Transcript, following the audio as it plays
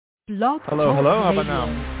Blog Hello, Talk hello. How about Radio.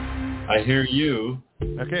 now? I hear you.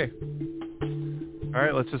 Okay. All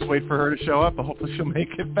right, let's just wait for her to show up. Hopefully she'll make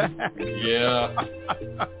it back. Yeah.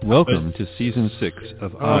 Welcome to Season 6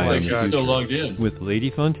 of Oh Eye my on the God. Future Still logged in. with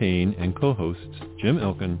Lady Fontaine and co-hosts Jim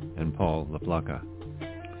Elkin and Paul LaPlaca.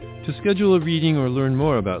 To schedule a reading or learn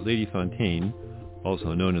more about Lady Fontaine,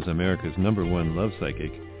 also known as America's #1 love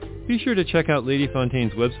psychic, be sure to check out Lady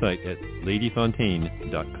Fontaine's website at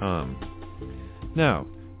ladyfontaine.com. Now,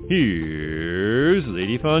 here's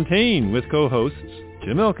Lady Fontaine with co-hosts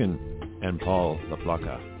Jim Elkin and Paul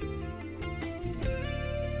LaPlaca.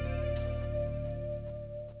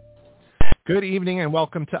 Good evening and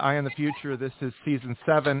welcome to Eye on the Future. This is Season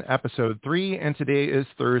 7, Episode 3, and today is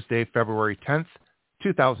Thursday, February 10th,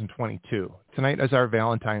 2022. Tonight is our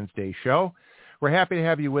Valentine's Day show. We're happy to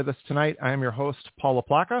have you with us tonight. I am your host, Paul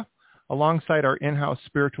LaPlaca, alongside our in-house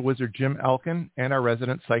spiritual wizard, Jim Elkin, and our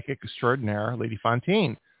resident psychic extraordinaire, Lady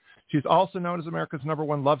Fontaine. She's also known as America's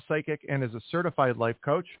 #1 love psychic and is a certified life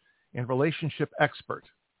coach and relationship expert.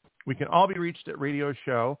 We can all be reached at radio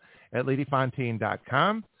show at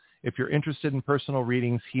ladyfontaine.com. If you're interested in personal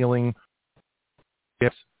readings, healing,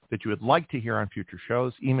 gifts that you would like to hear on future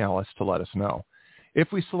shows, email us to let us know.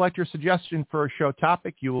 If we select your suggestion for a show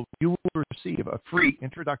topic, you will receive a free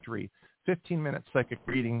introductory 15-minute psychic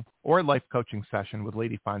reading or life coaching session with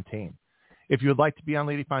Lady Fontaine. If you would like to be on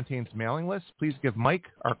Lady Fontaine's mailing list, please give Mike,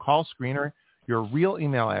 our call screener, your real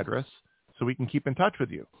email address so we can keep in touch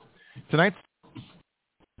with you. Tonight's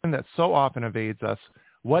question that so often evades us,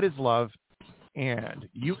 what is love? And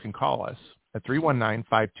you can call us at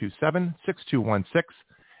 319-527-6216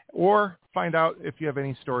 or find out if you have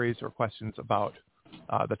any stories or questions about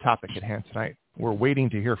the topic at hand tonight. We're waiting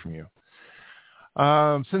to hear from you.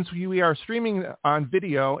 Since we are streaming on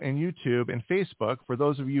video and YouTube and Facebook, for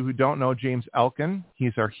those of you who don't know James Elkin,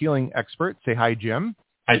 he's our healing expert. Say hi, Jim.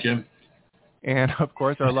 Hi, Jim. And, of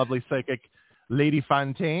course, our lovely psychic, Lady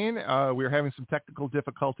Fontaine. We're having some technical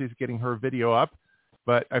difficulties getting her video up.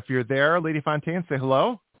 But if you're there, Lady Fontaine, say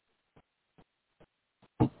hello.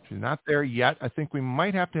 She's not there yet. I think we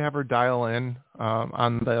might have to have her dial in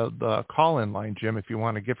on the call-in line, Jim, if you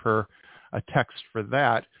want to give her a text for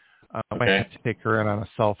that. We might have to take her in on a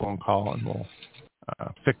cell phone call, and we'll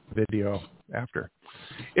fix the video after.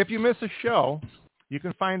 If you miss a show, you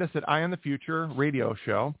can find us at Eye on the Future radio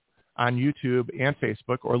show on YouTube and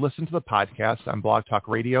Facebook, or listen to the podcast on Blog Talk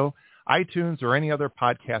Radio, iTunes, or any other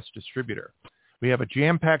podcast distributor. We have a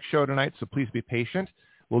jam-packed show tonight, so please be patient.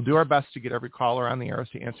 We'll do our best to get every caller on the air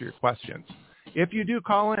to answer your questions. If you do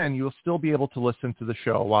call in, you'll still be able to listen to the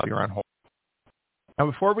show while you're on hold. Now,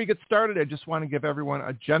 before we get started, I just want to give everyone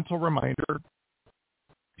a gentle reminder,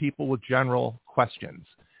 people with general questions.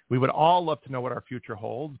 We would all love to know what our future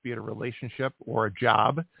holds, be it a relationship or a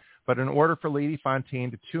job. But in order for Lady Fontaine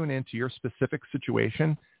to tune into your specific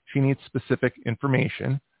situation, she needs specific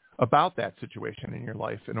information about that situation in your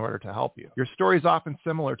life in order to help you. Your story is often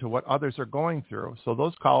similar to what others are going through, so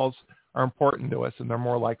those calls are important to us, and they're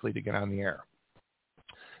more likely to get on the air.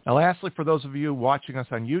 Now, lastly, for those of you watching us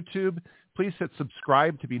on YouTube, please hit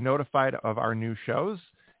subscribe to be notified of our new shows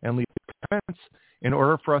and leave comments. In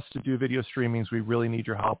order for us to do video streamings, we really need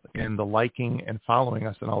your help in the liking and following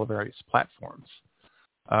us on all the various platforms.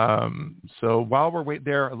 So while we're waiting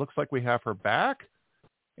there, it looks like we have her back.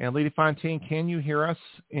 And Lady Fontaine, can you hear us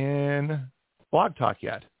in Blog Talk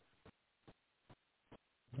yet?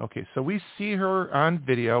 Okay, so we see her on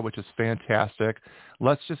video, which is fantastic.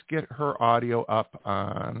 Let's just get her audio up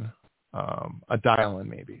on a dial-in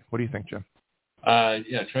maybe. What do you think, Jim?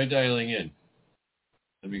 Yeah, try dialing in.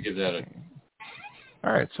 Let me give that a...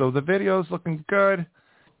 All right, so the video's looking good.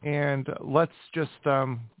 And let's just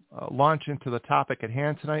launch into the topic at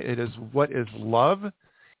hand tonight. It is, what is love?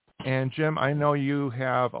 And Jim, I know you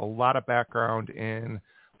have a lot of background in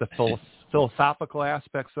the philosophical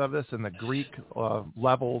aspects of this and the Greek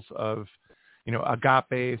levels of,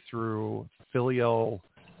 agape through filial.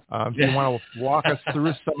 Do you want to walk us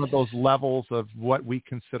through some of those levels of what we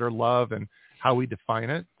consider love and how we define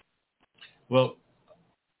it? Well,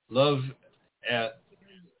 love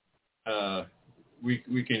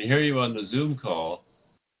we can hear you on the Zoom call.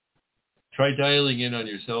 Try dialing in on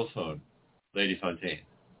your cell phone, Lady Fontaine.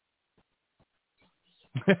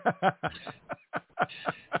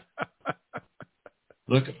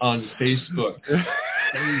 Look on Facebook.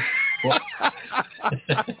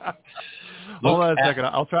 Hold on a second.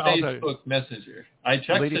 I'll try. Facebook Messenger. I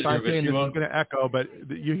checked Lady it, Fontaine, but this is going to echo, but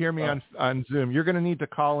you hear me on Zoom. You're going to need to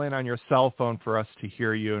call in on your cell phone for us to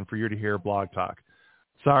hear you and for you to hear Blog Talk.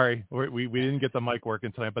 Sorry, we didn't get the mic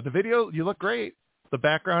working tonight, but the video, you look great. The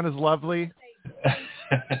background is lovely.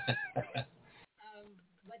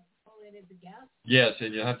 in as a guest? Yes,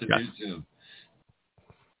 and you'll have to mute Zoom.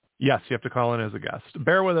 Yes, you have to call in as a guest.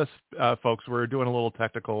 Bear with us, folks. We're doing a little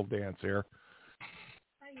technical dance here.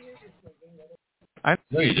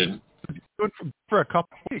 No, you didn't. For a couple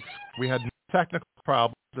of weeks, we had technical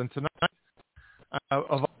problems, and tonight, of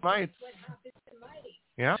all nights, What happened to Mike?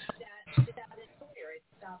 yeah, That it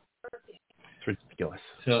stopped working. it's ridiculous.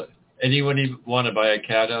 So, anyone want to buy a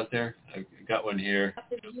cat out there? I got one here.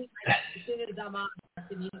 As soon as I'm on, I have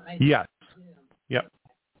to mute my Yes. Zoom. Yep.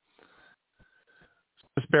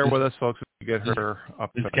 Just bear with us, folks, as we get her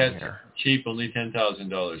up This and cat's here. cheap, only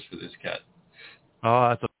 $10,000 for this cat. Oh,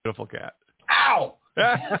 that's a beautiful cat. Ow!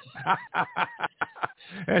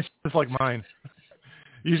 It's just like mine.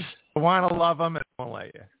 You just want to love them and it won't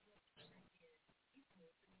let you.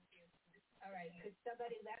 All right, could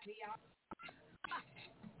somebody let me out?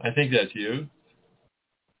 I think that's you.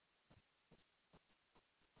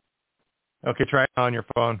 Okay, try it on your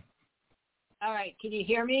phone. All right, can you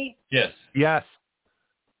hear me? Yes. Yes.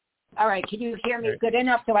 All right, can you hear me good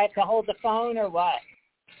enough so I have to hold the phone or what?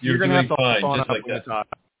 You're You're going to doing have to hold the fine, phone just up like when you that. talk.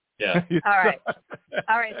 Yeah. All right.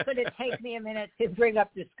 All right, it's going to take me a minute to bring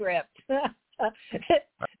up the script.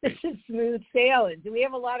 This is smooth sailing. Do we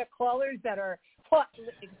have a lot of callers that are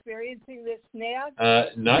experiencing this snag?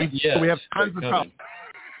 Not yet. We have tons of callers.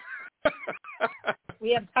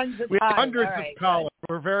 We have tons of We have time. hundreds All right, of callers.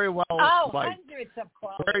 good. We're very well liked. Hundreds of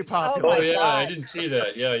callers. Very popular. Oh, Oh, yeah, God. I didn't see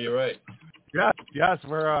that. Yeah, you're right. Yes,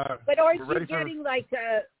 we're But aren't we're you ready getting like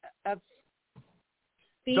a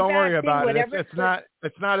feedback Don't worry thing, about it. whatever?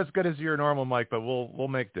 It's not as good as your normal mic, but we'll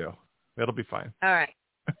make do. It'll be fine. All right.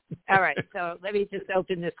 All right. So let me just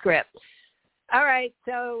open the script. All right.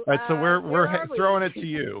 So All right, so we're throwing it to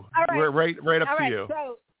you. you. All right. We're right up All to right, you.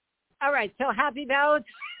 So, all right. So happy Valentine's.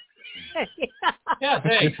 Yeah,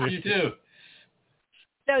 thanks. You too.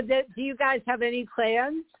 So do you guys have any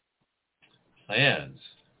plans? Plans?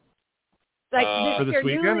 Like For this Mr.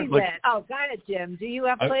 weekend? Newlywed. Oh, got it, Jim. Do you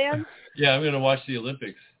have plans? Yeah, I'm going to watch the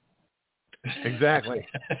Olympics. Exactly.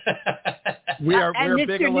 We're and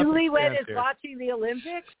big Mr. Olympic Newlywed fans is here. watching the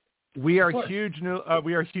Olympics? We are huge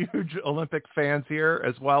Olympic fans here,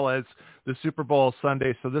 as well as the Super Bowl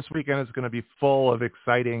Sunday. So this weekend is going to be full of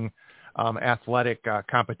exciting athletic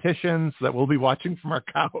competitions that we'll be watching from our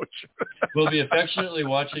couch. We'll be affectionately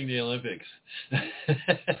watching the Olympics.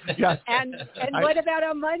 Yes. And what about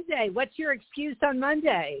on Monday? What's your excuse on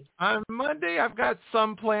Monday? On Monday, I've got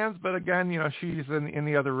some plans, but again, she's in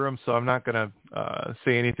the other room, so I'm not going to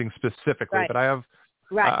say anything specifically. Right. But I have.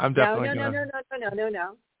 Right. I'm definitely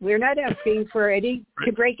No. We're not asking for any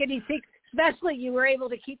to break any secrets. Especially, you were able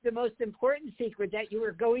to keep the most important secret that you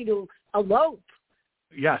were going to elope.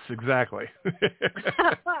 Yes, exactly.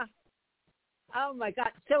 Oh my God!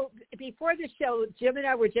 So before the show, Jim and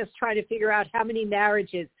I were just trying to figure out how many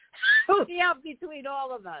marriages we have between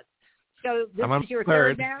all of us. So this is your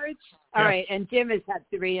third marriage, all right? And Jim has had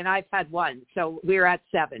 3, and I've had 1, so we're at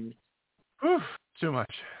 7. Oof, too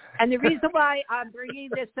much. And the reason why I'm bringing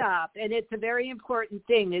this up, and it's a very important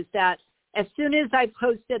thing, is that as soon as I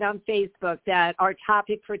posted on Facebook that our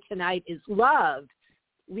topic for tonight is love,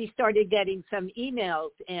 we started getting some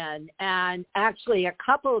emails in, and actually a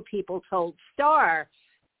couple of people told Star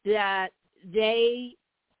that they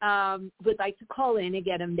would like to call in and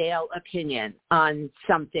get a male opinion on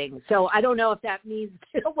something. So I don't know if that means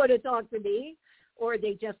they don't want to talk to me or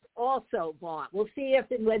they just also want. We'll see if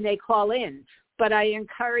and when they call in. But I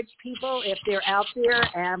encourage people, if they're out there,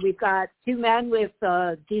 and we've got 2 men with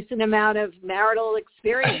a decent amount of marital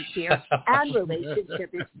experience here and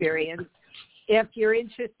relationship experience. If you're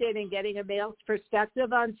interested in getting a male's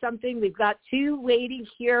perspective on something, we've got 2 waiting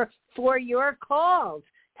here for your calls.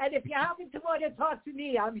 And if you happen to want to talk to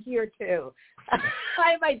me, I'm here too.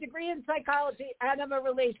 I have my degree in psychology, and I'm a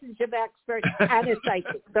relationship expert and a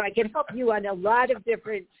psychic. So I can help you on a lot of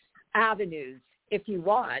different avenues if you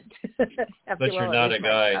want. But you're not a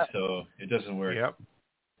guy, so it doesn't work. Yep.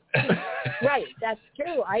 Right, that's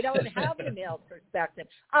true. I don't have a male perspective.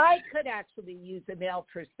 I could actually use a male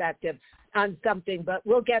perspective on something, but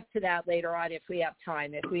we'll get to that later on if we have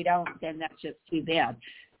time. If we don't, then that's just too bad.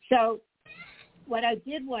 So what I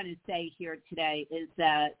did want to say here today is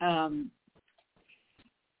that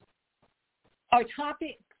our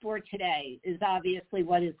topic for today is obviously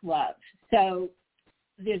what is love. So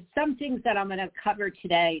there's some things that I'm going to cover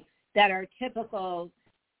today that are typical,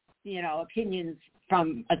 opinions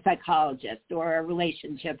from a psychologist or a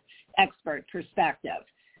relationship expert perspective.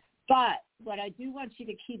 But what I do want you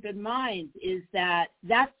to keep in mind is that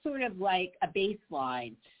that's sort of like a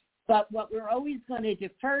baseline. But what we're always going to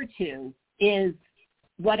defer to is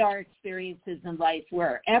what our experiences in life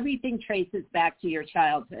were. Everything traces back to your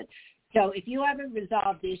childhood. So if you haven't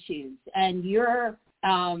resolved issues and you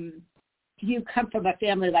come from a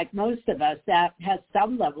family like most of us that has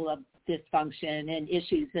some level of dysfunction and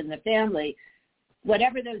issues in the family,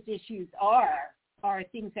 whatever those issues are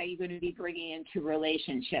things that you're going to be bringing into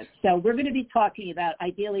relationships. So we're going to be talking about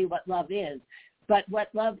ideally what love is, but what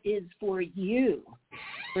love is for you,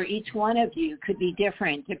 for each one of you, could be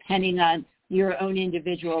different depending on your own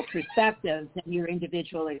individual perspectives and your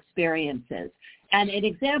individual experiences. And an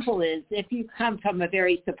example is if you come from a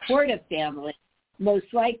very supportive family, most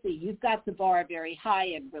likely you've got the bar very high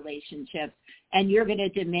in relationships, and you're going to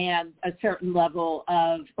demand a certain level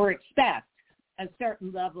of, or expect a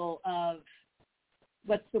certain level of,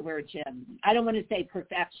 what's the word, Jim? I don't want to say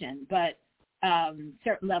perfection, but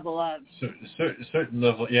certain level of... Certain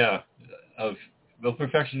level, yeah, of, well,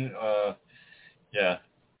 perfection, yeah.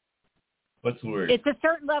 What's the word? It's a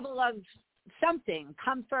certain level of something,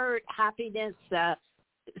 comfort, happiness,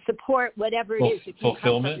 support, whatever it is. If you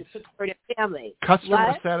fulfillment? come from a supportive family.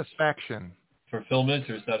 Customer satisfaction. Fulfillment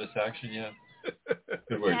or satisfaction, yeah.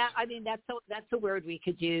 Good word. Yeah, I mean, that's a word we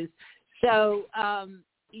could use. So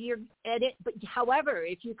you're at it, but however,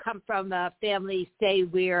 if you come from a family, say,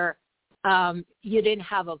 where you didn't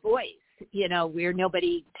have a voice, where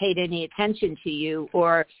nobody paid any attention to you,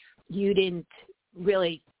 or you didn't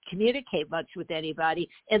really communicate much with anybody,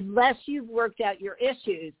 unless you've worked out your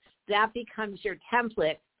issues, that becomes your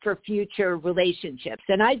template for future relationships.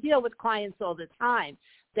 And I deal with clients all the time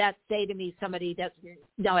that say to me, somebody doesn't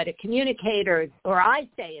know how to communicate, or I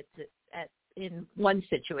say it's in one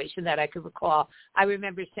situation that I could recall, I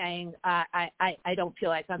remember saying, I don't feel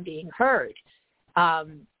like I'm being heard.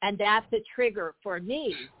 And that's a trigger for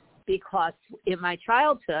me, because in my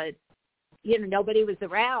childhood, nobody was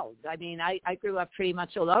around. I mean, I grew up pretty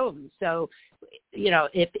much alone. So,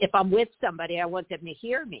 if I'm with somebody, I want them to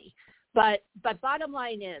hear me. But bottom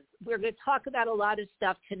line is, we're going to talk about a lot of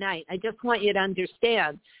stuff tonight. I just want you to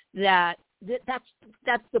understand that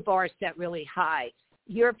that's the bar set really high.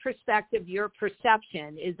 Your perspective, your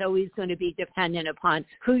perception is always going to be dependent upon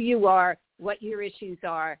who you are, what your issues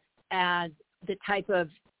are, and the type of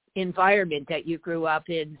environment that you grew up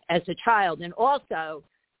in as a child, and also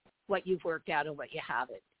what you've worked out and what you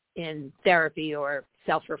haven't in therapy or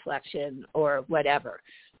self-reflection or whatever.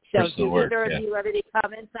 So do either of you have any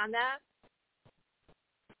comments on that?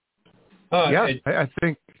 I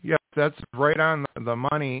think, that's right on the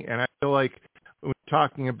money. And I feel like when we're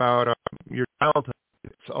talking about your childhood,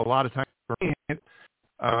 it's a lot of times for me,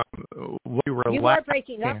 you are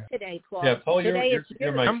breaking up today, Paul. Yeah, Paul, your mic's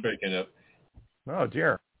breaking up. Oh,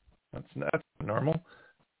 dear. That's normal.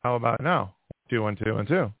 How about now? 2 1 2 1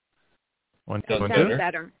 2. 1 2 1 2. Sounds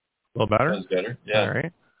better. A little better? Sounds better, yeah. All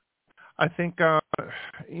right. I think,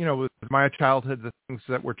 with my childhood, the things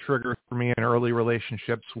that were triggers for me in early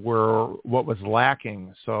relationships were what was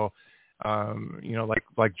lacking. So, like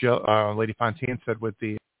Lady Fontaine said, with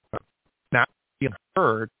the not being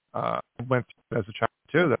heard, I went through as a child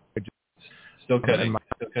too. That I just still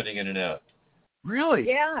cutting in and out. Really?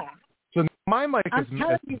 Yeah. So my mic is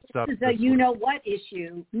messed up. This is a you-know-what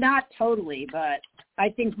issue. Not totally, but I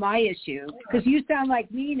think my issue, because you sound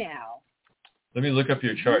like me now. Let me look up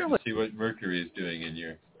your chart and see what Mercury is doing in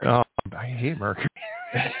your... Oh, I hate Mercury.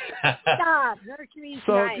 Stop. Mercury's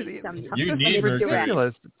nice sometimes. You need Mercury.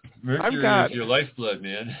 Ridiculous. Mercury is your lifeblood,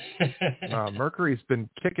 man. Mercury's been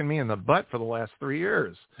kicking me in the butt for the last 3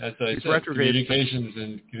 years. That's what I said. Communications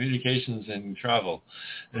and travel.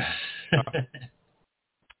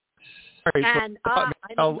 And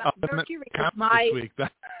Mercury is my...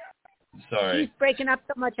 Sorry. He's breaking up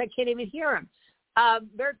so much I can't even hear him.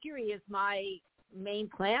 Mercury is my main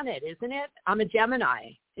planet, isn't it? I'm a Gemini.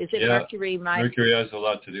 Is it Mercury? Mercury has a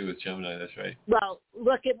lot to do with Gemini, that's right. Well,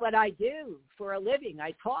 look at what I do for a living.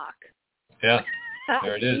 I talk. Yeah,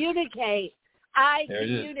 there it is. I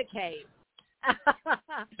communicate.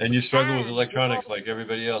 And you struggle with electronics like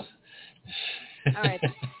everybody else. All right.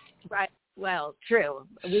 Right. Well, true.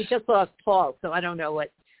 We just lost Paul, so I don't know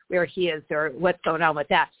where he is or what's going on with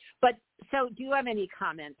that. But so do you have any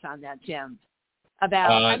comments on that, Jim?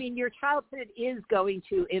 About, your childhood is going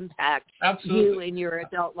to impact you in your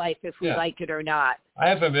adult life if we like it or not. I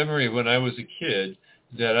have a memory when I was a kid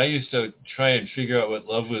that I used to try and figure out what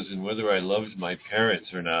love was and whether I loved my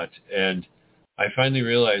parents or not. And I finally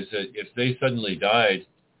realized that if they suddenly died,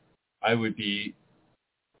 I would be,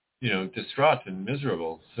 distraught and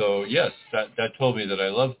miserable. So yes, that told me that I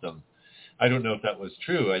loved them. I don't know if that was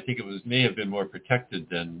true. I think it may have been more protected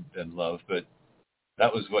than love, but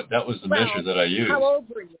That was the measure that I used. How old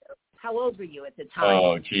were you? How old were you at the time?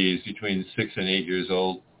 Oh, geez, between 6 and 8 years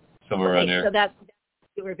old, somewhere around there. So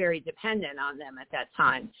you were very dependent on them at that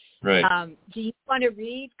time. Right. Do you want to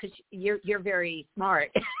read? Because you're very smart.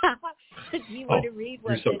 Do you want to read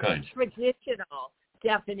what the traditional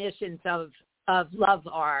definitions of love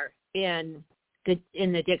are in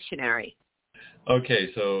the dictionary?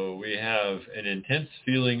 Okay, so we have an intense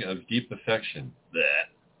feeling of deep affection.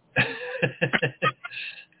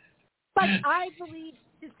 But I believe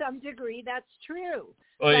to some degree that's true.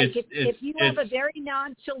 Well, like if you have a very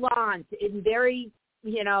nonchalant and very,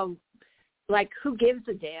 like who gives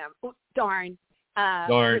a damn? Oh, darn.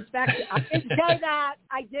 Perspective. I didn't say that.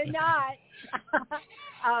 I did not.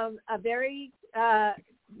 A very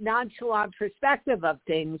nonchalant perspective of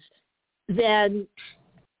things, then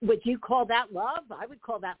would you call that love? I would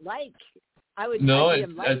call that like. No,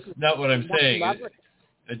 that's not what I'm saying.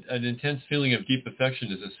 An intense feeling of deep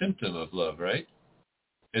affection is a symptom of love, right?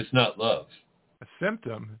 It's not love. A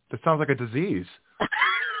symptom? That sounds like a disease.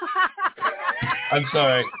 I'm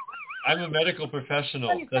sorry. I'm a medical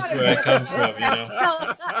professional. That's where I come from,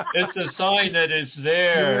 It's a sign that it's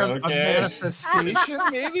there, okay? A manifestation,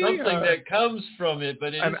 maybe? Something that comes from it,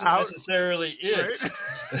 but it isn't necessarily it.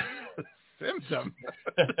 Right? Symptom.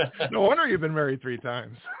 No wonder you've been married 3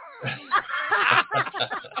 times. I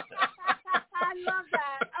love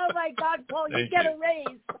that. Oh, my God, Paul, you get a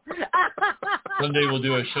raise. Someday we'll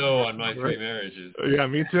do a show on my 3 marriages. Yeah,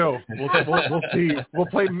 me too. We'll see. We'll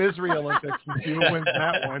play Misery Olympics and see who wins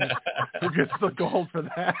that one. Who gets the gold for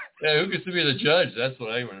that? Yeah, who gets to be the judge? That's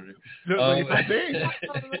what I want to do. All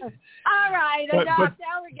right, enough. Now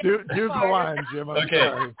we're getting do go on, Jim. I'm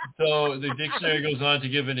sorry. So the dictionary goes on to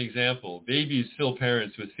give an example. Babies fill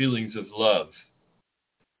parents with feelings of love.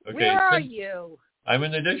 Okay. Where are you? I'm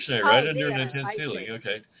in the dictionary, right under an intense feeling.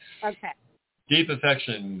 Okay. Deep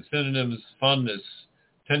affection, synonyms, fondness,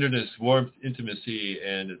 tenderness, warmth, intimacy,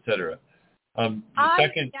 and etc. Now,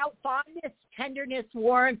 fondness, tenderness,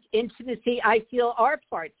 warmth, intimacy, I feel are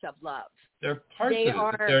parts of love. They're parts of it,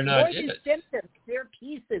 but they're not more than symptoms. They're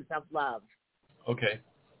pieces of love. Okay.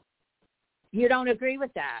 You don't agree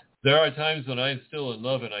with that? There are times when I'm still in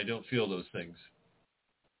love and I don't feel those things.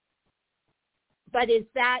 But is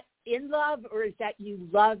that in love or is that you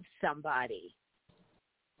love somebody?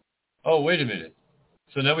 Oh, wait a minute.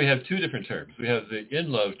 So now we have 2 different terms. We have the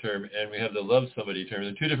in love term and we have the love somebody term.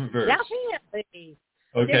 They're 2 different verbs. Definitely.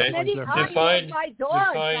 Okay. There's many times with my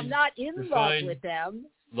dogs. I'm not in love with them.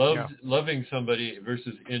 Loving somebody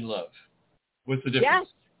versus in love. What's the difference?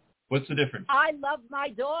 Yes. What's the difference? I love my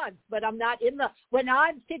dogs, but I'm not in love. When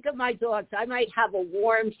I think of my dogs, I might have a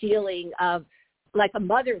warm feeling of like a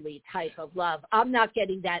motherly type of love. I'm not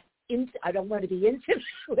getting that. I don't want to be intimate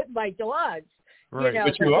with my dogs. Right.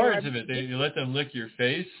 But you are intimate. You let them lick your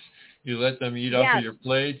face. You let them eat off of your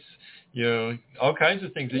plates. All kinds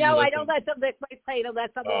of things. I don't let them lick my plate unless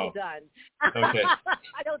I'm all done. Okay.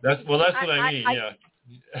 That's what I mean.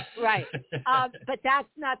 Right. But that's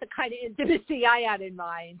not the kind of intimacy I had in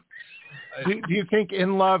mind. Do you think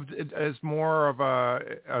in love is more of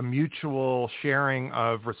a mutual sharing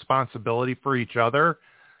of responsibility for each other?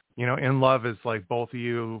 In love is like both of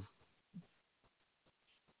you.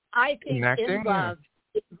 I think in love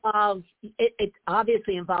involves it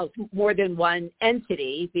obviously involves more than one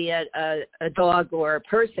entity, be it a dog or a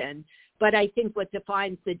person. But I think what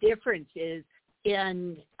defines the difference is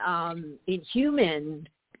in human,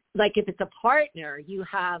 like if it's a partner, you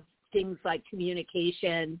have things like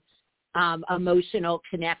communication, emotional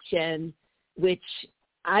connection, which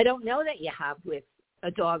I don't know that you have with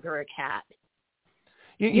a dog or a cat.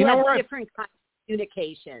 You have a different kind of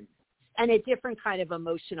communication and a different kind of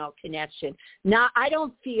emotional connection. I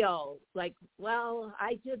don't feel like,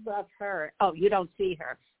 I did love her. Oh, you don't see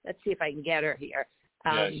her. Let's see if I can get her here.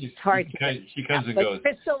 It's hard she comes and goes.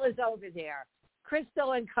 Crystal is over there.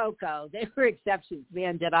 Crystal and Coco, they were exceptions.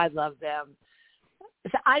 Man, did I love them.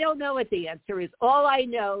 So I don't know what the answer is. All I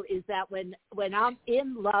know is that when I'm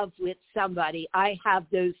in love with somebody, I have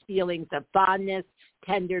those feelings of fondness,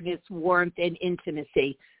 tenderness, warmth, and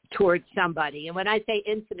intimacy towards somebody. And when I say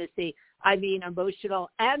intimacy, I mean emotional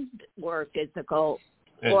and or physical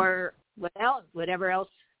or whatever else.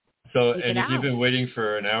 So, and if you've been waiting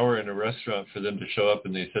for an hour in a restaurant for them to show up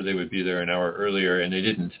and they said they would be there an hour earlier and they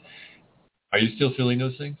didn't, are you still feeling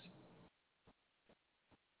those things?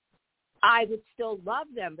 I would still love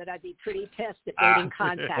them, but I'd be pretty pissed if they didn't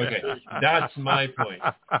contact me. Okay, that's my point.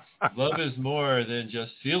 Love is more than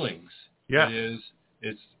just feelings. Yeah.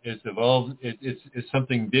 It's evolved. It's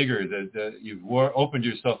something bigger that you've opened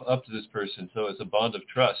yourself up to this person, so it's a bond of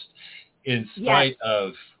trust in spite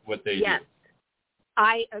of what they do.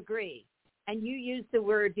 I agree. And you used the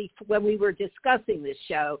word when we were discussing this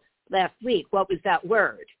show last week. What was that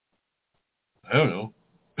word? I don't know.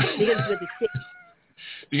 Because of the C.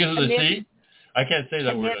 Because of the C? I can't say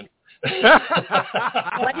that word.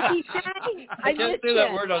 What did he say? I can't say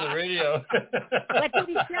that word on the radio. What did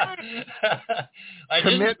he say?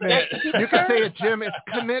 Commitment. You can say it, Jim. It's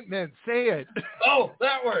commitment. Say it. Oh,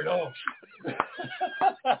 that word. Oh.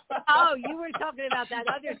 Oh, you were talking about that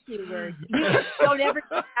other C word. You don't ever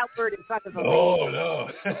say that word in front of a lady. Oh, no.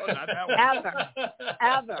 Not that one.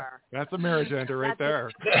 Ever. That's a marriage ender right there.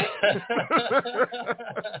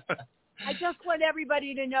 I just want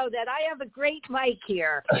everybody to know that I have a great mic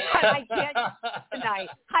here. I can't tonight.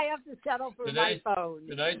 I have to settle for my phone.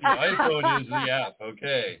 Tonight the iPhone is the app.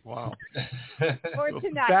 Okay. Wow. Or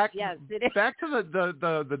tonight, yes. Back to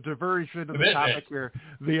the diversion of the topic here.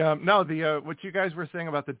 What you guys were saying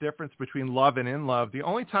about the difference between love and in love. The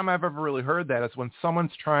only time I've ever really heard that is when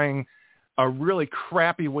someone's trying a really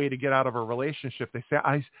crappy way to get out of a relationship. They say,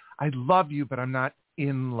 I love you, but I'm not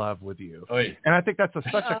in love with you. Oh, yeah. And I think that's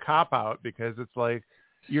such a cop-out, because it's like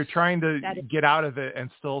you're trying to get out of it and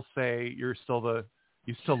still say you still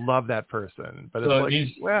love that person. But so it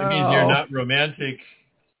means you're not romantic.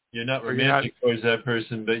 You're not romantic towards that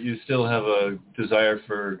person, but you still have a desire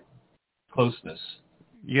for closeness.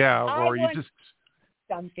 Yeah, or you just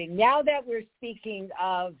something. Now that we're speaking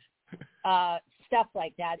of stuff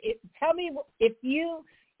like that, tell me if you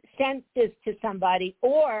sent this to somebody,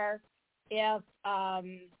 or if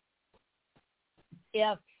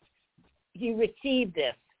you received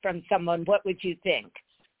this from someone, what would you think?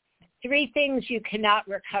 3 things you cannot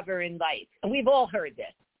recover in life. And we've all heard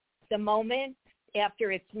this. The moment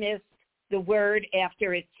after it's missed, the word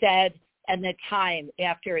after it's said, and the time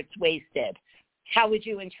after it's wasted. How would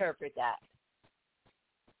you interpret that?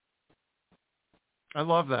 I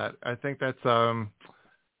love that. I think that's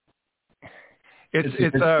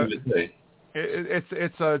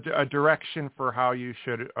it's a direction for how you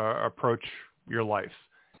should approach your life,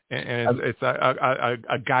 and it's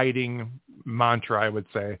a guiding mantra, I would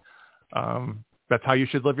say. That's how you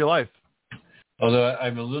should live your life. Although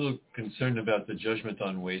I'm a little concerned about the judgment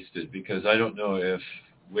on wasted, because I don't know if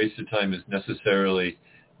wasted time is necessarily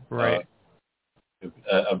right.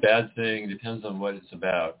 A bad thing. Depends on what it's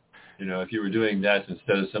about. You know, if you were doing that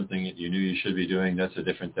instead of something that you knew you should be doing, that's a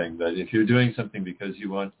different thing. But if you're doing something because you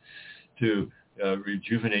want to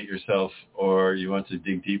rejuvenate yourself, or you want to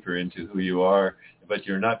dig deeper into who you are, but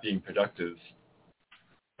you're not being productive,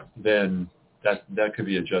 then that could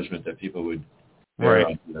be a judgment that people would bear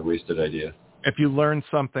on a wasted idea. If you learn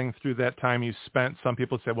something through that time you spent, some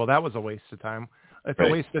people say, well, that was a waste of time. It's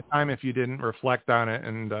a waste of time if you didn't reflect on it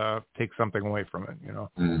and take something away from it, you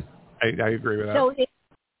know. I agree with that. So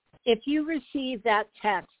if you receive that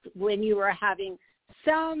text when you are having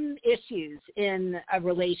some issues in a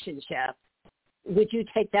relationship, would you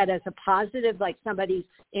take that as a positive, like somebody's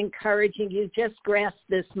encouraging you, just grasp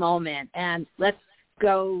this moment and let's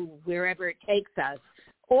go wherever it takes us?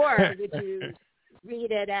 Or would you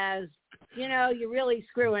read it as, you know, you're really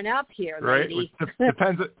screwing up here, lady? Right.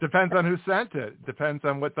 Depends on who sent it. Depends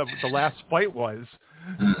on what the last fight was.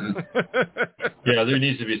 Yeah, there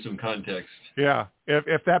needs to be some context. Yeah.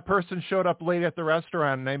 If that person showed up late at the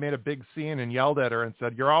restaurant and they made a big scene and yelled at her and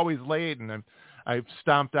said, you're always late, and I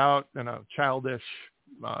stomped out in a childish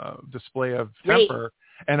display of temper,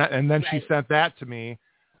 and then she sent that to me,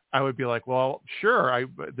 I would be like, well, sure,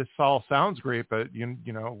 this all sounds great, but you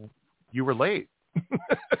know, you were late.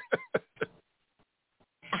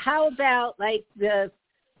 How about like the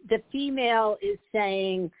female is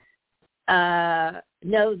saying,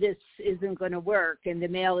 no, this isn't going to work, and the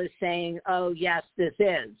male is saying, oh, yes, this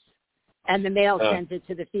is, and the male sends it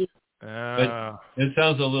to the female. It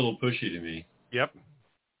sounds a little pushy to me. Yep.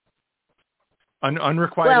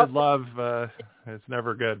 Unrequited love is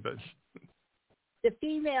never good, but the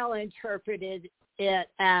female interpreted it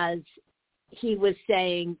as he was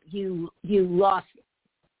saying you lost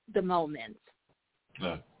the moment.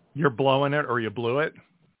 You're blowing it, or you blew it.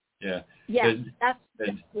 Yeah. Yeah,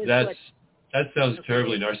 that sounds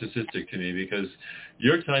terribly narcissistic to me, because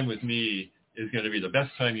your time with me is going to be the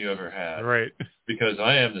best time you ever had. Right. Because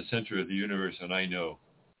I am the center of the universe, and I know.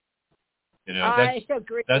 You know, I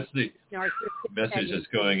agree. That's the message that's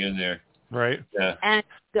going in there. Right. Yeah. And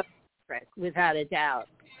without a doubt.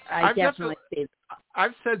 I've definitely seen that.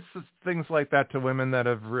 I've said things like that to women that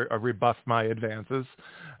have rebuffed my advances.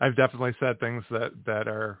 I've definitely said things that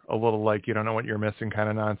are a little like, you don't know what you're missing kind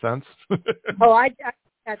of nonsense. Oh, I've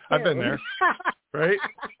been there, right?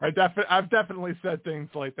 I've definitely said things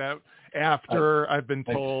like that after I've been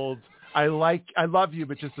told I love you,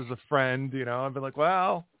 but just as a friend, I've been like,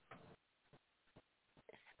 well,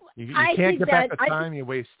 you can't get back the time you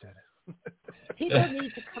wasted. People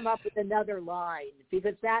need to come up with another line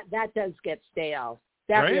because that does get stale.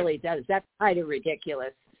 That right? really does. That's kind of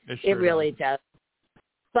ridiculous. It really does.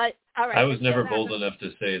 But all right. I was never bold enough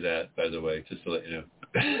to say that, by the way, just to let you know.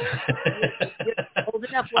 You're bold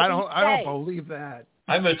enough. I don't believe that.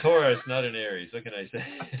 I'm a Taurus, not an Aries. What can I say?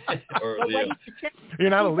 Or a Leo. You're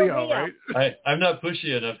not a Leo, right? I'm not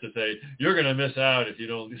pushy enough to say, you're going to miss out if you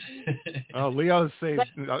don't. Oh, Leos say this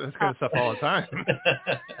kind of stuff all the time.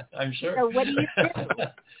 I'm sure. So what do you do?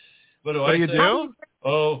 What do I say? Do?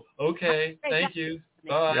 Oh, okay. Thank you.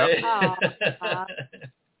 Bye. Yep.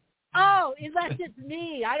 Unless it's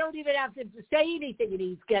me. I don't even have to say anything and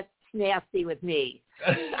he gets nasty with me.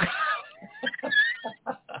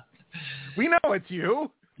 We know it's you.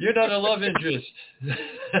 You're not a love interest.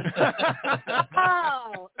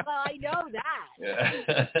 Oh, well, I know that. Yeah.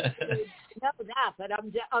 I know that, but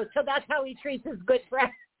I'm just, so that's how he treats his good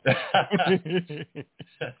friends.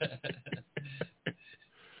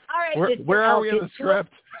 All right. Where are we in the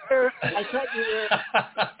script? I thought you were...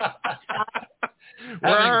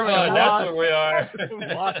 Where are we? That's where we are. That's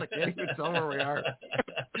where we are.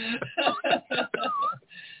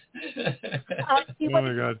 Oh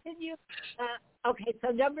my God. Okay,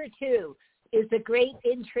 so number 2 is a great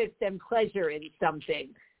interest and pleasure in something.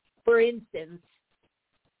 For instance,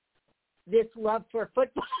 this love for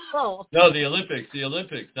football. No, the Olympics,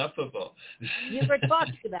 not football. You were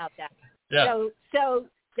talking about that. Yeah. So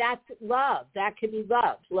that's love. That can be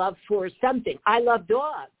love for something. I love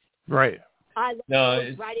dogs. Right. I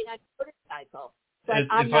love riding on a motorcycle. But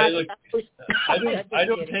I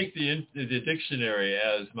don't take the dictionary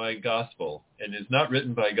as my gospel, and it's not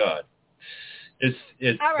written by God. It's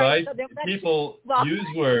right, by people use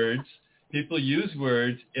words. People use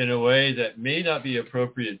words in a way that may not be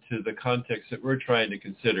appropriate to the context that we're trying to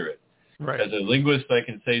consider it. Right. As a linguist, I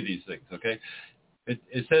can say these things. Okay.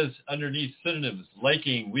 It says underneath synonyms: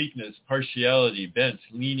 liking, weakness, partiality, bent,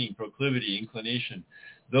 leaning, proclivity, inclination.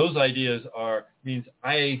 Those ideas means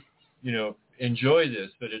I, enjoy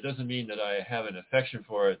this, but it doesn't mean that I have an affection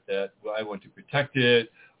for it, that I want to protect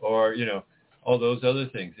it, or, all those other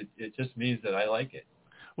things. It just means that I like it.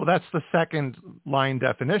 Well, that's the second line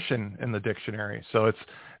definition in the dictionary. So it's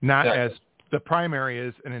not as the primary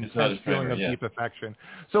is an intense feeling of deep affection.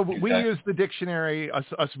 So we use the dictionary, us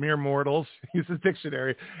mere mortals use the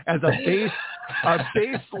dictionary as a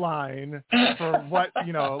baseline for what,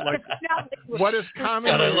 what is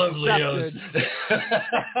commonly accepted.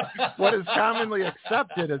 What is commonly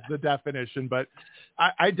accepted as the definition. But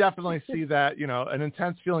I definitely see that, an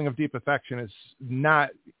intense feeling of deep affection is not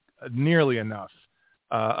nearly enough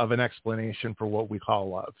of an explanation for what we call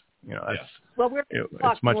love. Well, we're going to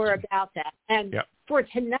talk more about that. And for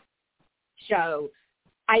tonight's show,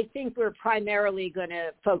 I think we're primarily going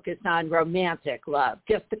to focus on romantic love,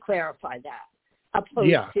 just to clarify that,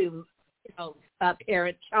 opposed to,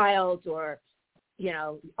 parent-child or,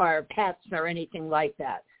 our pets or anything like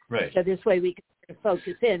that. Right. So this way we can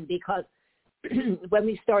focus in, because when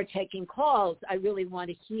we start taking calls, I really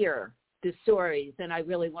want to hear the stories, and I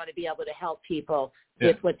really want to be able to help people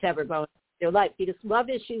with whatever going on in their life, because love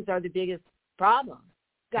issues are the biggest problem.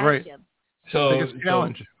 Right. Jim. So biggest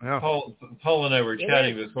challenge. Paul and I were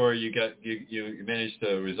chatting before you managed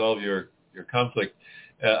to resolve your conflict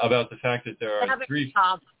about the fact that there are 3.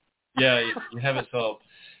 Yeah, you have it solved.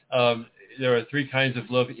 There are 3 kinds of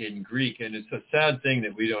love in Greek, and it's a sad thing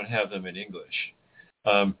that we don't have them in English,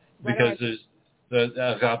 because there's the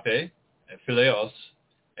agape, phileos,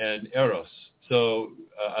 and eros. So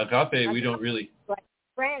agape, we don't really... Like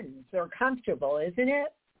friends or comfortable, isn't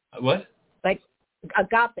it? What? Like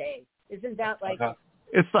agape. Isn't that like...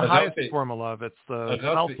 It's the highest form of love. It's the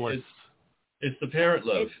selfless. It's the parent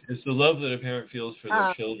love. It's the love that a parent feels for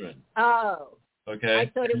their children. Oh. Okay? I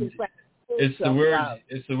thought it was like... It's the word.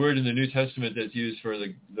 It's the word in the New Testament that's used for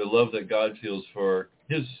the love that God feels for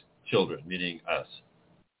his children, meaning us.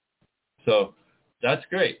 So that's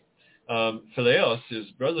great. Phileos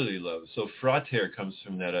is brotherly love. So frater comes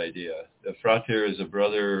from that idea. The frater is a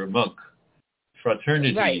brother monk.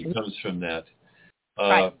 Fraternity comes from that.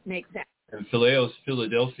 Makes sense. And Phileos,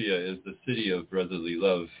 Philadelphia, is the city of brotherly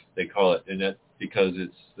love, they call it, and that's because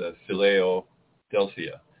it's the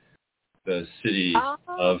Philadelphia, the city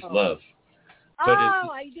of love. But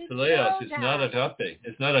it's Phileos. It's not agape.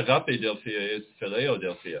 It's not agape-delphia. It's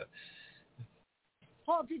Philadelphia.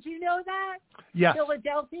 Paul, did you know that? Yes.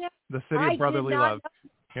 Philadelphia? The city of brotherly love.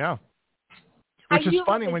 Yeah. Which is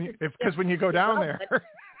funny because when you go down there.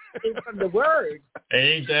 From the word. It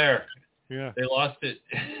ain't there. Yeah. They lost it.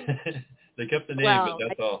 They kept the name, Well, but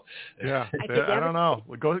that's all. Yeah, I don't know.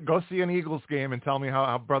 Go see an Eagles game and tell me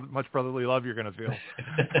how much brotherly love you're going to feel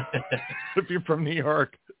if you're from New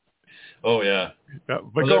York. Oh, yeah.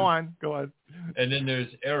 But go on. And then there's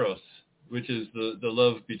eros, which is the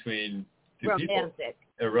love between two people. Romantic.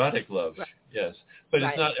 Erotic love, right. Yes. But Right.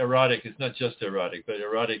 It's not erotic. It's not just erotic, but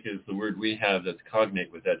erotic is the word we have that's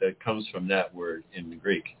cognate with that. That comes from that word in the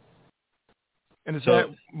Greek. And is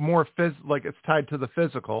that more like it's tied to the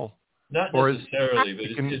physical? Not or necessarily, but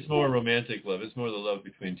it's more romantic love. It's more the love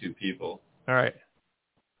between two people. All right.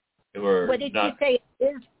 Or what did you say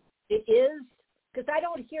it is? Because I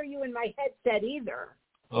don't hear you in my headset either.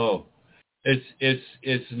 Oh, it's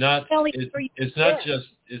not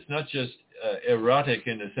just erotic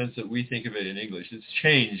in the sense that we think of it in English. It's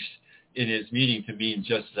changed in its meaning to mean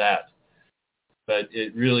just that, but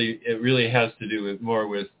it really has to do more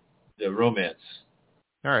with the romance.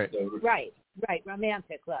 All right. Right,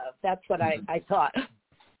 romantic love. That's what I thought.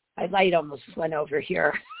 My light almost went over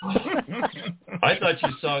here. I thought you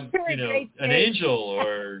saw an angel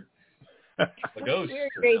or a ghost.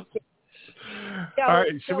 So, all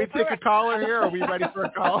right, should we take a caller here? Are we ready for a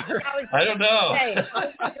caller? I don't know.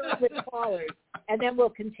 Let's do it with callers, and then we'll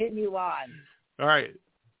continue on. All right,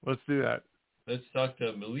 let's do that. Let's talk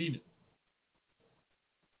to Melina.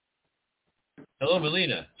 Hello,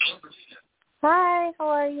 Melina. Hi, how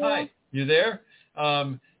are you? Hi, you there? Yes, so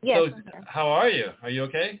I'm here. How are you? Are you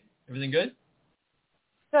okay? Everything good?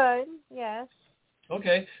 Good, yes.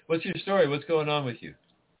 Okay. What's your story? What's going on with you?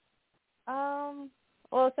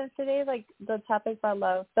 Well, since today's like the topic about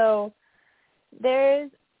love, so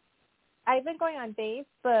I've been going on dates,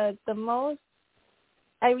 but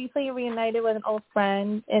I recently reunited with an old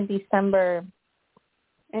friend in December,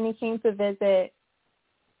 and he came to visit,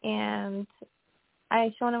 and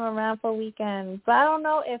I showed him around for a weekend, but I don't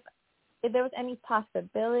know if there was any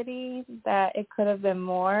possibility that it could have been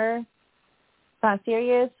more not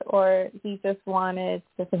serious, or he just wanted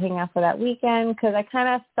just to hang out for that weekend, because I kind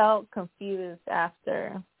of felt confused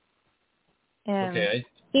after. And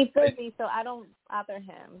he's busy, so I don't bother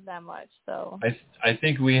him that much. So I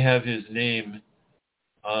think we have his name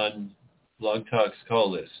on Blog Talk's call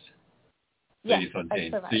list, Lady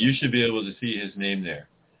Fontaine. So you should be able to see his name there.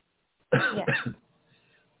 Yeah.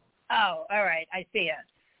 Oh, all right. I see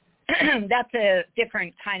it. That's a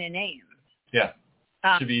different kind of name. Yeah.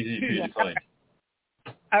 Should be easy for you to find.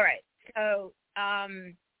 All right. So, all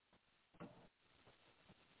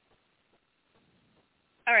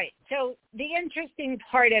right. So the interesting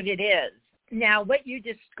part of it is, now what you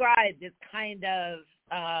described is kind of,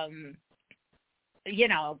 I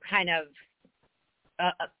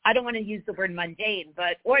don't want to use the word mundane,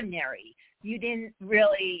 but ordinary. You didn't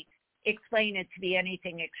really explain it to be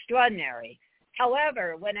anything extraordinary.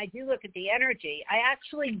 However, when I do look at the energy, I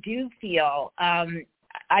actually do feel,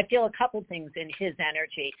 I feel a couple things in his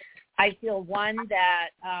energy. I feel one that,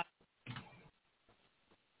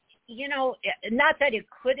 not that it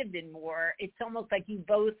could have been more. It's almost like you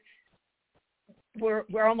both were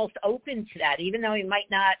almost open to that, even though he might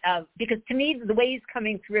not, because to me, the way he's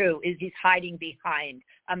coming through is he's hiding behind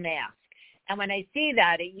a mask. And when I see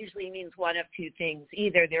that, it usually means one of two things.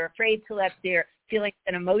 Either they're afraid to let their feelings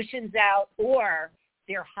and emotions out, or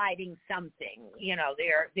they're hiding something.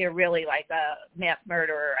 They're really like a mass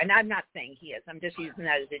murderer. And I'm not saying he is. I'm just using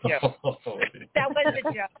that as a joke. That was a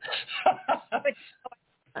joke. But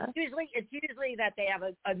it's usually that they have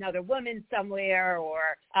another woman somewhere,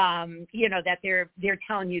 or that they're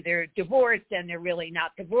telling you they're divorced and they're really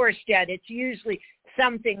not divorced yet. It's usually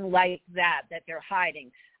something like that they're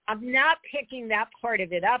hiding. I'm not picking that part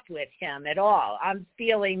of it up with him at all. I'm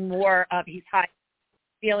feeling more of he's hiding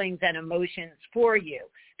feelings and emotions for you,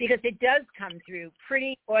 because it does come through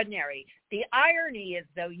pretty ordinary. The irony is,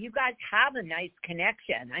 though, you guys have a nice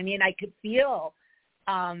connection. I mean, I could feel,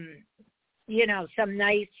 some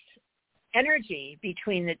nice energy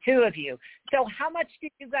between the two of you. So how much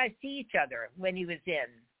did you guys see each other when he was in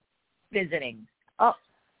visiting?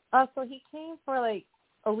 So he came for like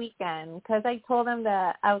a weekend, because I told him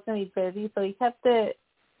that I was going to be busy, so he kept it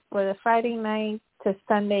for the Friday night to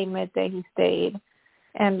Sunday midday he stayed.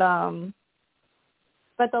 And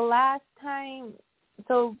but the last time,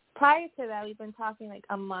 so prior to that, we've been talking like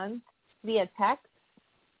a month via text,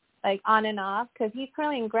 like on and off, because he's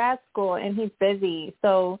currently in grad school and he's busy.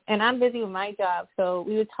 So, and I'm busy with my job, so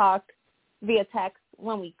we would talk via text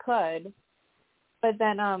when we could. But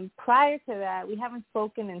then prior to that, we haven't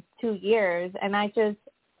spoken in 2 years, and I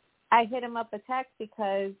hit him up a text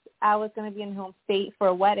because I was going to be in home state for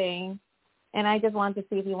a wedding, and I just wanted to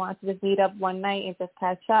see if he wanted to just meet up one night and just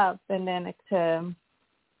catch up, and then to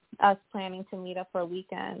us planning to meet up for a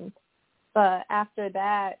weekend. But after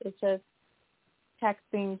that, it's just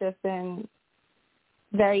texting just been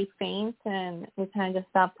very faint, and we kind of just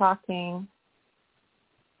stopped talking.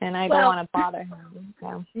 And I don't want to bother him.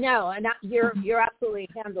 So. No, and you're absolutely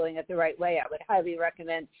handling it the right way. I would highly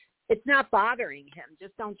recommend. It's not bothering him.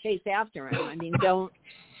 Just don't chase after him. I mean, don't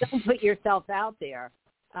put yourself out there.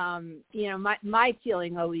 My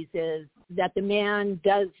feeling always is that the man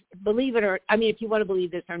does, believe it or, I mean, if you want to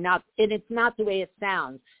believe this or not, and it's not the way it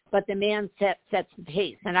sounds, but the man sets the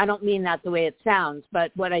pace. And I don't mean that the way it sounds,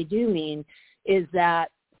 but what I do mean is that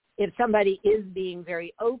if somebody is being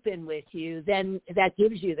very open with you, then that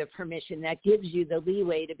gives you the permission, that gives you the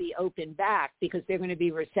leeway to be open back, because they're going to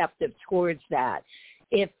be receptive towards that.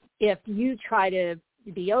 If you try to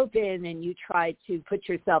be open and you try to put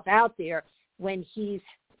yourself out there when he's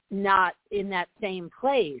not in that same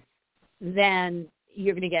place, then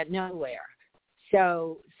you're going to get nowhere.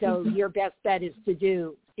 So your best bet is to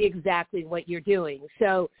do exactly what you're doing.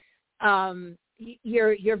 So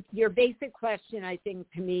your basic question, I think,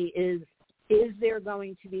 to me is there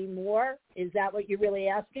going to be more? Is that what you're really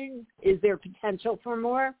asking? Is there potential for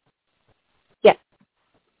more? Yes.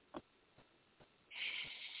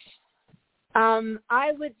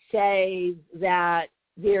 I would say that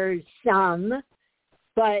there's some,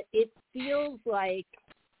 but it feels like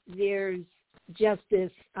there's just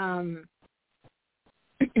this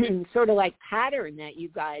sort of like pattern that you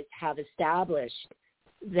guys have established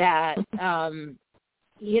that,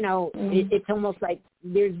 it's almost like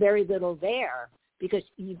there's very little there because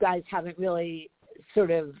you guys haven't really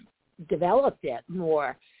sort of developed it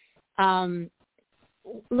more.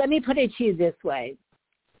 Let me put it to you this way.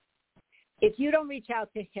 If you don't reach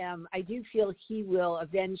out to him, I do feel he will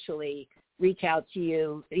eventually reach out to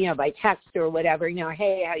you, by text or whatever,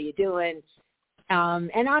 hey, how you doing?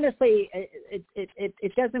 And honestly,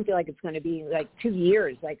 it doesn't feel like it's going to be like 2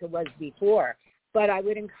 years like it was before. But I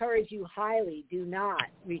would encourage you highly, do not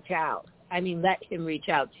reach out. I mean, let him reach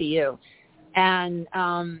out to you. And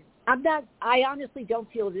I honestly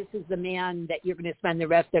don't feel this is the man that you're going to spend the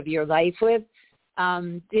rest of your life with.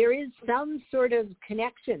 There is some sort of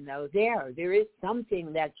connection, though, there. There is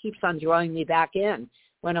something that keeps on drawing me back in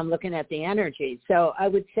when I'm looking at the energy. So I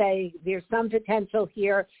would say there's some potential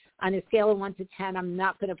here. On a scale of 1 to 10, I'm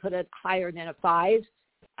not going to put it higher than a 5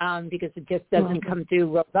 because it just doesn't come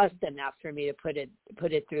through robust enough for me to put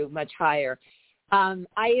it through much higher.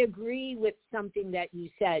 I agree with something that you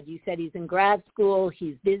said. You said he's in grad school,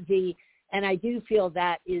 he's busy, and I do feel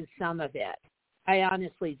that is some of it. I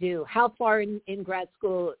honestly do. How far in grad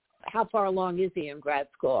school, how far along is he in grad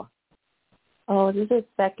school? Oh, this is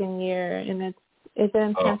second year, and it's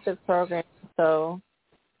an intensive program, so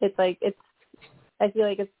I feel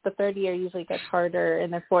like it's the third year usually gets harder,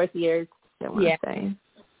 and the fourth year, I want to say.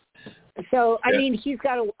 So, I mean, he's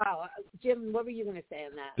got a while. Jim, what were you going to say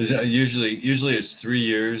on that? Usually it's 3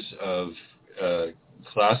 years of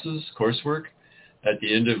classes, coursework, at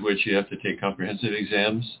the end of which you have to take comprehensive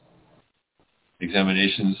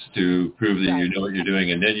examinations to prove that you know what you're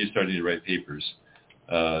doing, and then you're starting to write papers,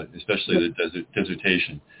 especially the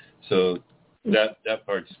dissertation. So that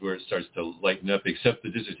part's where it starts to lighten up, except the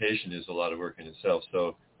dissertation is a lot of work in itself.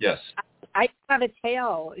 So, yes. I have a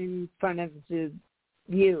tail in front of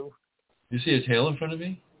you. You see a tail in front of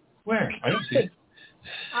me? Where? I don't see it.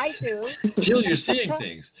 I do. Jill, you're seeing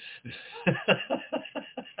things.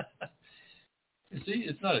 You see,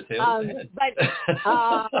 it's not a tail, it's a head. But,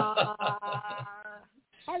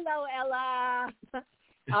 hello, Ella.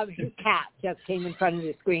 His cat just came in front of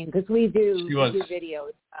the screen because we do video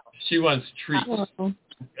as well. She wants treats.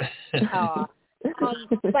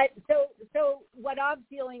 But so what I'm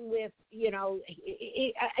dealing with, you're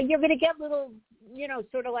going to get little,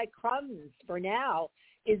 sort of like crumbs for now.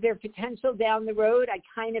 Is there potential down the road? I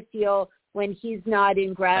kind of feel when he's not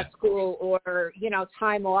in grad school or,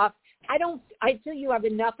 time off, I feel you have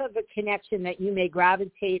enough of a connection that you may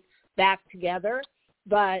gravitate back together.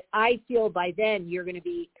 But I feel by then you're going to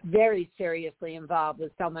be very seriously involved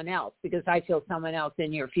with someone else because I feel someone else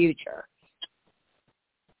in your future.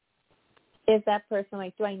 Is that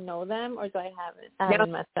person, do I know them or do I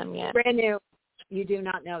haven't met them yet? Brand new. You do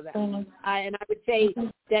not know them. And I would say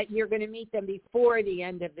that you're going to meet them before the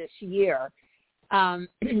end of this year.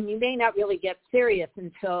 You may not really get serious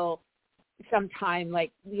until sometime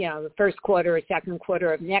the first quarter or second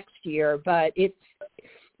quarter of next year. But it's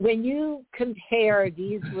when you compare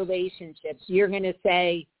these relationships, you're going to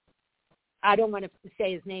say, I don't want to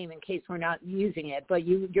say his name in case we're not using it, but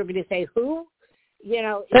you're going to say who?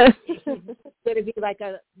 it's going to be like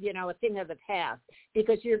a thing of the past,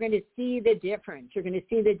 because you're going to see the difference. You're going to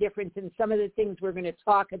see the difference in some of the things we're going to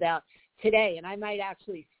talk about today. And I might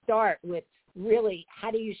actually start with really,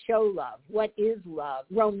 how do you show love? What is love?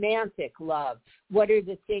 Romantic love. What are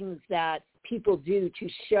the things that people do to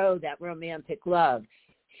show that romantic love?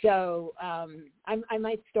 So I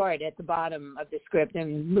might start at the bottom of the script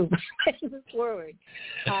and move forward.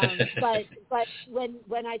 But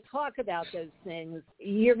when I talk about those things,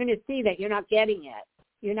 you're going to see that you're not getting it.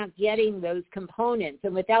 You're not getting those components.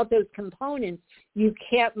 And without those components, you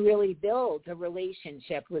can't really build a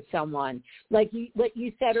relationship with someone. Like what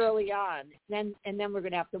you said early on, and then we're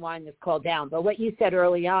going to have to wind this call down. But what you said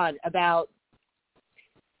early on about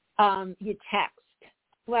you text.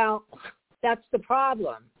 Well, that's the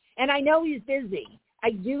problem. And I know he's busy.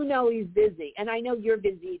 I do know he's busy. And I know you're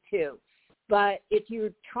busy too. But if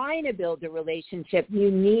you're trying to build a relationship,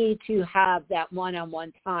 you need to have that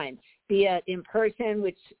one-on-one time, be it in person,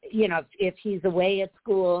 which, if he's away at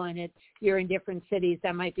school and you're in different cities,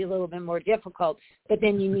 that might be a little bit more difficult. But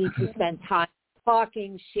then you need to spend time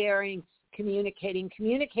talking, sharing, communicating.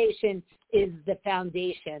 Communication is the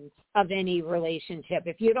foundation of any relationship.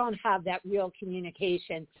 If you don't have that real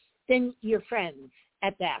communication, then you're friends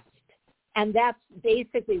at best. And that's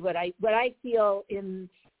basically what I feel in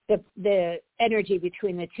the energy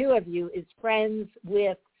between the two of you is friends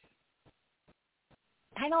with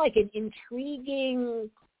kind of like an intriguing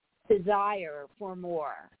desire for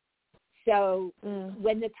more. So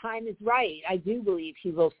when the time is right, I do believe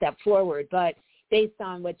he will step forward. But based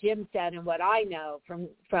on what Jim said and what I know from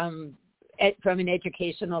an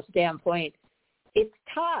educational standpoint, it's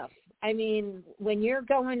tough. I mean, when you're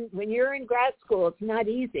in grad school, it's not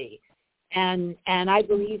easy. And I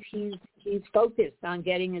believe he's focused on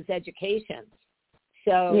getting his education.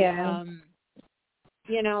 So,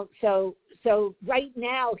 so right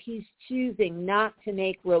now he's choosing not to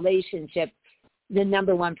make relationships the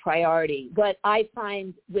number one priority. But I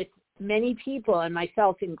find with many people, and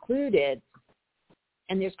myself included,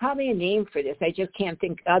 and there's probably a name for this, I just can't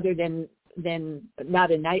think other than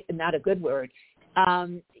not a good word.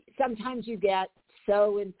 Sometimes you get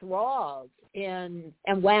so enthralled and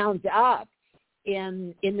wound up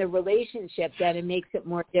in the relationship that it makes it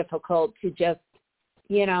more difficult to just,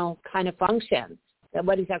 kind of function.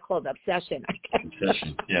 What is that called? Obsession, I guess.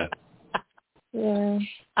 Obsession, yeah. Yeah.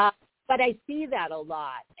 But I see that a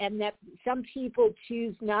lot, and that some people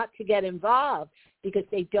choose not to get involved because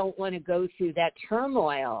they don't want to go through that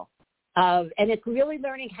turmoil and it's really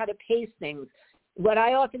learning how to pace things. What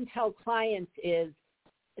I often tell clients is,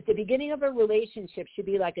 at the beginning of a relationship should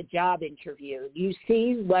be like a job interview. You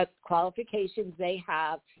see what qualifications they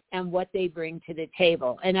have and what they bring to the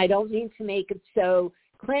table. And I don't mean to make it so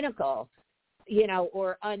clinical,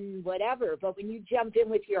 or whatever, but when you jump in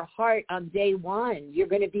with your heart on day one, you're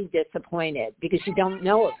going to be disappointed because you don't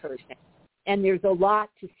know a person. And there's a lot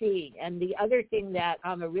to see. And the other thing that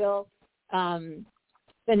I'm a real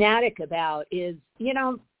fanatic about is,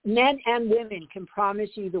 men and women can promise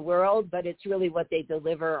you the world, but it's really what they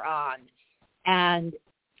deliver on. And,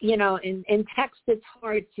 in text, it's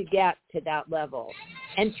hard to get to that level.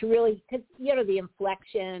 And to really, because, the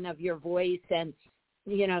inflection of your voice and,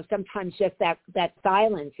 sometimes just that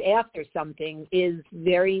silence after something is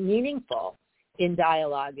very meaningful in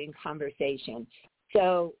dialogue and conversation.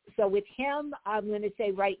 So with him, I'm going to say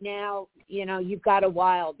right now, you've got a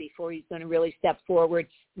while before he's going to really step forward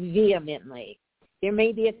vehemently. There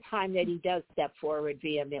may be a time that he does step forward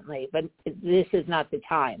vehemently, but this is not the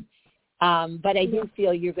time. But I do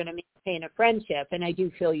feel you're going to maintain a friendship, and I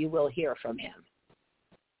do feel you will hear from him.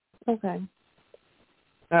 Okay.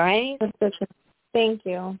 All right? Thank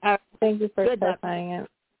you. Thank you for clarifying it.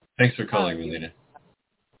 Thanks for calling, Melina.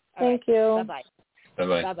 Thank you. Bye-bye.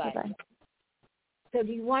 Bye-bye. Bye-bye. So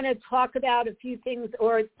do you want to talk about a few things,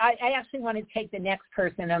 or I actually want to take the next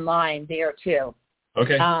person in line there, too.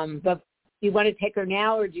 Okay. But do you want to take her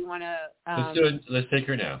now, or do you want to... Let's do it. Let's take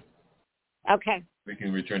her now. Okay. We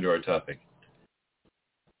can return to our topic.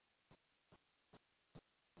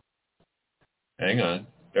 Hang on.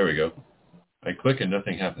 There we go. I click and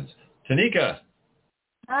nothing happens. Tanika!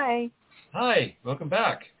 Hi. Hi. Welcome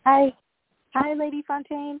back. Hi. Hi, Lady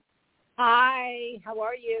Fontaine. Hi. How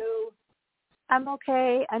are you? I'm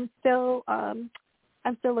okay. I'm still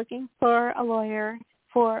looking for a lawyer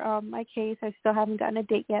for my case. I still haven't gotten a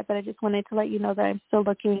date yet, but I just wanted to let you know that I'm still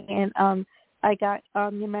looking. And I got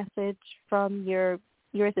your message from your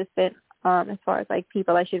assistant as far as like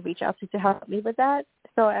people I should reach out to help me with that.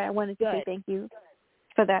 So I wanted to say thank you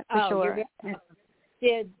for that for sure.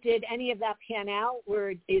 Did any of that pan out,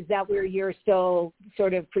 or is that where you're still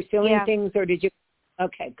sort of pursuing things, or did you?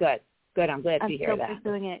 Okay, good. I'm glad to hear that. I'm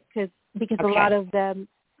still pursuing it because Okay. a lot of them,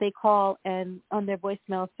 they call and on their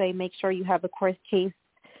voicemail say, make sure you have a court case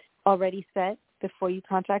already set before you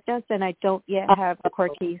contact us, and I don't yet have a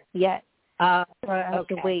court case yet. So I have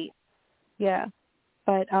to wait. Yeah.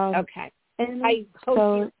 But okay. And I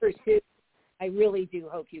hope you pursue. I really do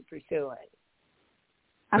hope you pursue it.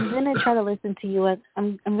 I'm gonna try to listen to you.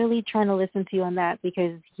 I'm really trying to listen to you on that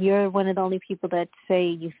because you're one of the only people that say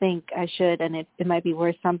you think I should, and it might be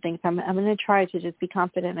worth something. So I'm gonna try to just be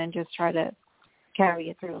confident and just try to carry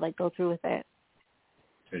it through, like go through with it.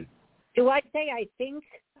 Okay. Do I say I think?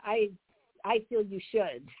 I feel you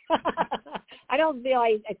should. I don't feel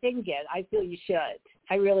I think it. I feel you should.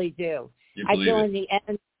 I really do. I feel in the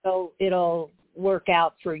end it'll work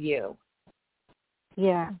out for you.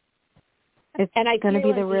 Yeah. And I feel in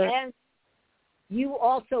the end, you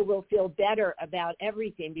also will feel better about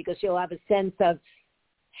everything because you'll have a sense of,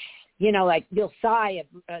 like you'll sigh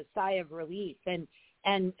of relief. And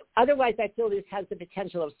otherwise, I feel this has the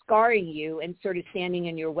potential of scarring you and sort of standing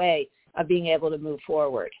in your way of being able to move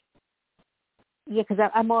forward. Yeah, because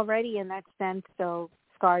I'm already in that sense, so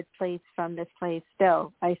scarred place from this place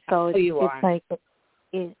still. It's like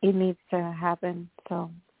it needs to happen.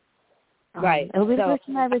 So right, it'll be the first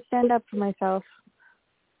time I ever stand up for myself.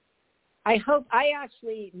 I hope. I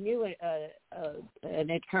actually knew an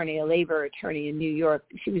attorney, a labor attorney in New York.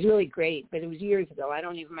 She was really great, but it was years ago. I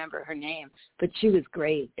don't even remember her name, but she was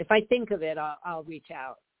great. If I think of it, I'll reach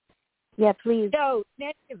out. Yeah, please. So,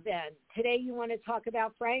 next event. Today you want to talk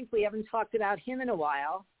about Frank. We haven't talked about him in a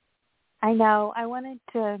while. I know. I wanted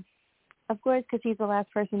to, of course, because he's the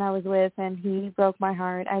last person I was with, and he broke my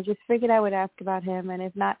heart. I just figured I would ask about him, and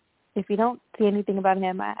if you don't see anything about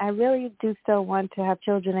him, I really do still want to have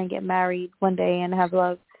children and get married one day and have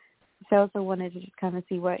love. So I also wanted to just kind of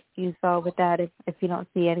see what you saw with that if you don't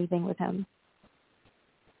see anything with him.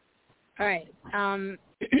 All right.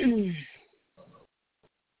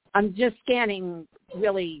 I'm just scanning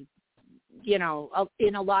really, in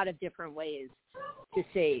a lot of different ways to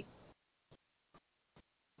see.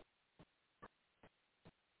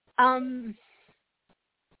 All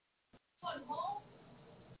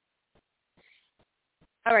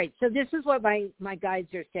right, so this is what my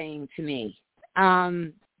guides are saying to me,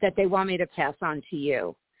 that they want me to pass on to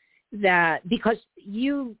you. That because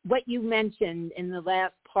what you mentioned in the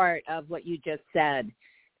last part of what you just said,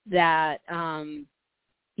 that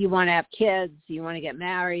you want to have kids, you want to get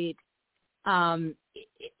married.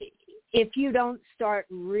 If you don't start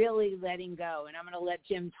really letting go, and I'm going to let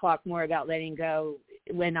Jim talk more about letting go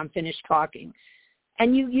when I'm finished talking.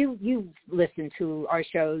 And you listen to our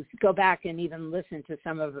shows, go back and even listen to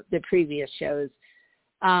some of the previous shows.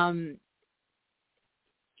 You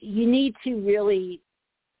need to really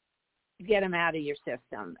get him out of your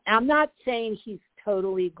system. I'm not saying he's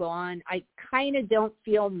totally gone. I kind of don't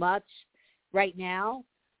feel much right now,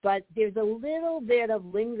 but there's a little bit of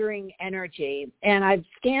lingering energy, and I've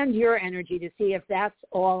scanned your energy to see if that's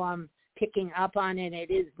all I'm picking up on, and it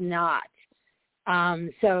is not.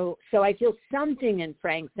 So I feel something in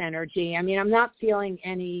Frank's energy. I mean, I'm not feeling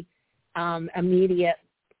any immediate,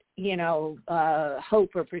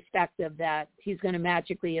 hope or perspective that he's going to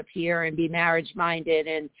magically appear and be marriage-minded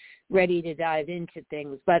and ready to dive into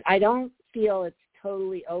things. But I don't feel it's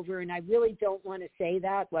totally over, and I really don't want to say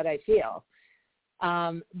that, what I feel.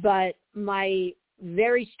 But my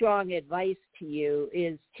very strong advice to you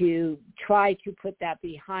is to try to put that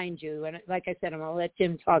behind you. And like I said, I'm going to let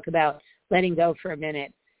Jim talk about letting go for a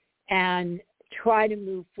minute and try to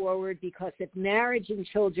move forward, because if marriage and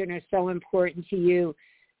children are so important to you,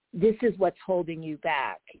 this is what's holding you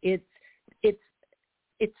back. It's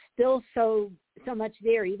still so much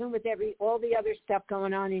there, even with all the other stuff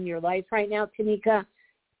going on in your life right now, Tanika.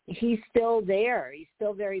 He's still there. He's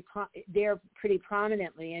still there pretty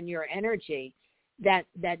prominently in your energy, that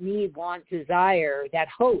need, want, desire, that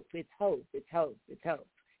hope. It's hope. It's hope. It's hope.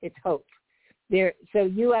 It's hope. There. So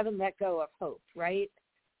you haven't let go of hope, right?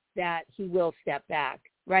 That he will step back,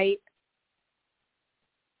 right?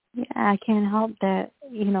 Yeah, I can't help that,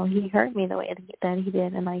 he hurt me the way that he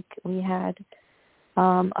did. And we had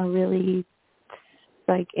a really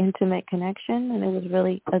intimate connection, and it was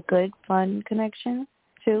really a good, fun connection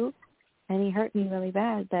too. And he hurt me really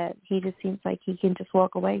bad that he just seems like he can just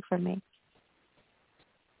walk away from me.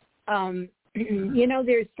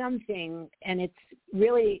 There's something, and it's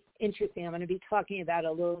really interesting. I'm going to be talking about it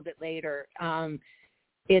a little bit later.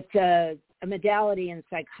 It's a modality in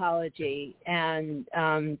psychology, and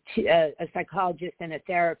a psychologist and a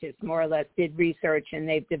therapist more or less did research, and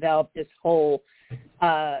they've developed this whole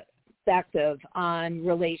perspective on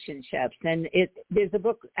relationships. And there's a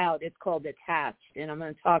book out, it's called Attached, and I'm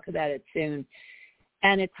going to talk about it soon.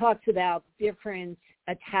 And it talks about different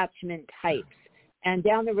attachment types. And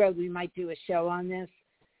down the road, we might do a show on this.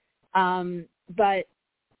 But,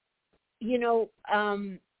 you know,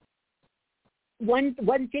 one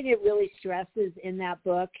thing it really stresses in that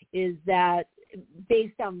book is that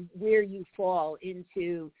based on where you fall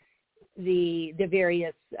into the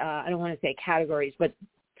various, I don't want to say categories, but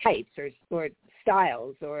types or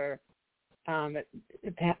styles or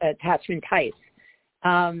attachment types,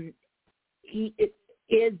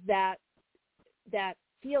 is that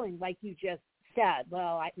feeling like you just said,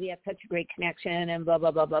 well, we have such a great connection and blah,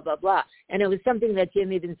 blah, blah, blah, blah, blah. And it was something that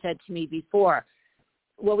Jim even said to me before.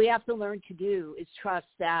 What we have to learn to do is trust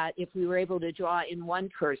that if we were able to draw in one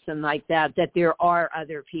person like that there are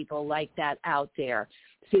other people like that out there.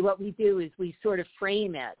 See, what we do is we sort of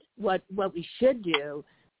frame it. What we should do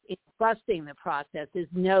in trusting the process is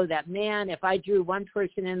know that, man, if I drew one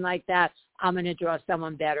person in like that, I'm going to draw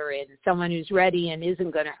someone better in, someone who's ready and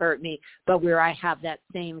isn't going to hurt me, but where I have that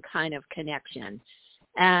same kind of connection.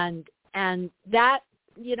 And that,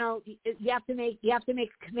 you know, you have to make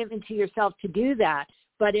a commitment to yourself to do that.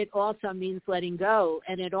 But it also means letting go,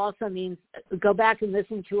 and it also means go back and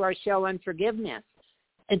listen to our show on forgiveness,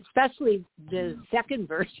 especially the second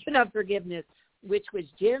version of forgiveness, which was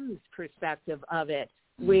Jim's perspective of it.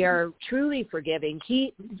 We are truly forgiving.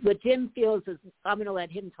 What Jim feels is, I'm going to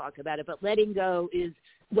let him talk about it, but letting go is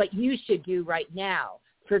what you should do right now.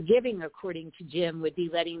 Forgiving, according to Jim, would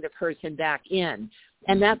be letting the person back in,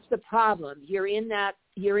 and that's the problem. You're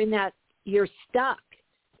stuck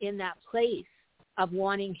in that place of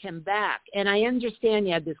wanting him back. And I understand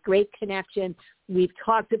you have this great connection. We've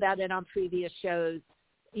talked about it on previous shows,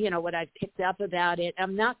 you know, what I've picked up about it.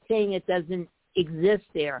 I'm not saying it doesn't exist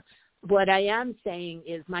there. What I am saying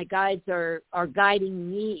is my guides are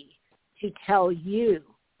guiding me to tell you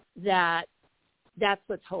that that's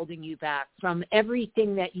what's holding you back from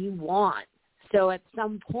everything that you want. So at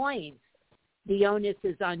some point, the onus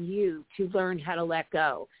is on you to learn how to let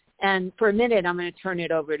go. And for a minute, I'm going to turn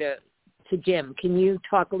it over to Jim. Can you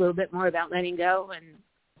talk a little bit more about letting go and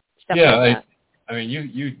stuff like that? I mean, you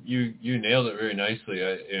nailed it very nicely.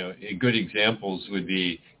 Good examples would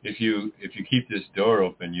be if you keep this door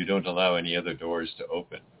open, you don't allow any other doors to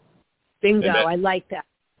open. Bingo! I like that.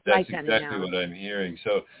 That's exactly what I'm hearing.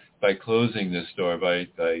 So by closing this door, by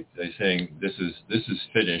saying this is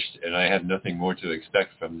finished and I have nothing more to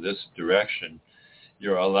expect from this direction,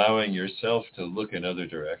 you're allowing yourself to look in other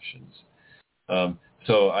directions.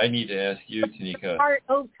 So I need to ask you, Tanika.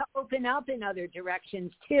 To open up in other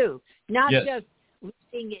directions too, not just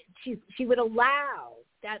leaving it. She would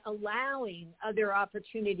allowing other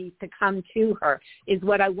opportunities to come to her is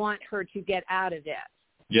what I want her to get out of it.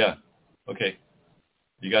 Yeah. Okay.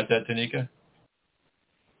 You got that, Tanika?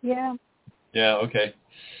 Yeah. Yeah. Okay.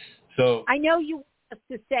 So I know you want us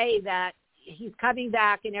to say that he's coming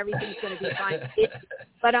back and everything's going to be fine,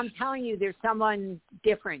 but I'm telling you, there's someone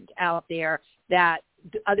different out there that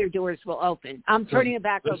other doors will open. I'm turning it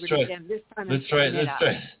back over to Jim. This time let's try this,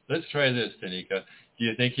 Tanika. Do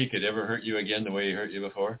you think he could ever hurt you again the way he hurt you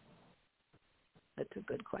before? That's a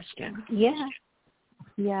good question. Yeah.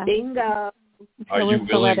 Yeah. Bingo. Are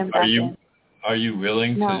you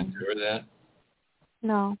willing to endure that?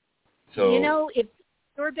 No. So, you know, if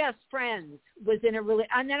your best friend was in a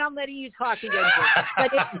and then I'm letting you talk again, Jim.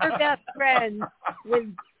 But if your best friend was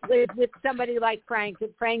with somebody like Frank, if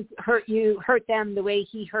Frank hurt them the way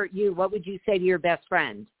he hurt you, what would you say to your best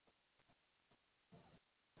friend?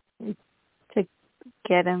 To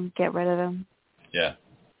get rid of him. Yeah.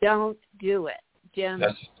 Don't do it, Jim.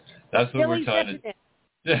 That's what we're trying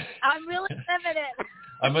to. I'm really limited.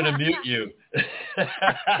 I'm going to mute you.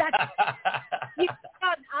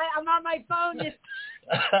 I'm on my phone.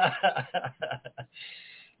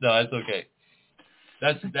 No, that's okay.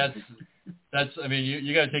 That's. I mean,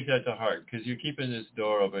 you got to take that to heart because you're keeping this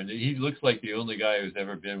door open. He looks like the only guy who's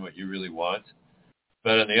ever been what you really want.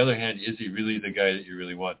 But on the other hand, is he really the guy that you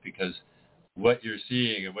really want? Because what you're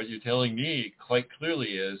seeing and what you're telling me quite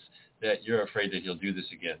clearly is that you're afraid that he'll do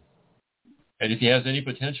this again. And if he has any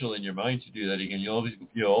potential in your mind to do that again, you'll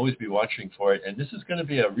always be watching for it. And this is going to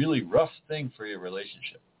be a really rough thing for your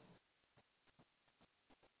relationship.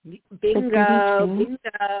 Bingo. No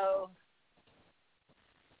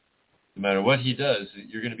matter what he does,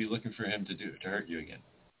 you're going to be looking for him to hurt you again.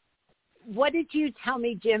 What did you tell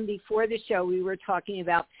me, Jim, before the show? We were talking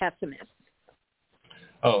about pessimists.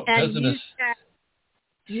 Oh, and pessimists.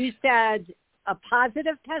 You said a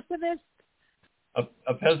positive pessimist?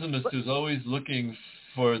 A pessimist who's always looking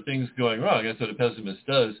for things going wrong. That's what a pessimist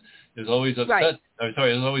does, is always upset. Right.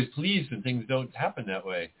 Is always pleased when things don't happen that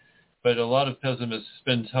way. But a lot of pessimists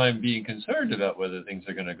spend time being concerned about whether things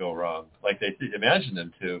are going to go wrong, like they imagine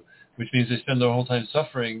them to, which means they spend their whole time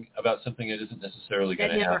suffering about something that isn't necessarily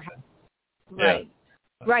going to happen. Right.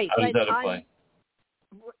 Yeah. Right. How does that apply?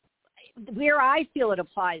 Where I feel it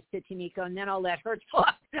applies to Tamiko, and then I'll let her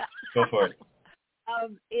talk. Go for it.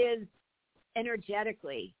 Is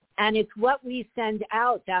energetically. And it's what we send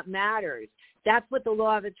out that matters. That's what the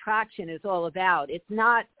law of attraction is all about. It's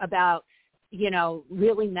not about,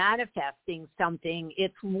 really manifesting something.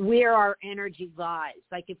 It's where our energy lies.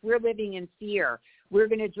 Like if we're living in fear, we're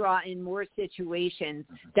going to draw in more situations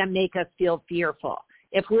that make us feel fearful.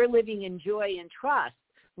 If we're living in joy and trust,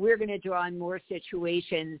 we're going to draw in more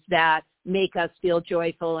situations that make us feel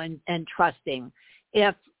joyful and trusting.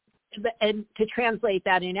 And to translate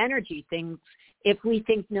that in energy things, if we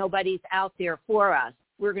think nobody's out there for us,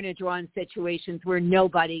 we're going to draw in situations where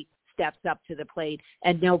nobody steps up to the plate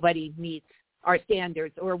and nobody meets our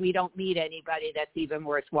standards, or we don't meet anybody that's even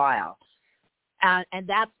worthwhile. And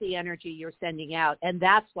that's the energy you're sending out. And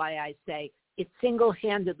that's why I say it's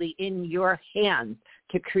single-handedly in your hands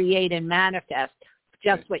to create and manifest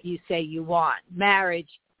just what you say you want: marriage,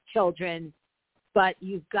 children. But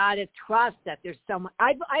you've got to trust that there's someone.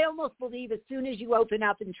 I almost believe as soon as you open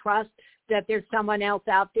up and trust that there's someone else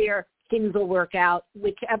out there, things will work out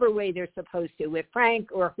whichever way they're supposed to, with Frank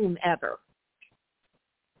or whomever.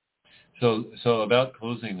 So about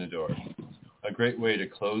closing the door, a great way to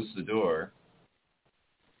close the door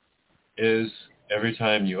is every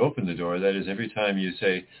time you open the door, that is every time you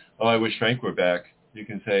say, oh, I wish Frank were back, you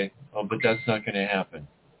can say, oh, but that's not going to happen.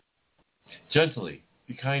 Gently,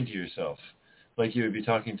 be kind to yourself, like you would be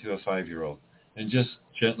talking to a 5-year-old, and just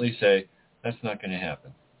gently say, that's not going to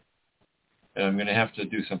happen. And I'm going to have to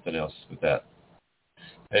do something else with that.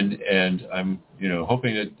 And I'm,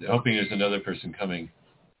 hoping there's another person coming.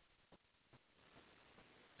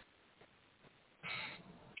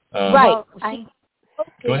 Right.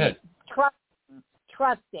 Go ahead.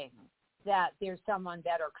 Trusting that there's someone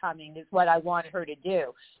better coming is what I want her to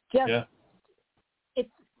do.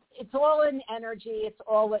 It's all in energy. It's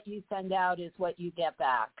all what you send out is what you get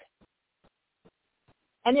back.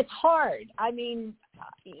 And it's hard. I mean,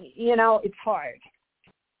 it's hard.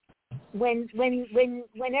 When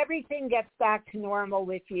everything gets back to normal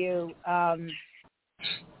with you, come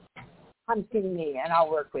see me and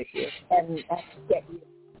I'll work with you and get you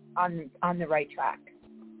on the right track.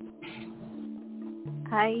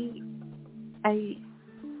 I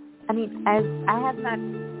mean, as I have not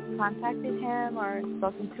contacted him or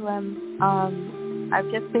spoken to him,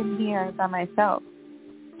 I've just been here by myself.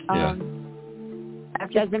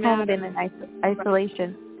 I've just kind of been in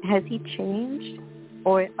isolation. Has he changed,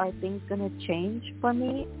 or are things going to change for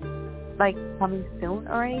me, like coming soon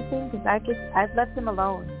or anything? Because I've left him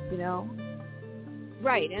alone,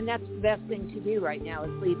 Right, and that's the best thing to do right now is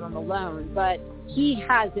leave him alone. But he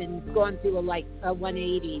hasn't gone through a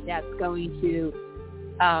 180 that's going to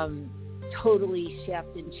totally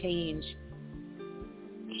shift and change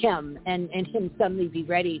him and him suddenly be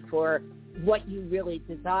ready for what you really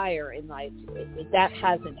desire in life. That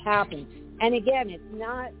hasn't happened. And again, it's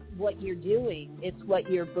not what you're doing, it's what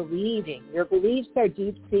you're believing. Your beliefs are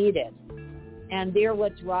deep-seated, and they're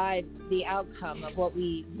what drives the outcome of what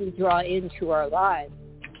we draw into our lives.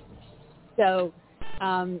 So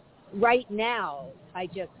right now, I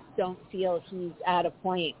just don't feel he's at a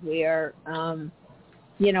point where,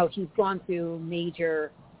 he's gone through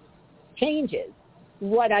major changes.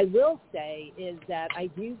 What I will say is that I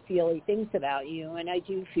do feel he thinks about you, and I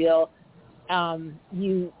do feel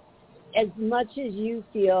you, as much as you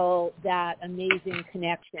feel that amazing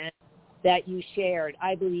connection that you shared,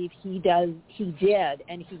 I believe he did,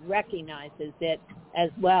 and he recognizes it as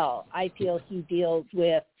well. I feel he deals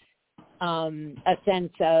with a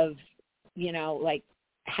sense of,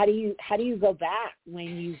 how do you go back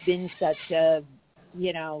when you've been such a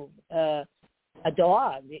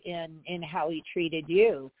dog in how he treated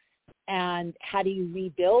you, and how do you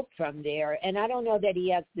rebuild from there? And I don't know that he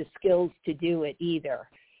has the skills to do it either,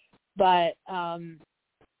 but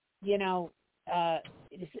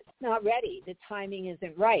it's not ready. The timing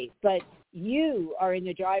isn't right, but you are in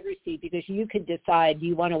the driver's seat because you could decide, do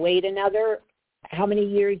you want to wait another, how many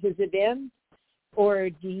years has it been? Or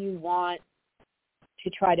do you want to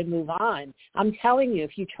try to move on? I'm telling you,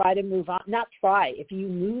 if you try to move on, if you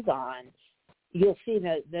move on, you'll see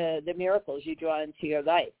the miracles you draw into your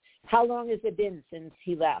life. How long has it been since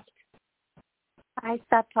he left? I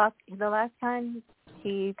stopped talking. The last time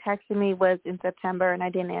he texted me was in September, and I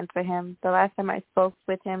didn't answer him. The last time I spoke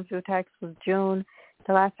with him through text was June.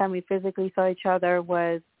 The last time we physically saw each other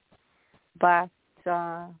was last,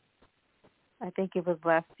 I think it was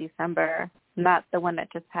last December, not the one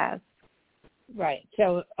that just passed. Right.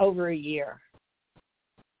 So over a year.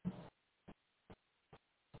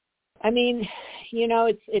 I mean, you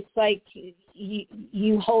know, it's like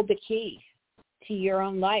you hold the key to your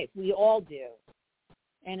own life. We all do.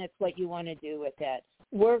 And it's what you want to do with it.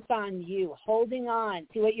 Work on you, holding on.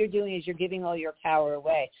 See, what you're doing is you're giving all your power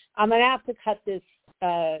away. I'm going to have to cut this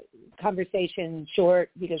conversation short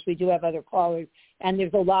because we do have other callers, and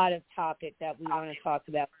there's a lot of topic that we want to talk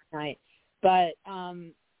about tonight. But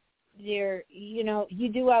there, you know,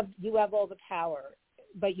 you have all the power,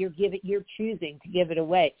 but you're choosing to give it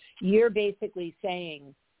away. You're basically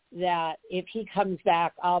saying that if he comes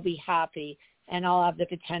back, I'll be happy and I'll have the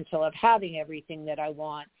potential of having everything that I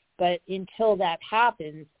want. But until that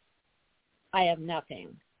happens, I have nothing.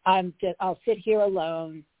 I'll sit here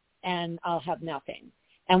alone and I'll have nothing.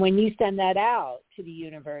 And when you send that out to the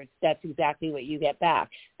universe, that's exactly what you get back.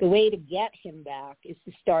 The way to get him back is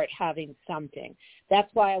to start having something.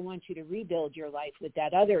 That's why I want you to rebuild your life with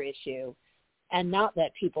that other issue and not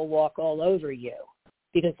let people walk all over you,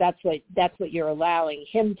 because that's what you're allowing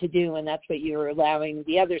him to do, and that's what you're allowing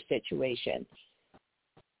the other situation.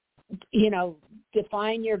 You know,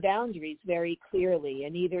 define your boundaries very clearly,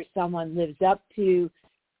 and either someone lives up to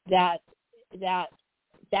that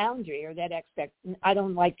boundary or that I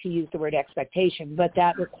don't like to use the word expectation, but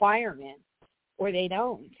that requirement, or they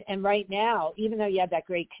don't. And right now, even though you have that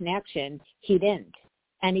great connection, he didn't,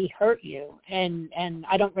 and he hurt you. And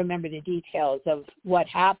I don't remember the details of what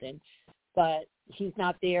happened, but he's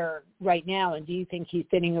not there right now. And do you think he's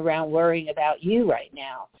sitting around worrying about you right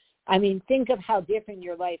now? I mean, think of how different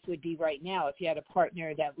your life would be right now if you had a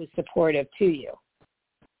partner that was supportive to you.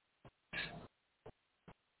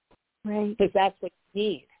 Right. Because that's what you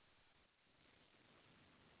need.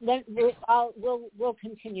 Then we'll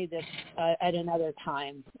continue this at another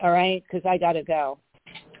time, all right? Because I got to go.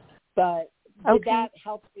 But did that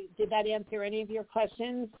help? Did that answer any of your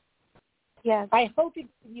questions? Yes. I hope it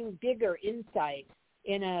gives you bigger insight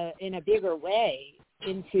in a bigger way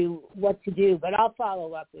into what to do. But I'll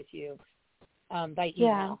follow up with you by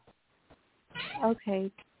email. Yeah. Okay.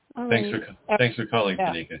 All right. Thanks for calling,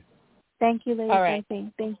 Tanika. Thank you, Lady Fontaine.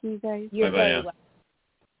 Right. Thank you, guys. You're Bye-bye. very welcome.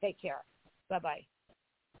 Take care. Bye-bye.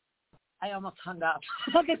 I almost hung up.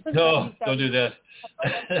 No, don't do that.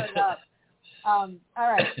 All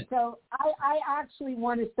right. So I actually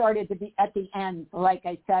want to start at the end, like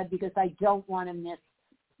I said, because I don't want to miss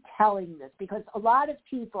telling this, because a lot of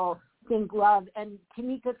people think love and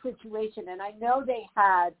Tanika's situation, and I know they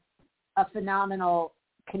had a phenomenal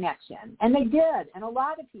connection, and they did, and a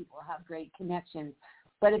lot of people have great connections,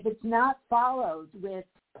 but if it's not followed with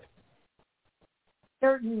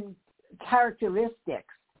certain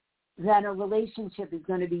characteristics, then a relationship is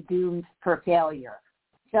going to be doomed for failure.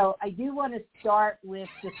 So I do want to start with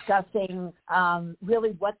discussing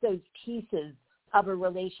really what those pieces of a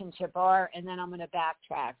relationship are, and then I'm going to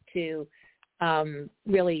backtrack to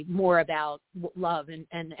really more about love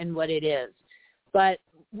and what it is. But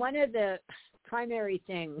one of the primary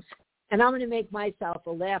things, and I'm going to make myself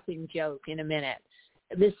a laughing joke in a minute.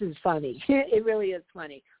 This is funny. It really is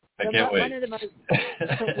funny. I can't wait. One of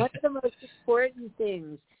the most important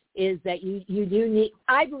things is that you do need,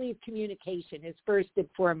 I believe communication is first and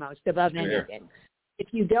foremost above anything. If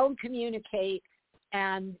you don't communicate,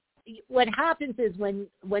 and what happens is when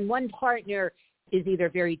one partner is either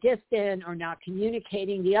very distant or not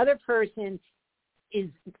communicating, the other person is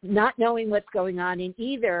not knowing what's going on, and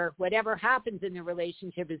either whatever happens in the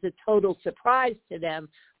relationship is a total surprise to them,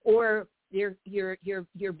 or you're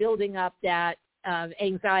building up that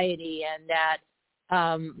anxiety and that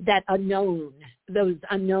unknown, those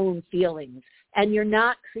unknown feelings, and you're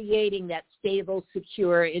not creating that stable,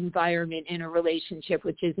 secure environment in a relationship,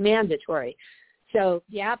 which is mandatory. So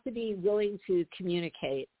you have to be willing to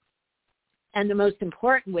communicate. And the most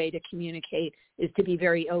important way to communicate is to be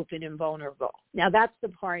very open and vulnerable. Now, that's the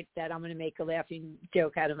part that I'm going to make a laughing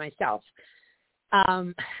joke out of myself.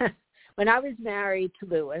 When I was married to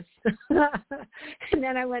Lewis, and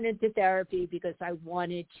then I went into therapy because I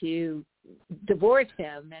wanted to divorce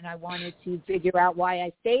him and I wanted to figure out why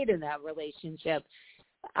I stayed in that relationship.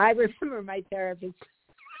 I remember my therapist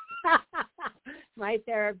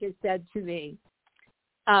said to me,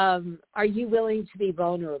 are you willing to be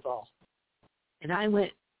vulnerable? And I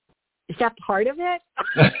went, is that part of it?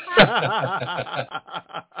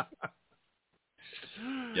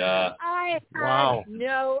 Yeah. I had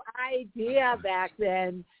no idea back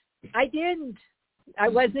then. I didn't. I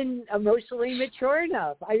wasn't emotionally mature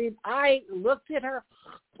enough. I mean, I looked at her,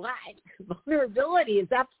 what? Vulnerability, is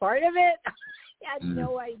that part of it? I had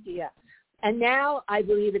no idea. And now I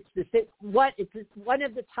believe it's one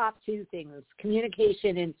of the top two things,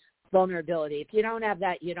 communication and vulnerability. If you don't have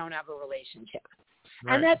that, you don't have a relationship.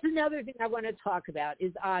 Right. And that's another thing I want to talk about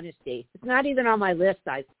is honesty. It's not even on my list,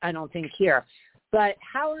 I don't think, here. But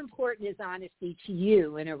how important is honesty to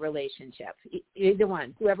you in a relationship? Either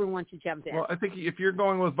one, whoever wants to jump in. Well, I think if you're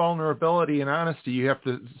going with vulnerability and honesty, you have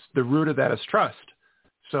to, the root of that is trust.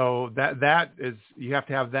 So that is, you have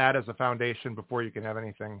to have that as a foundation before you can have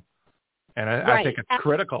anything. And I think it's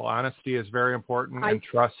critical. Honesty is very important, and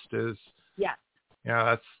trust is,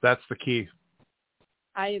 that's the key.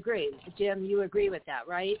 I agree. Jim, you agree with that,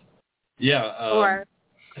 right? Yeah.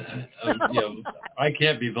 I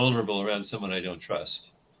can't be vulnerable around someone I don't trust.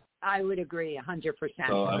 I would agree 100%.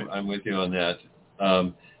 So I'm with you on that.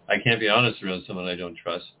 I can't be honest around someone I don't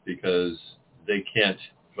trust because they can't.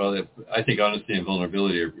 Well, I think honesty and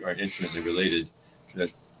vulnerability are intimately related. That,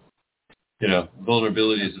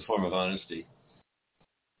 vulnerability is a form of honesty.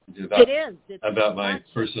 It is. It's about my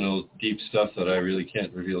personal deep stuff that I really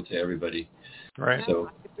can't reveal to everybody. Right. So.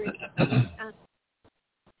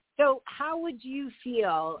 So how would you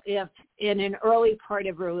feel if in an early part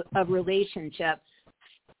of a relationship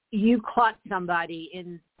you caught somebody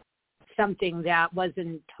in something that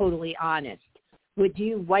wasn't totally honest? Would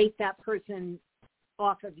you wipe that person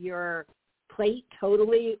off of your plate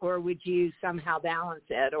totally, or would you somehow balance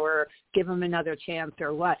it or give them another chance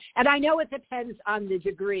or what? And I know it depends on the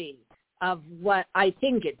degree of what I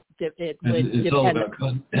think it would depend.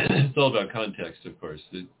 It's all about context, of course.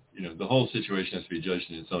 The whole situation has to be judged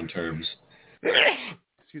in its own terms.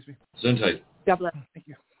 Excuse me. Gesundheit. God bless. Thank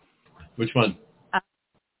you. Which one?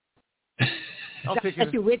 I'll take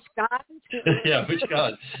it. Which God? Yeah, which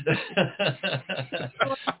God?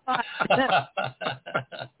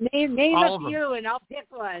 Name a few and I'll pick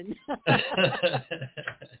one.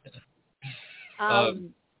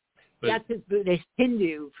 That's his Buddhist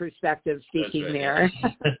Hindu perspective speaking there.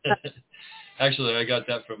 Actually, I got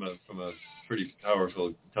that from a pretty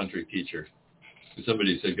powerful tantric teacher.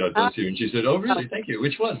 Somebody said, God bless you. And she said, oh, really? Thank you.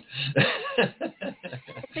 Which one? I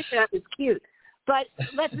think that was cute. But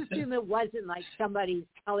let's assume it wasn't like somebody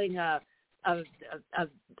telling a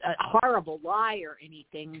horrible lie or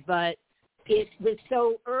anything, but it was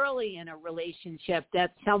so early in a relationship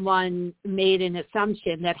that someone made an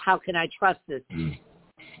assumption that how can I trust this?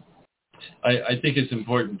 I think it's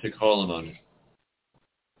important to call them on it.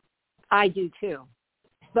 I do too.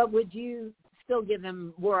 But would you still give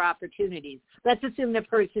them more opportunities? Let's assume the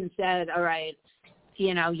person said, all right,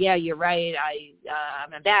 yeah, you're right.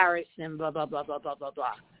 I'm embarrassed and blah, blah, blah, blah, blah, blah,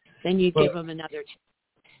 blah. Then you give them another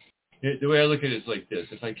chance. The way I look at it is like this.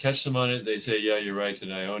 If I catch them on it, they say, yeah, you're right,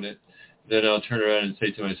 and I own it. Then I'll turn around and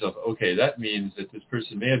say to myself, okay, that means that this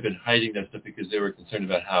person may have been hiding that stuff because they were concerned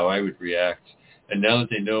about how I would react. And now that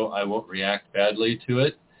they know I won't react badly to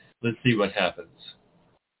it, let's see what happens.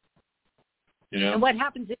 And what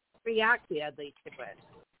happens if you react badly to it?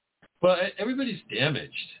 Well, everybody's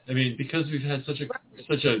damaged. I mean, because we've had such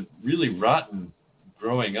a really rotten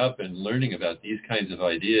growing up and learning about these kinds of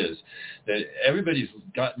ideas, that everybody's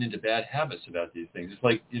gotten into bad habits about these things. It's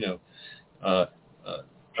like, I'm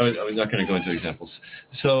not going to go into examples.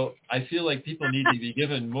 So I feel like people need to be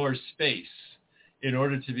given more space in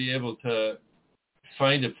order to be able to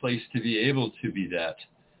find a place to be able to be that.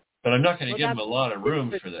 But I'm not going to give them a lot of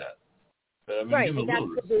room for that. But I'm going to give them a little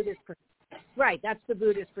room. Right, that's the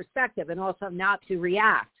Buddhist perspective, and also not to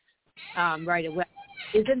react right away.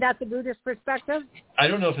 Isn't that the Buddhist perspective? I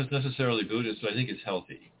don't know if it's necessarily Buddhist, but I think it's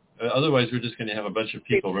healthy. Otherwise, we're just going to have a bunch of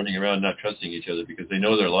people running around not trusting each other because they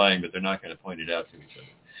know they're lying, but they're not going to point it out to each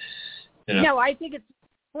other. No, I think it's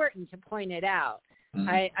important to point it out. Mm-hmm.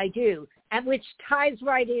 I do, and which ties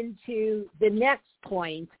right into the next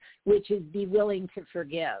point, which is be willing to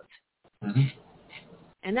forgive. Mm-hmm.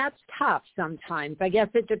 And that's tough sometimes. I guess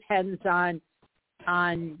it depends on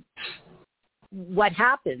what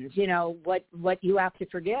happens, what you have to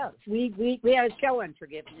forgive. We had a show on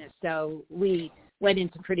forgiveness, so we went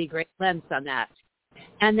into pretty great lengths on that.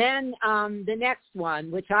 And then the next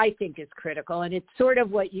one, which I think is critical, and it's sort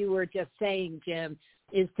of what you were just saying, Jim,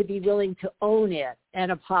 is to be willing to own it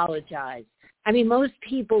and apologize. I mean, most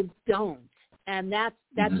people don't, and that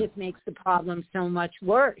mm-hmm. just makes the problem so much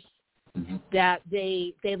worse. Mm-hmm. That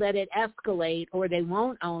they let it escalate, or they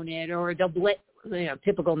won't own it, or they'll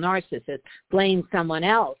typical narcissist, blame someone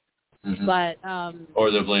else. Mm-hmm. But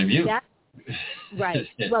or they'll blame you. Right.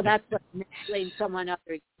 Well, that's what blame someone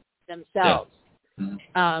other themselves.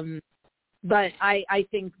 But I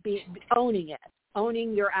think owning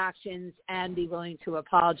your actions and be willing to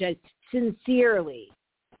apologize sincerely.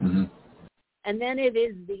 And then it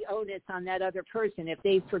is the onus on that other person. If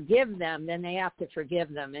they forgive them, then they have to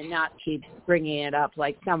forgive them and not keep bringing it up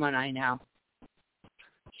like someone I know.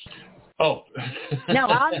 Oh. No,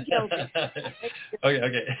 I'm guilty.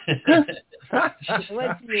 Okay.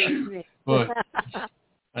 What's me? Boy,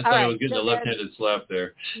 I thought I was getting a left-handed slap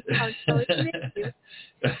there.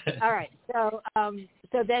 All right. So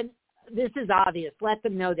then this is obvious. Let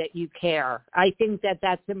them know that you care. I think that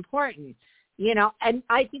that's important. And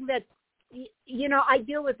I think that, I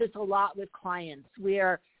deal with this a lot with clients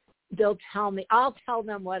where they'll tell me, I'll tell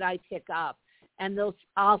them what I pick up, and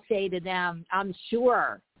I'll say to them, I'm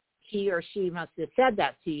sure he or she must have said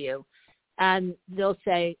that to you. And they'll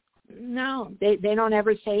say, no, they don't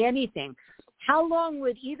ever say anything. How long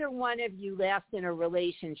would either one of you last in a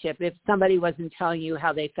relationship if somebody wasn't telling you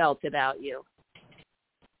how they felt about you?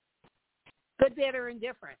 Good, bad, or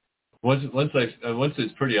indifferent. Once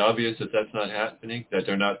it's pretty obvious that that's not happening, that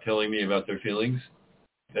they're not telling me about their feelings,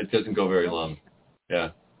 that doesn't go very long. Yeah.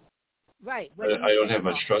 Right. I don't have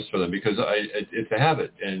much trust for them because it's a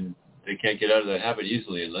habit, and they can't get out of that habit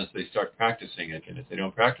easily unless they start practicing it. And if they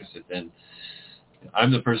don't practice it, then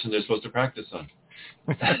I'm the person they're supposed to practice on.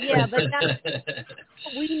 Yeah, but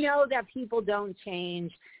we know that people don't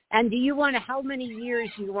change. And how many years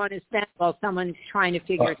do you want to spend while someone's trying to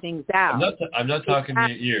figure things out? I'm not talking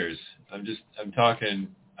years. I'm talking,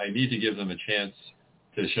 I need to give them a chance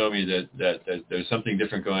to show me that there's something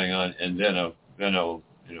different going on, and then I'll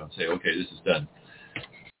say, okay, this is done.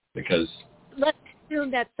 Because let's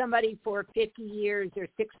assume that somebody for 50 years or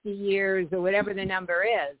 60 years or whatever the number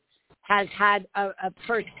is has had a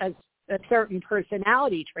certain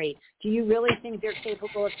personality trait. Do you really think they're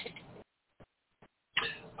capable of?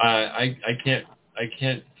 I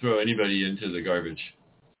can't throw anybody into the garbage.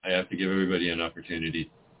 I have to give everybody an opportunity.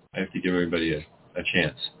 I have to give everybody a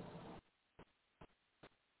chance.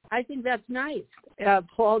 I think that's nice.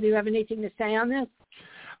 Paul, do you have anything to say on this?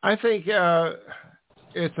 I think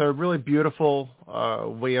it's a really beautiful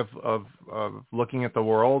way of looking at the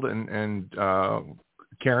world and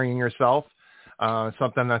carrying yourself.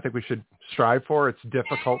 Something I think we should strive for. It's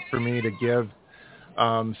difficult for me to give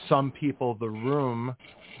some people the room.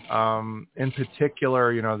 In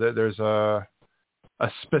particular, there's a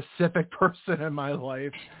specific person in my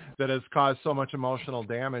life that has caused so much emotional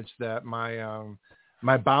damage that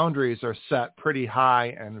my boundaries are set pretty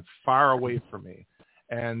high and far away from me.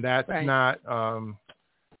 And that's right. Not,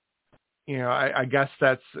 I guess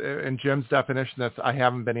that's in Jim's definition, that's I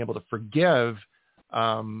haven't been able to forgive.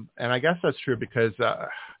 And I guess that's true because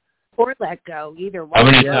or let go, either way. How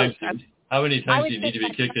many times do you need to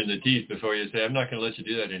be kicked in the teeth before you say, I'm not going to let you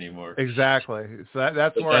do that anymore? Exactly. So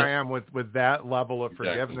that's where I am with that level of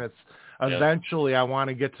forgiveness. Exactly. Eventually, I want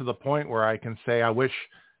to get to the point where I can say, I wish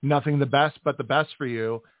nothing the best but the best for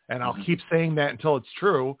you. And I'll keep saying that until it's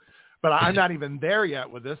true. But I'm not even there yet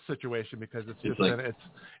with this situation because it's just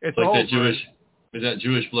it's like over. that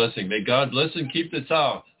Jewish blessing. May God bless and keep the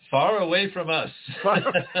Tzar far away from us.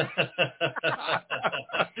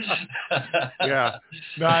 Yeah.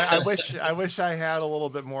 No, I wish I had a little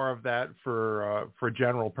bit more of that for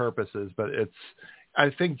general purposes, but I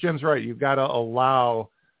think Jim's right. You've got to allow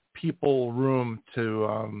people room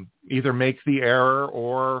to either make the error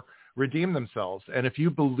or redeem themselves. And if you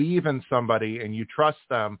believe in somebody and you trust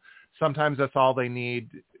them, sometimes that's all they need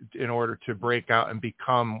in order to break out and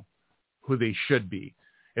become who they should be.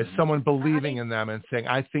 Is someone believing in them and saying,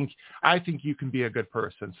 I think you can be a good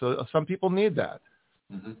person. So some people need that.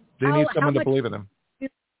 Mm-hmm. They need someone to believe in them.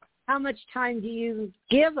 How much time do you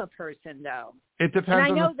give a person, though? It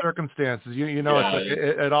depends on the circumstances.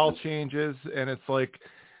 It all changes, and it's like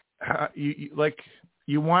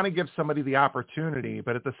you want to give somebody the opportunity,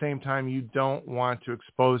 but at the same time, you don't want to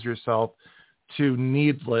expose yourself to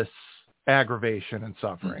needless aggravation and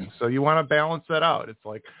suffering. Mm-hmm. So you want to balance that out. It's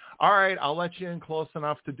like, all right, I'll let you in close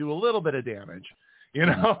enough to do a little bit of damage,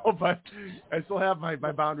 but I still have my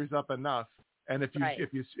boundaries up enough. And if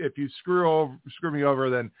you screw me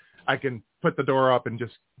over, then I can put the door up and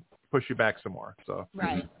just push you back some more. So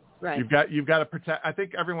right. You've got to protect. I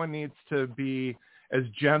think everyone needs to be as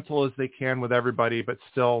gentle as they can with everybody, but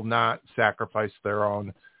still not sacrifice their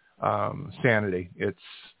own sanity.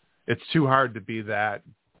 It's too hard to be that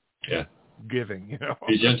giving.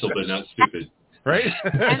 Be gentle, but not stupid. Right?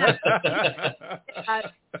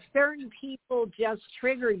 Certain people just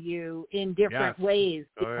trigger you in different ways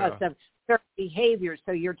because of certain behaviors.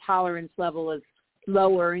 So your tolerance level is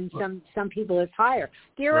lower, and some people is higher.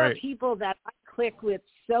 There are people that I click with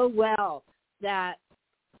so well that,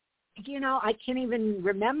 I can't even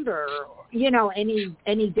remember,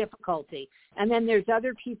 any difficulty. And then there's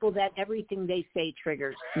other people that everything they say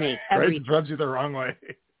triggers me. Right, it rubs you the wrong way.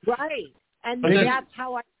 Right. And that's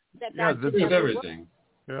how I... That's everything.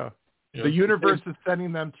 Yeah. The universe is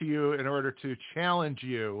sending them to you in order to challenge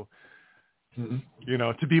you,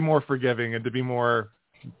 to be more forgiving and to be more...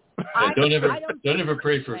 Don't ever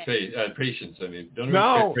pray for patience. I mean, don't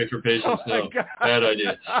ever pray for patience. No, bad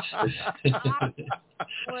idea.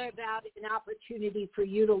 More about an opportunity for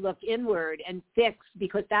you to look inward and fix,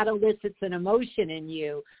 because that elicits an emotion in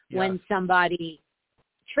you when somebody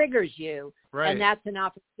triggers you. Right. And that's an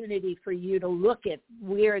opportunity for you to look at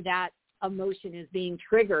where that emotion is being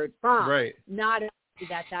triggered from. Right. Not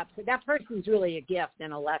that person's really a gift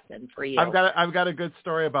and a lesson for you. I've got a good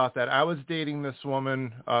story about that. I was dating this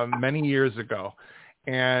woman many years ago,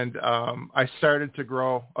 and I started to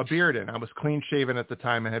grow a beard in. I was clean shaven at the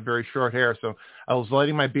time and had very short hair, so I was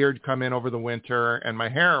letting my beard come in over the winter, and my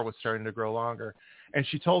hair was starting to grow longer. And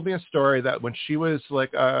she told me a story that when she was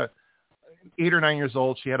like 8 or 9 years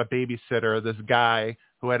old, she had a babysitter, this guy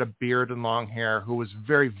who had a beard and long hair, who was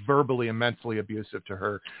very verbally and mentally abusive to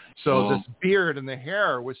her. So this beard and the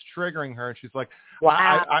hair was triggering her, and she's like,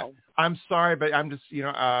 "Wow, I'm sorry, but I'm just,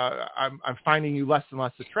 I'm finding you less and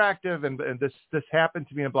less attractive, and this happened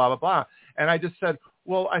to me, and blah blah blah." And I just said,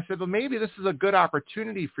 well, maybe this is a good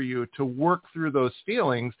opportunity for you to work through those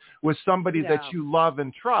feelings with somebody that you love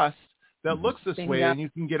and trust, that looks this way, and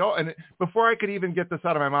you can get all. And before I could even get this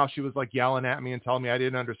out of my mouth, she was like yelling at me and telling me I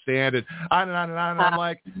didn't understand it, on and on and on. And I'm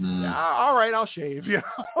like, all right, I'll shave,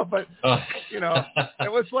 But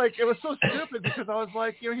it was so stupid, because I was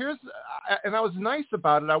like, and I was nice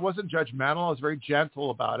about it. I wasn't judgmental. I was very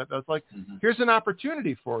gentle about it. I was like, here's an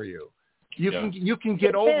opportunity for you. You can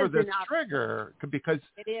get over this trigger, because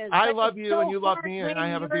I love you and you love me, and I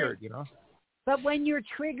have a beard, But when you're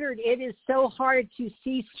triggered, it is so hard to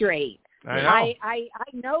see straight. I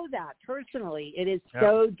know that personally. It is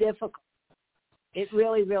so difficult. It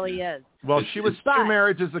really, really is. Well, she was 2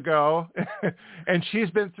 marriages ago, and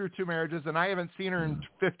she's been through 2 marriages, and I haven't seen her in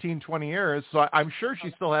 15, 20 years, so I'm sure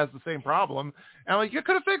she still has the same problem. And I'm like, you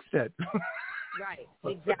could have fixed it. Right,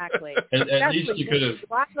 exactly. And at least you could have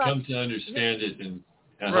come to understand it and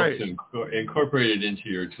help to incorporate it into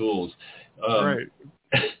your tools.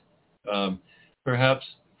 Perhaps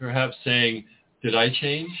saying, did I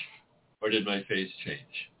change or did my face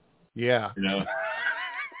change? Yeah.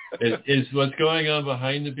 Is what's going on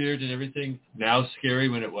behind the beard and everything now scary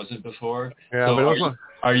when it wasn't before? Yeah, so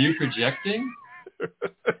are you projecting?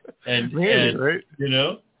 And right?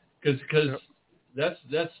 Because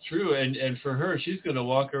that's true. And for her, she's going to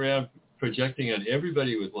walk around projecting on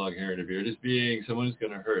everybody with long hair and a beard as being someone who's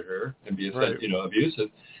going to hurt her and be abusive.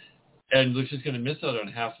 And she's going to miss out on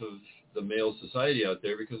half of the male society out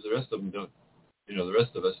there, because the rest of them don't, the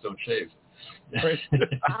rest of us don't shave. Right.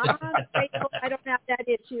 I don't have that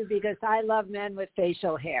issue, because I love men with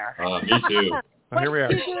facial hair. Me too. Here we are.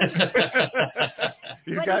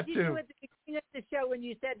 What did you do at the beginning of the show when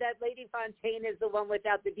you said that Lady Fontaine is the one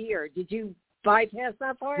without the beard? Did you bypass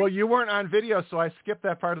that part? Well, you weren't on video, so I skipped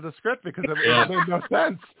that part of the script because it made no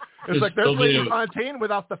sense. It's like, there's Lady Fontaine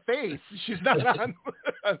without the face. She's not on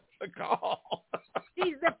the call.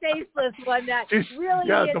 She's the faceless one that really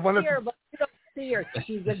is here, but you don't see her.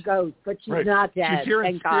 She's a ghost, but she's not dead. She's here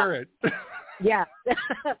in spirit. Yeah.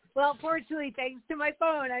 Well, fortunately, thanks to my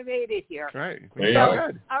phone, I made it here. Right. Good. All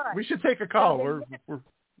right. We should take a call. We're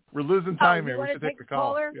losing time here. We should take a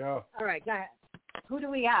call. Yeah. All right. Go ahead. Who do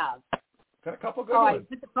we have? Got a couple good ones.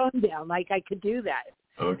 I put the phone down like I could do that.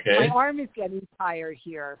 Okay. My arm is getting tired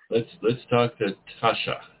here. Let's talk to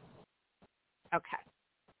Tasha. Okay.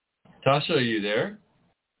 Tasha, are you there?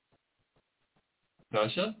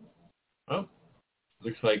 Tasha? Oh,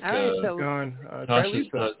 looks like Tasha's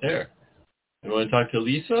not there. You want to talk to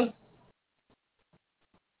Lisa?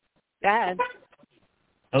 Dad.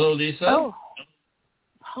 Hello, Lisa. Oh.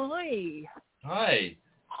 Hi. Hi.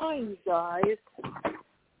 Hi, you guys.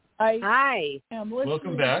 Hi. am listening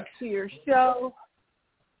Welcome back to your show,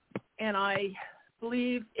 and I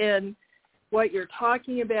believe in what you're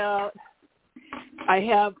talking about. I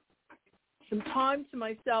have some time to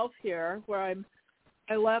myself here where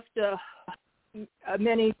I left a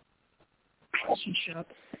mini relationship,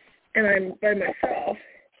 and I'm by myself.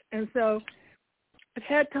 And so I've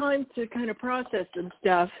had time to kind of process some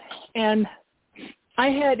stuff. And I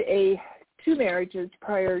had 2 marriages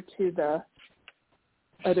prior to the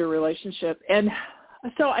other relationship. And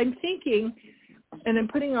so I'm thinking, and I'm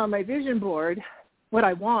putting on my vision board what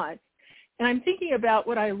I want. And I'm thinking about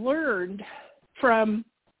what I learned from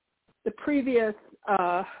the previous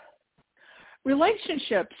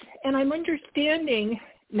relationships. And I'm understanding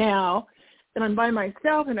now that I'm by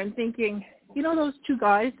myself, and I'm thinking, those two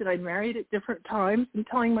guys that I married at different times, and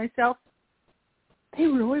telling myself, they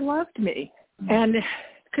really loved me. And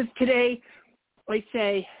because today I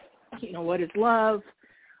say, what is love?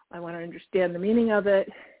 I want to understand the meaning of it.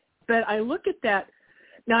 But I look at that.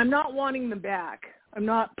 Now, I'm not wanting them back. I'm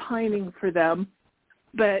not pining for them.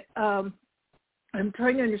 But I'm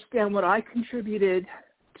trying to understand what I contributed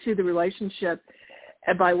to the relationship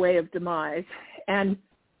by way of demise. And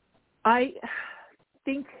I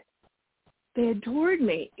think they adored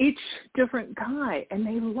me, each different guy, and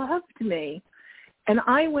they loved me. And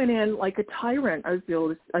I went in like a tyrant. I'm the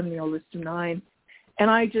oldest of 9. And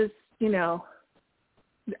I just,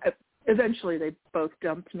 eventually they both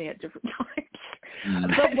dumped me at different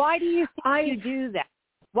times. But why do you think you do that?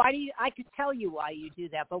 I could tell you why you do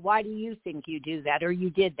that, but why do you think you do that, or you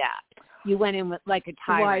did that? You went in with like a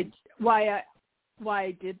tyrant. Why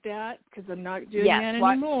I did that? Because I'm not doing that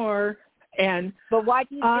anymore. But why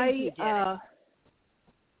do you think you did it?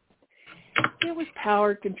 It was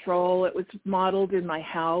power control. It was modeled in my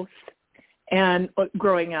house and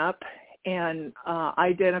growing up, and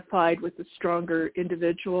identified with the stronger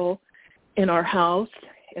individual in our house,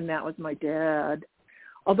 and that was my dad,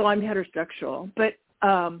 although I'm heterosexual. But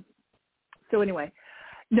so anyway,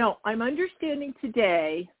 no, I'm understanding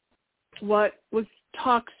today what was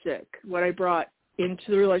toxic, what I brought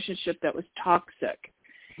into the relationship that was toxic.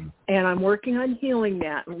 And I'm working on healing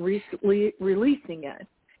that and releasing it.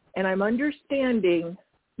 And I'm understanding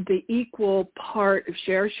the equal part of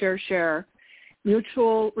share,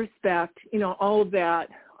 mutual respect, all of that.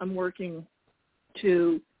 I'm working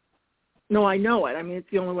to, no, I know it. I mean, it's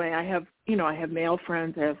the only way. I have male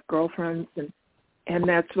friends, I have girlfriends, and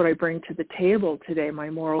that's what I bring to the table today, my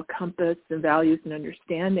moral compass and values and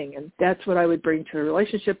understanding. And that's what I would bring to a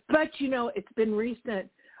relationship. But, it's been recent,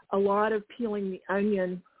 a lot of peeling the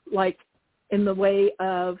onion, like in the way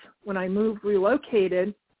of when I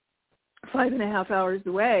relocated 5.5 hours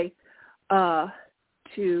away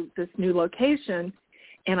to this new location,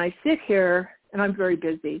 and I sit here, and I'm very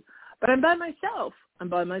busy, but I'm by myself.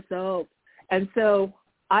 And so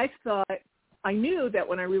I knew that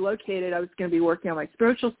when I relocated, I was going to be working on my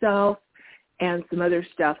spiritual self and some other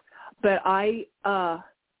stuff. But I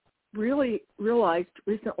really realized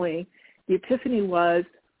recently, the epiphany was,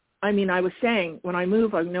 I was saying, when I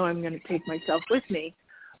move, I know I'm going to take myself with me.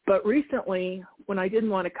 But recently, when I didn't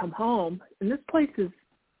want to come home, and this place is,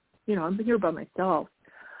 I'm here by myself.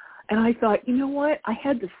 And I thought, you know what? I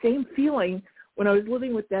had the same feeling when I was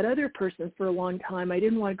living with that other person for a long time. I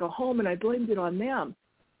didn't want to go home, and I blamed it on them.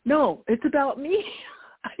 No, it's about me.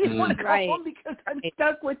 I didn't want to go home because I'm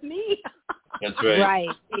stuck with me. That's right. Right,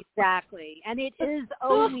 exactly. And it is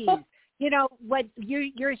always, what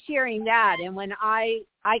you're sharing that. And when I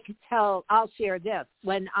could tell, I'll share this.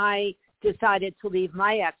 When I decided to leave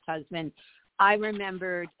my ex-husband, I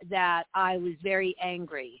remembered that I was very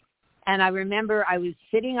angry. And I remember I was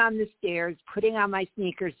sitting on the stairs, putting on my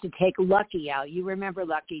sneakers to take Lucky out. You remember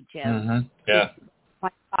Lucky, Jim? Mm-hmm. Yeah.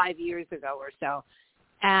 Like 5 years ago or so.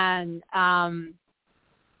 And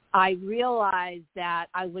I realized that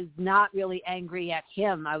I was not really angry at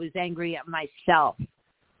him. I was angry at myself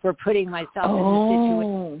for putting myself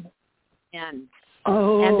in the situation.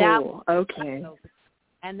 Okay.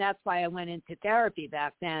 And that's why I went into therapy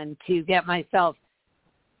back then, to get myself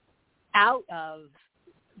out of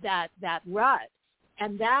that rut.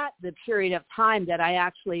 And that the period of time that I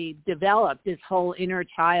actually developed this whole inner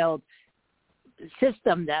child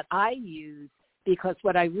system that I use, because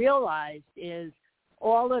what I realized is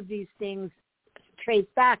all of these things trace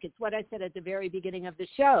back. It's what I said at the very beginning of the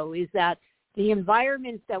show, is that the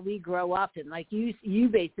environments that we grow up in, like you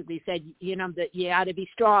basically said, that you got to be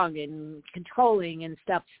strong and controlling and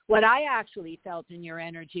stuff. What I actually felt in your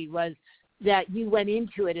energy was that you went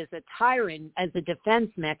into it as a tyrant, as a defense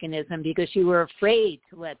mechanism, because you were afraid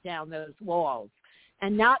to let down those walls.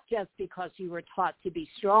 And not just because you were taught to be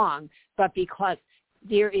strong, but because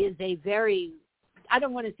there is a very, I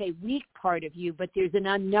don't want to say weak part of you, but there's an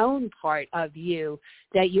unknown part of you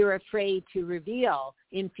that you're afraid to reveal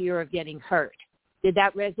in fear of getting hurt. Did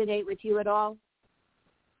that resonate with you at all?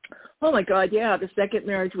 Oh, my God, yeah. The second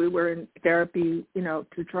marriage, we were in therapy,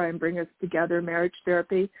 to try and bring us together, marriage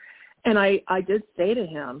therapy. And I did say to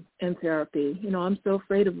him in therapy, I'm so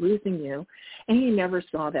afraid of losing you. And he never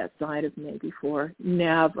saw that side of me before,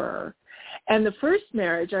 never. And the first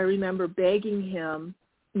marriage, I remember begging him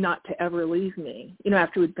not to ever leave me,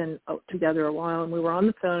 after we'd been together a while, and we were on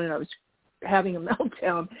the phone, and I was having a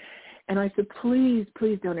meltdown. And I said, please,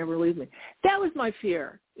 please don't ever leave me. That was my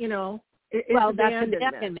fear, Well, that's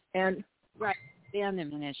abandonment. And Right.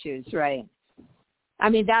 Abandonment issues, right. I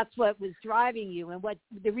mean, that's what was driving you. And what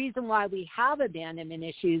the reason why we have abandonment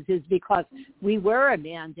issues is because we were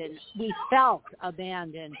abandoned. We felt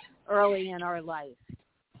abandoned early in our life.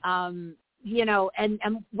 And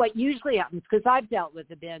what usually happens, because I've dealt with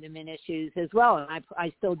abandonment issues as well, and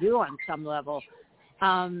I still do on some level.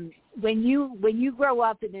 When you grow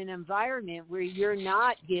up in an environment where you're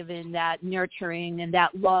not given that nurturing and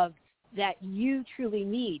that love that you truly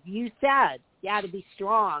need, you said you had to be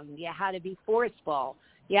strong, you had to be forceful,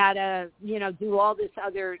 you had to, do all this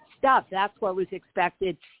other stuff. That's what was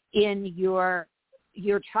expected in your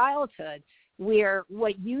childhood, where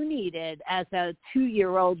what you needed as a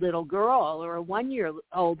 2-year-old little girl or a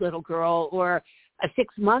 1-year-old little girl or a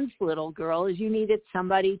 6-month little girl is you needed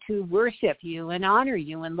somebody to worship you and honor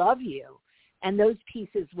you and love you. And those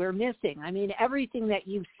pieces were missing. I mean, everything that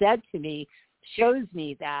you've said to me shows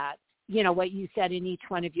me that, what you said in each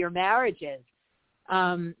one of your marriages.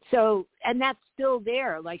 And that's still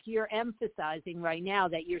there. Like you're emphasizing right now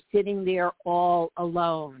that you're sitting there all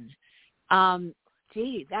alone.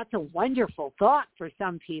 Gee, that's a wonderful thought for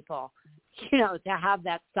some people, to have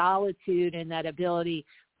that solitude and that ability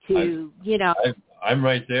to, I'm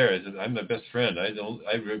right there. I'm my best friend. I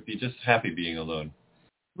would be just happy being alone.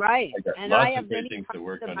 Right. And I have great things to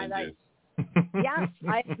work on and do. Yes,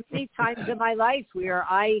 I have many times in my life where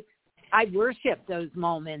I worship those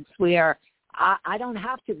moments where I don't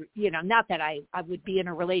have to, not that I would be in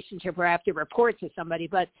a relationship where I have to report to somebody,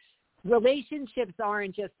 but relationships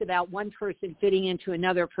aren't just about one person fitting into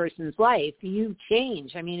another person's life. You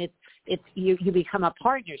change. I mean, it's you become a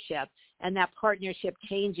partnership, and that partnership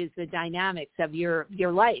changes the dynamics of your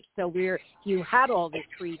life. So where you had all this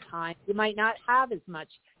free time, you might not have as much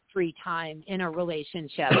free time in a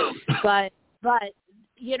relationship, but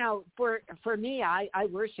for me, I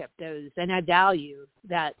worship those, and I value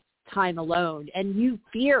that time alone, and you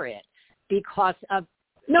fear it because of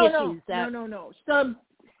issues that... No. Some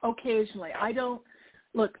occasionally. I don't...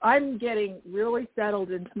 Look, I'm getting really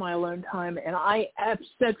settled into my alone time, and I have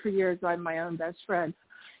said for years I'm my own best friend.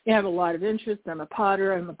 I have a lot of interests. I'm a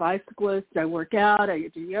potter. I'm a bicyclist. I work out. I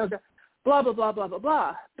do yoga, blah, blah, blah, blah, blah,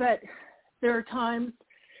 blah. But there are times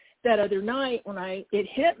that other night when it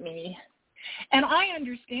hit me, and I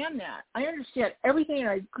understand that. I understand everything, and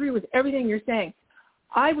I agree with everything you're saying.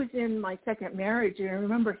 I was in my second marriage, and I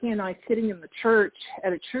remember he and I sitting in the church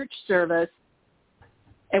at a church service,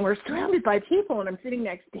 and we're surrounded by people, and I'm sitting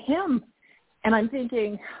next to him, and I'm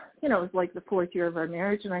thinking, it was like the 4th year of our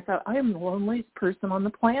marriage, and I thought, I am the loneliest person on the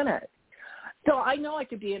planet. So I know I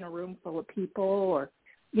could be in a room full of people or,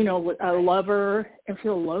 with a lover and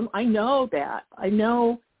feel alone. I know that. I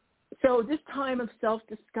know. So this time of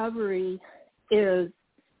self-discovery is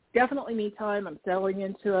definitely me time. I'm settling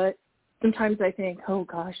into it. Sometimes I think, oh,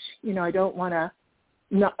 gosh, I don't want to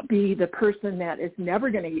not be the person that is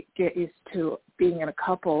never going to get used to being in a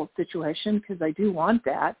couple situation, because I do want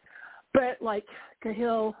that. But like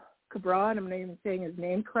Kahil Cabran, I'm not even saying his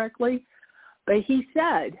name correctly, but he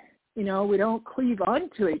said, we don't cleave on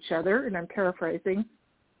to each other, and I'm paraphrasing,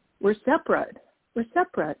 we're separate. We're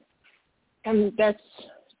separate. And that's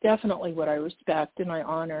definitely what I respect and I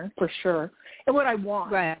honor, for sure, and what I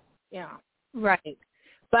want. Right. Yeah. Right.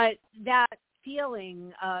 But that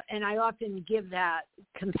feeling, and I often give that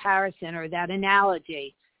comparison or that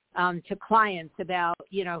analogy to clients about,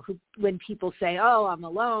 when people say, oh, I'm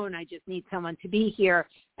alone, I just need someone to be here.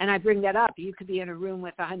 And I bring that up. You could be in a room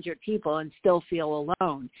with 100 people and still feel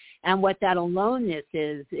alone. And what that aloneness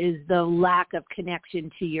is the lack of connection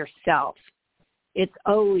to yourself. It's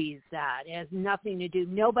always that. It has nothing to do.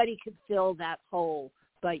 Nobody could fill that hole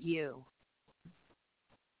but you.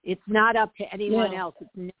 It's not up to anyone else. It's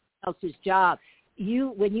no one else's job.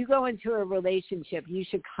 When you go into a relationship, you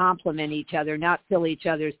should complement each other, not fill each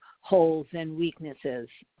other's holes and weaknesses.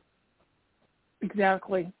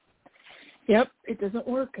 Exactly. Yep, it doesn't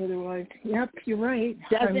work otherwise. Yep, you're right.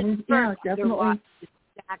 Doesn't work. Yeah, definitely.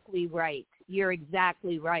 Exactly right. You're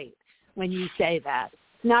exactly right when you say that.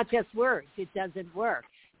 It's not just words. It doesn't work.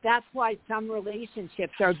 That's why some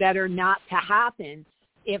relationships are better not to happen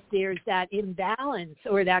if there's that imbalance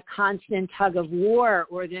or that constant tug of war,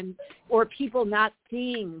 or people not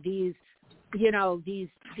seeing these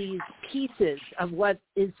pieces of what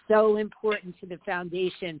is so important to the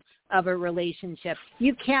foundation of a relationship.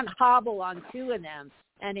 You can't hobble on two of them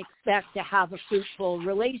and expect to have a fruitful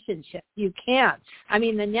relationship. You can't. I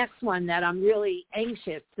mean, the next one that I'm really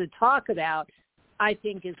anxious to talk about, I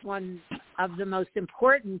think, is one of the most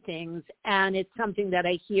important things, and it's something that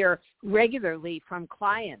I hear regularly from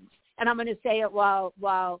clients. And I'm going to say it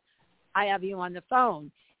while I have you on the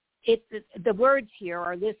phone. the words here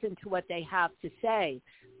are listen to what they have to say.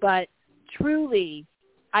 But truly,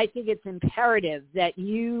 I think it's imperative that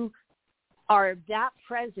you are that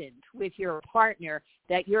present with your partner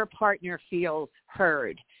that your partner feels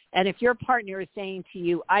heard. And if your partner is saying to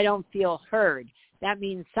you, I don't feel heard, that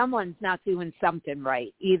means someone's not doing something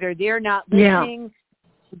right. Either they're not listening,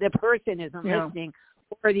 the person isn't listening,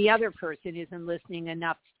 or the other person isn't listening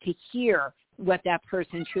enough to hear what that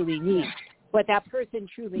person truly needs. What that person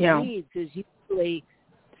truly needs is usually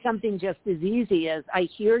something just as easy as I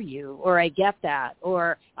hear you, or I get that,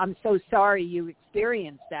 or I'm so sorry you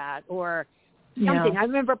experienced that, or something. I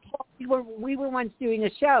remember, Paul, we were once doing a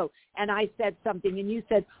show, and I said something, and you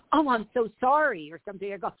said, oh, I'm so sorry, or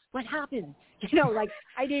something. I go, what happened? Like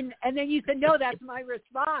I didn't, and then you said, no, that's my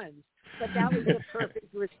response. But that was the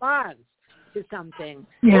perfect response to something,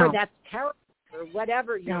 or that's terrible, or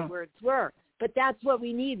whatever your words were. But that's what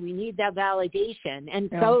we need. We need that validation. And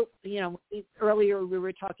so, earlier we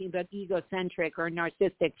were talking about egocentric or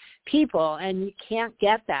narcissistic people, and you can't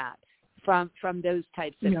get that from those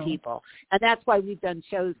types of people. And that's why we've done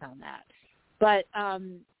shows on that. But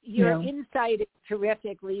your insight is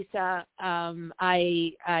terrific, Lisa.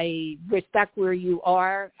 I respect where you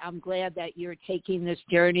are. I'm glad that you're taking this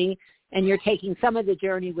journey, and you're taking some of the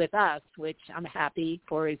journey with us, which I'm happy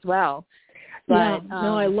for as well. But,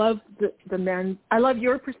 I love the men. I love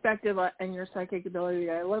your perspective and your psychic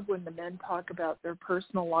ability. I love when the men talk about their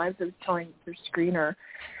personal lives. I was telling your screener,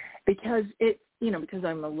 because because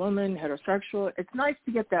I'm a woman, heterosexual, it's nice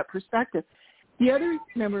to get that perspective. The other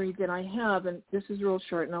memory that I have, and this is real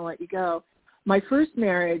short and I'll let you go, my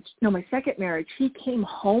second marriage, he came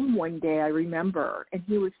home one day, I remember, and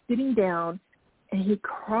he was sitting down and he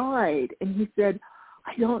cried and he said,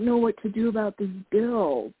 I don't know what to do about these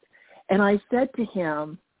bills. And I said to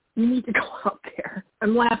him, you need to go out there.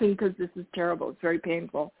 I'm laughing because this is terrible. It's very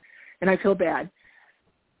painful. And I feel bad.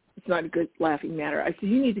 It's not a good laughing matter. I said,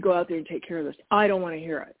 you need to go out there and take care of this. I don't want to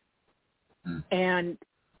hear it. And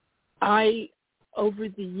I, over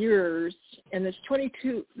the years, and this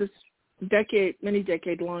many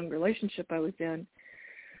decade long relationship I was in,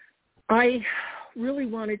 I really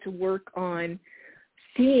wanted to work on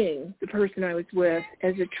seeing the person I was with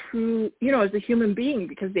as a true, as a human being,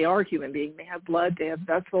 because they are human beings. They have blood, they have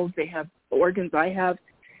vessels, they have organs I have,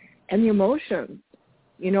 and the emotions.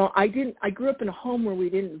 I grew up in a home where we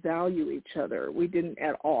didn't value each other. We didn't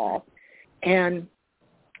at all. And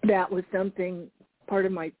that was something, part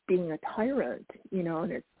of my being a tyrant,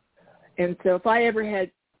 and so if I ever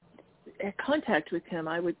had contact with him,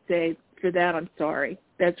 I would say, for that, I'm sorry.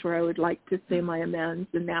 That's where I would like to say my amends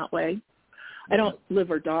in that way. I don't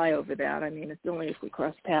live or die over that. I mean, it's only if we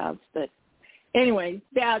cross paths. But anyway,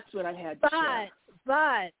 that's what I had to share.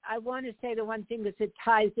 But I want to say the one thing that it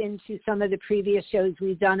ties into some of the previous shows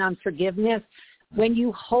we've done on forgiveness. When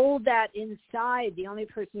you hold that inside, the only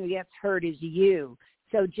person who gets hurt is you.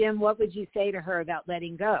 So, Jim, what would you say to her about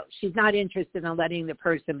letting go? She's not interested in letting the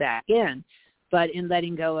person back in, but in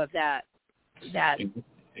letting go of that exactly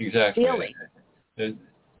feeling. The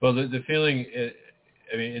feeling.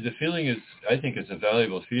 The feeling is, I think it's a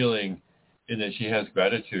valuable feeling in that she has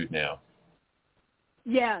gratitude now.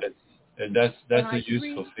 Yes. And that's a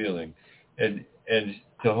useful feeling. And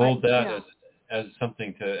to hold that as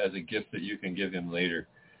something as a gift that you can give him later.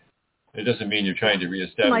 It doesn't mean you're trying to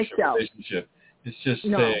reestablish a relationship. It's just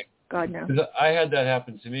saying, God, no. Because I had that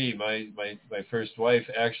happen to me. My first wife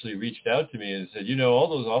actually reached out to me and said, all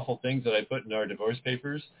those awful things that I put in our divorce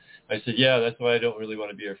papers. I said, yeah, that's why I don't really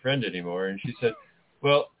want to be your friend anymore. And she said,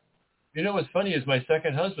 well, what's funny is my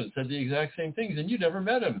second husband said the exact same things, and you never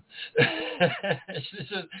met him. She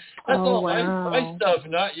said, that's all my stuff,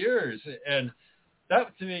 not yours. And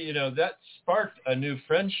that, to me, that sparked a new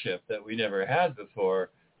friendship that we never had before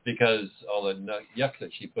because all the yuck that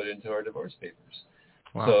she put into our divorce papers.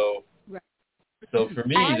 Wow. So for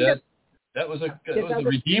me, that was a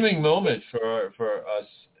redeeming moment for us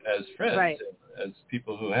as friends, as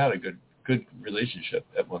people who had a good relationship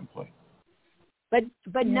at one point.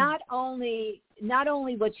 But not only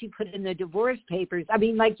what you put in the divorce papers. I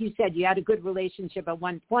mean, like you said, you had a good relationship at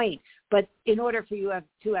one point, but in order for you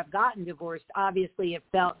to have gotten divorced, obviously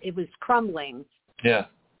it was crumbling. Yeah.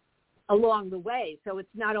 Along the way, so it's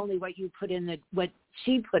not only what she put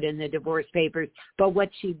in the divorce papers, but what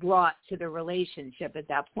she brought to the relationship at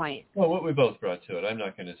that point. Well, what we both brought to it. I'm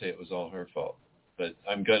not going to say it was all her fault, but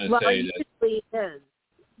I'm going to say that usually it is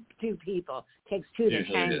two people. It takes two to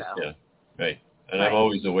tango. It is, yeah, right. And I'm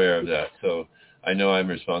always aware of that, so I know I'm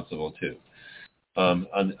responsible too.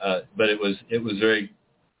 But it was very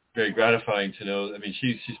very gratifying to know. I mean,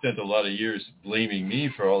 she spent a lot of years blaming me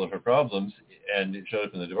for all of her problems, and it showed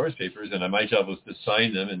up in the divorce papers, and my job was to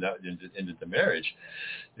sign them, and that ended the marriage.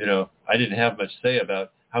 You know, I didn't have much say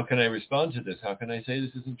about how can I respond to this? How can I say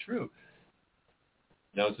this isn't true?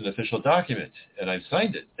 Now it's an official document, and I've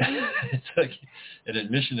signed it. It's like an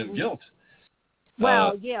admission of guilt.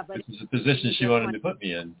 Well, yeah, but this is a position she wanted to put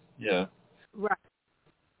me in. Yeah. Right.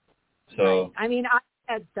 So right. I mean, I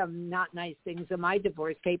had some not nice things in my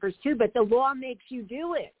divorce papers too, but the law makes you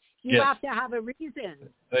do it. You yes. have to have a reason.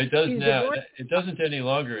 It does now. It doesn't any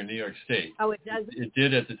longer in New York State. Oh, it doesn't? It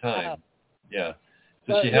did at the time. Oh. Yeah.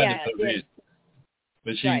 So she had to put reason.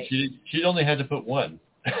 But she only had to put one.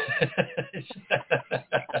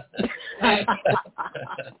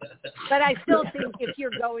 But I still think if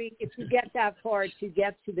you get that far to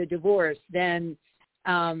get to the divorce, then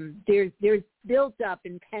there's built up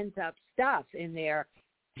and pent up stuff in there.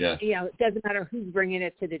 Yeah. You know, it doesn't matter who's bringing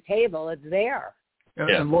it to the table; it's there.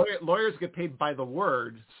 And lawyers get paid by the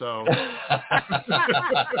word, so. I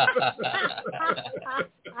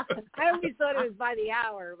always thought it was by the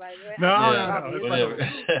hour. No.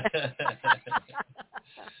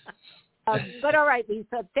 But all right,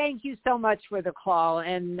 Lisa, thank you so much for the call,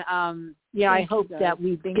 and I hope that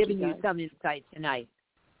we've given you some insight tonight.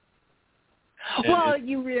 Well,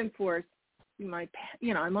 you reinforced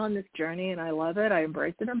I'm on this journey and I love it. I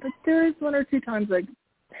embrace it, but there's one or two times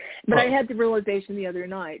I had the realization the other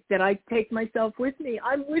night that I take myself with me.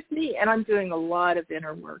 I'm with me, and I'm doing a lot of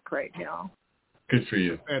inner work right now. Good for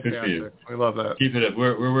you. Fantastic. Good for you. We love that. Keep it up.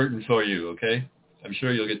 We're rooting for you, okay? I'm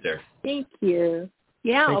sure you'll get there. Thank you.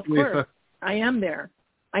 Yeah, Thank of course. Lisa. I am there.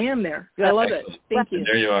 Good. I love Excellent. it. Thank you.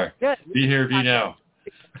 There you are. Good. Be here, be now.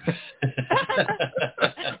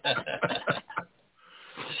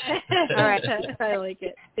 All right. I like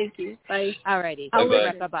it. Thank you. Bye. All righty.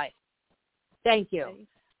 Bye-bye. Thank you. Bye.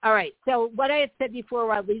 All right. So what I had said before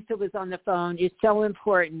while Lisa was on the phone is so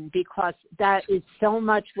important because that is so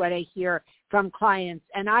much what I hear from clients.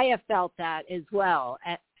 And I have felt that as well.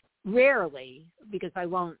 Rarely, because I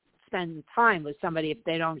won't spend time with somebody if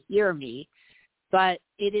they don't hear me. But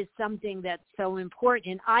it is something that's so important.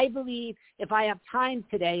 And I believe if I have time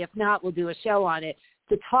today, if not, we'll do a show on it,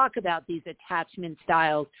 to talk about these attachment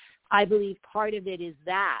styles. I believe part of it is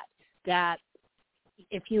that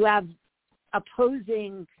if you have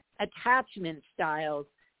opposing attachment styles,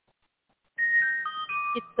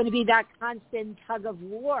 it's going to be that constant tug of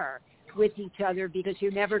war with each other because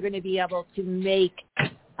you're never going to be able to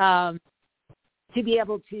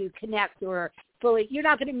connect or fully, you're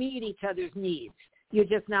not going to meet each other's needs. You're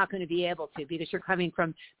just not going to be able to because you're coming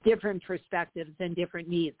from different perspectives and different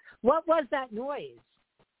needs. What was that noise?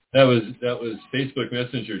 That was Facebook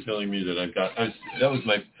Messenger telling me that that was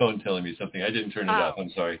my phone telling me something. I didn't turn it off. I'm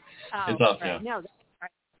sorry. It's off now. No,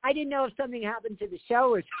 I didn't know if something happened to the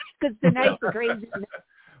show or because tonight's crazy.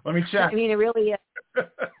 Let me check. I mean, it really is.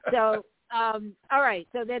 So, all right.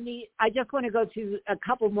 So then I just want to go to a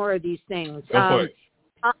couple more of these things. Go for it.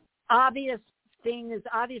 Obvious thing is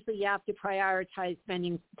obviously you have to prioritize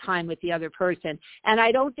spending time with the other person. And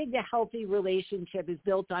I don't think a healthy relationship is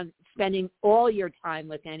built on spending all your time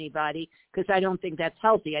with anybody because I don't think that's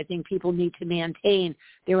healthy. I think people need to maintain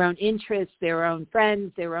their own interests, their own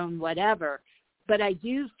friends, their own whatever. But I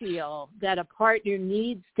do feel that a partner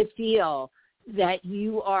needs to feel that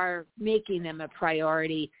you are making them a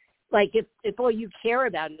priority. Like if all you care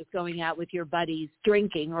about is going out with your buddies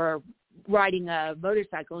drinking or riding a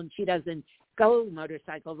motorcycle and she doesn't go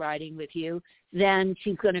motorcycle riding with you, then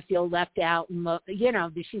she's going to feel left out. And,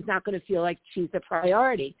 she's not going to feel like she's a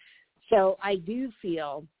priority. So I do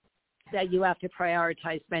feel that you have to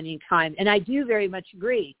prioritize spending time. And I do very much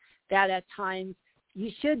agree that at times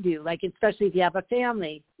you should do, like especially if you have a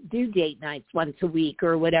family, do date nights once a week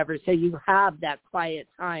or whatever so you have that quiet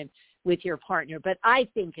time with your partner. But I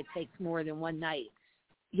think it takes more than one night,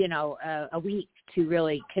 a week to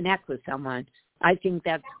really connect with someone. I think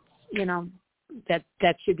that's,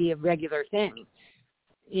 that should be a regular thing.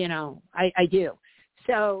 I do.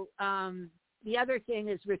 So the other thing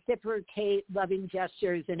is reciprocate loving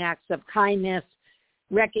gestures and acts of kindness,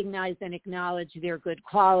 recognize and acknowledge their good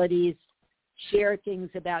qualities, share things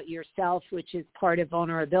about yourself, which is part of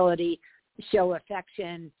vulnerability, show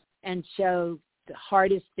affection, and show the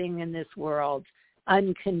hardest thing in this world,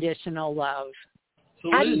 unconditional love.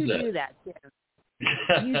 So how do you do that, Jim?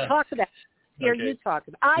 You talk about it. Here, okay. You talk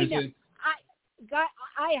about it. I know.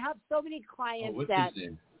 I have so many clients what's that... his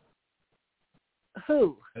name?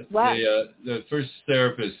 Who? What? The first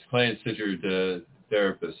therapist, client-centered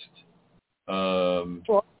therapist.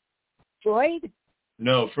 Freud?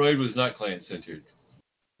 No, Freud was not client-centered.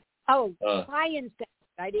 Oh, client-centered.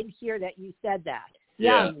 I didn't hear that you said that.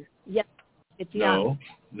 Young. Yeah. It's young.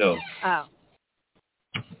 No. Oh.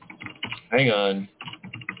 Hang on.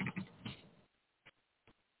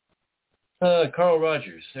 Carl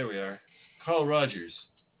Rogers. There we are. Carl Rogers.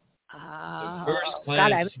 The first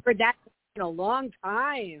client. God, I haven't heard that in a long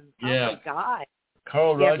time. Yeah. Oh, my God.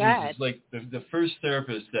 Carl Rogers is like the first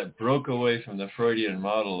therapist that broke away from the Freudian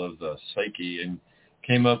model of the psyche and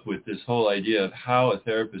came up with this whole idea of how a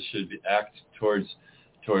therapist should act towards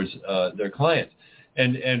their client.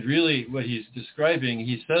 And really what he's describing,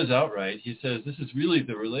 he says outright, he says this is really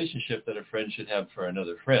the relationship that a friend should have for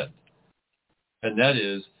another friend. And that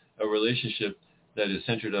is a relationship that is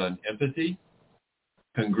centered on empathy,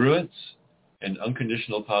 congruence, and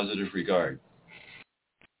unconditional positive regard.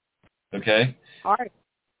 Okay? Hard.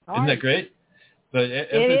 Isn't that great? But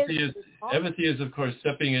empathy is, of course,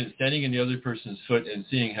 standing in the other person's foot and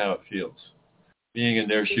seeing how it feels, being in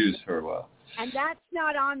their shoes for a while. And that's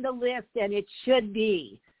not on the list, and it should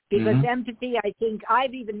be, because empathy, I think,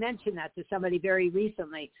 I've even mentioned that to somebody very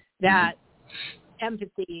recently, that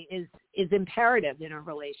empathy is imperative in a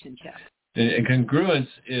relationship. And congruence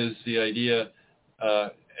is the idea,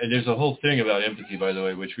 and there's a whole thing about empathy, by the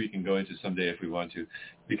way, which we can go into someday if we want to,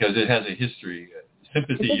 because it has a history.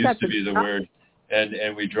 Sympathy used to be the word,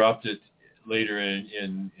 and we dropped it later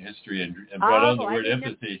in history and brought on the word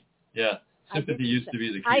empathy. Yeah, sympathy used to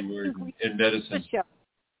be the key word in medicine.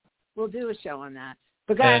 We'll do a show on that.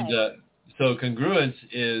 But go ahead. So congruence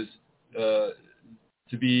is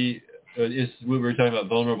is what we're talking about,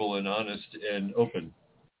 vulnerable and honest and open,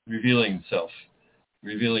 revealing self,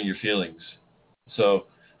 revealing your feelings. So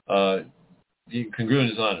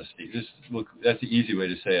congruent is honesty. That's the easy way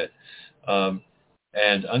to say it.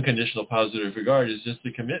 And unconditional positive regard is just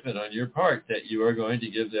the commitment on your part that you are going to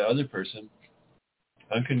give the other person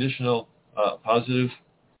unconditional positive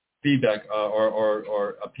feedback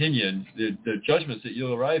or opinion. The judgments that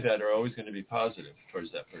you'll arrive at are always going to be positive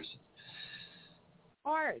towards that person.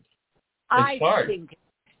 Hard. It's hard.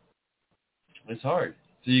 It's hard.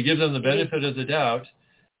 So you give them the benefit of the doubt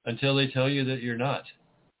until they tell you that you're not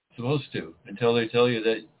supposed to, until they tell you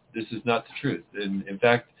that this is not the truth. And in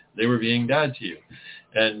fact, they were being bad to you.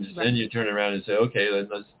 And then you turn around and say, okay,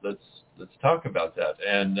 let's talk about that.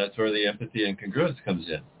 And that's where the empathy and congruence comes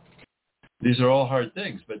in. These are all hard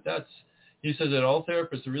things, but he said that all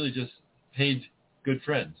therapists are really just paid good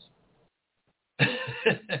friends.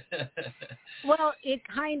 Well, it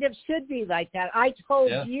kind of should be like that. I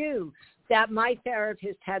told you that my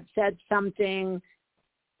therapist had said something,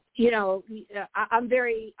 I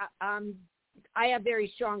have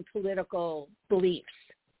very strong political beliefs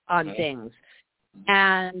on things,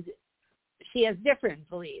 and she has different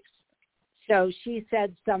beliefs. So she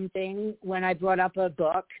said something when I brought up a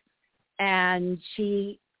book, and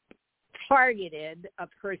she targeted a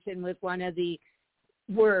person with one of the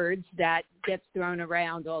words that gets thrown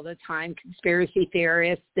around all the time, conspiracy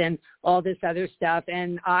theorists and all this other stuff,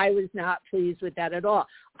 and I was not pleased with that at all.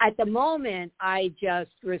 At the moment, I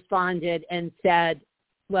just responded and said,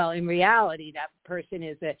 well, in reality, that person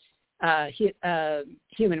is a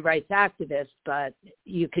human rights activist, but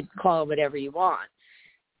you could call it whatever you want.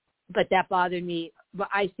 But that bothered me.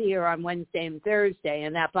 I see her on Wednesday and Thursday,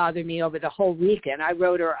 and that bothered me over the whole weekend. I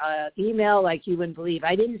wrote her an email like you wouldn't believe.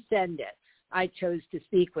 I didn't send it. I chose to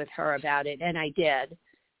speak with her about it, and I did.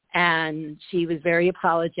 And she was very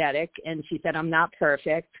apologetic, and she said, I'm not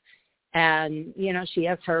perfect. And, she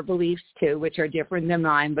has her beliefs, too, which are different than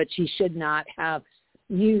mine, but she should not have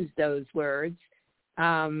used those words.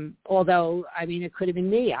 Although, it could have been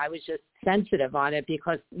me. I was just sensitive on it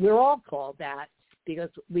because we're all called that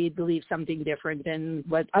because we believe something different than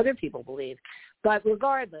what other people believe. But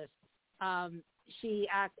regardless, I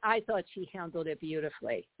thought she handled it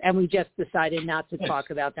beautifully, and we just decided not to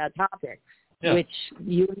talk about that topic, which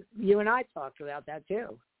you and I talked about that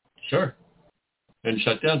too. Sure, and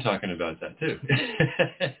shut down talking about that too.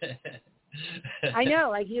 I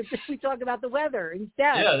know, we talk about the weather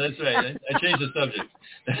instead. Yeah, that's right. I changed the subject.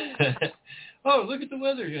 Oh, look at the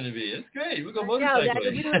weather going to be. It's great. We'll go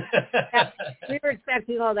motorcycling. We were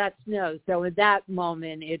expecting all that snow, so at that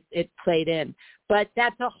moment it played in. But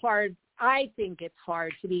I think it's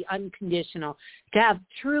hard to be unconditional. To have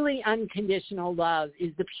truly unconditional love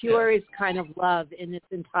is the purest kind of love in this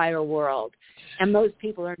entire world. And most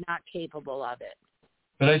people are not capable of it.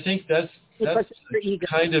 But I think that's the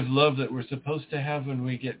kind of love that we're supposed to have when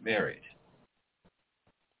we get married.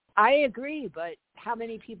 I agree, but how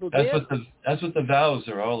many people do? That's what the vows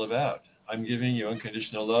are all about. I'm giving you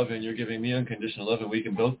unconditional love, and you're giving me unconditional love, and we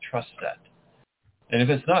can both trust that. And if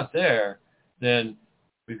it's not there, then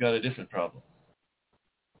we've got a different problem.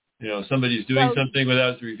 Somebody's doing something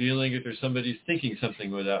without revealing it, or somebody's thinking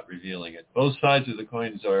something without revealing it. Both sides of the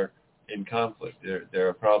coins are in conflict. They're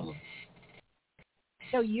a problem.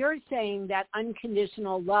 So you're saying that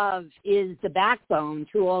unconditional love is the backbone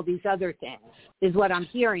to all these other things, is what I'm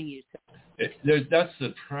hearing you say. That's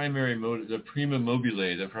the primary motive, the prima mobile,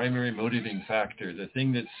 the primary motivating factor, the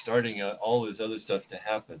thing that's starting all this other stuff to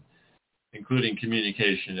happen, including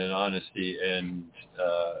communication and honesty and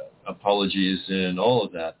apologies and all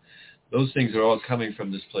of that. Those things are all coming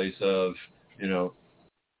from this place of,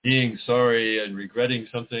 being sorry and regretting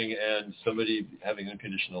something and somebody having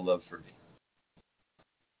unconditional love for me.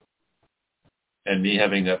 And me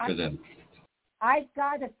having that for them. I've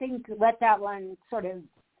got to let that one sort of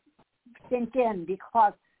sink in,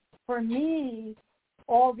 because for me,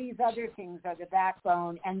 all these other things are the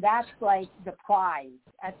backbone, and that's like the prize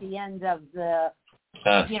at the end of the,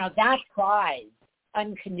 that prize,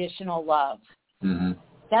 unconditional love. Mm-hmm.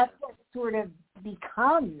 That's what sort of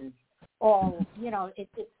becomes all,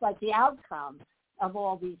 it's like the outcome of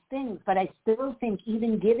all these things. But I still think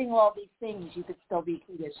even giving all these things, you could still be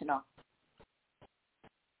conditional.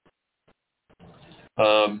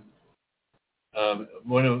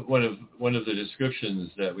 One of the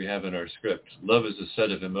descriptions that we have in our script, love is a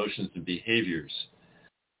set of emotions and behaviors.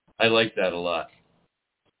 I like that a lot,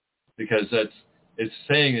 because it's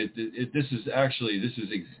saying that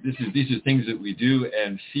these are things that we do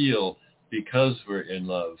and feel because we're in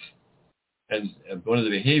love, and one of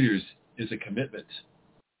the behaviors is a commitment.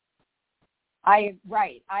 I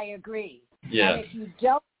agree. Yeah. And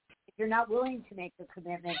if you're not willing to make the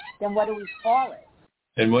commitment, then what do we call it?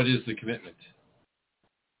 And what is the commitment?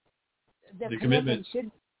 The commitment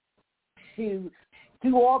should to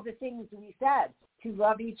do all the things we said, to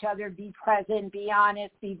love each other, be present, be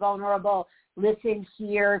honest, be vulnerable, listen,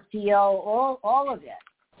 hear, feel, all of it.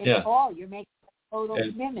 It's all. You're making a total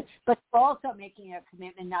commitment. But you're also making a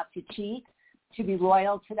commitment not to cheat, to be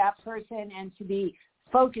loyal to that person, and to be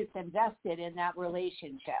focused and vested in that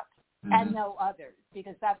relationship, and no others,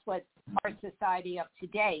 because that's what our society of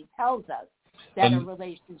today tells us. That a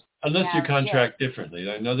relationship, unless you contract differently,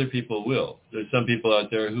 and other people will. There's some people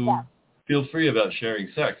out there who feel free about sharing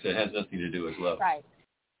sex. It has nothing to do with love.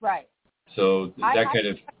 Right. So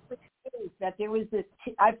that there was this.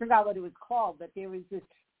 I forgot what it was called, but there was this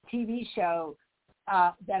TV show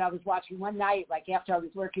that I was watching one night, like after I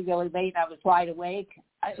was working really late, I was wide awake.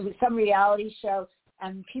 It was some reality show,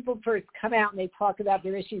 and people first come out and they talk about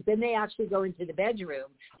their issues. Then they actually go into the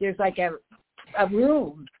bedroom. There's like a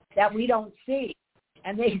room that we don't see.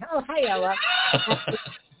 And they go, hi, Ella.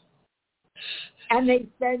 And they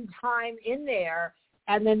spend time in there,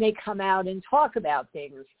 and then they come out and talk about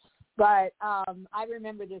things. But I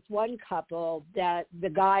remember this one couple that the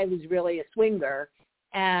guy was really a swinger,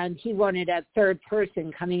 and he wanted a third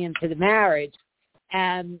person coming into the marriage.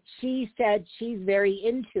 And she said she's very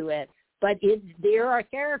into it, but there are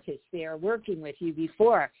therapists there working with you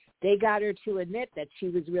before. They got her to admit that she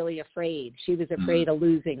was really afraid. She was afraid of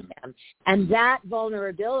losing them. And that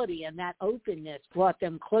vulnerability and that openness brought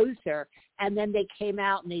them closer. And then they came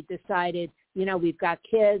out and they decided, we've got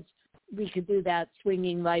kids. We could do that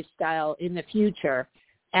swinging lifestyle in the future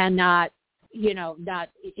and not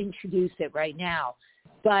introduce it right now.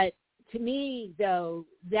 But to me, though,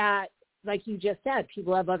 that, like you just said,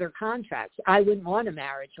 people have other contracts. I wouldn't want a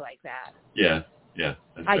marriage like that. Yeah. That's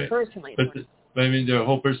right. Personally But I mean, the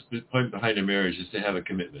whole point behind a marriage is to have a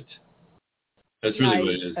commitment. That's really what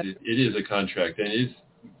it is. It is a contract, and it is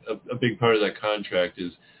a big part of that contract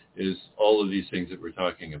is all of these things that we're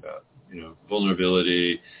talking about.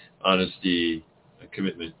 Vulnerability, honesty,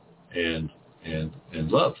 commitment, and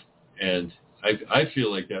love. And I feel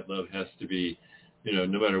like that love has to be, no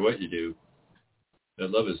matter what you do, that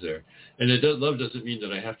love is there. And love doesn't mean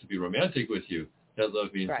that I have to be romantic with you. That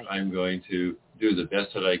love means I'm going to do the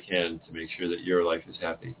best that I can to make sure that your life is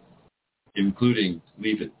happy, including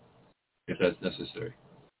leave it if that's necessary.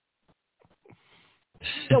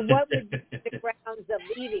 So what would be the grounds of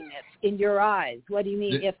leaving it in your eyes? What do you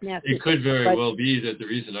mean if necessary? It could very well be that the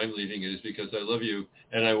reason I'm leaving it is because I love you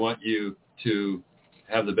and I want you to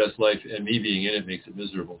have the best life, and me being in it makes it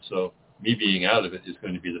miserable. So me being out of it is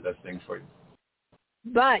going to be the best thing for you.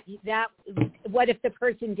 But what if the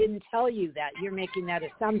person didn't tell you that? You're making that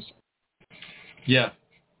assumption. Yeah.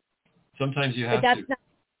 Sometimes you have to. But that's to. not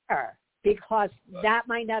fair, because that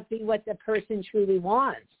might not be what the person truly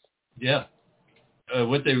wants. Yeah.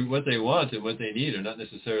 What they want and what they need are not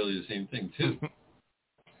necessarily the same thing, too.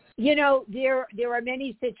 There are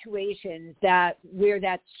many situations where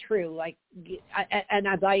that's true, and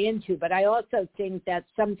I buy into, but I also think that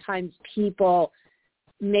sometimes people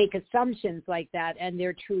make assumptions like that, and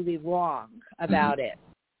they're truly wrong about it.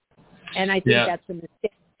 And I think that's a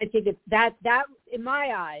mistake. I think that in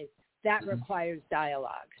my eyes, that requires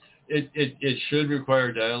dialogue. It should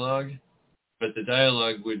require dialogue, but the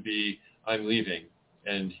dialogue would be, I'm leaving,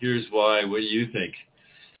 and here's why. What do you think?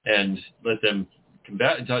 And let them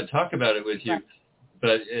talk about it with you. Right.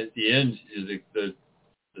 But at the end, the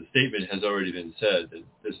statement has already been said that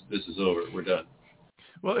this is over. We're done.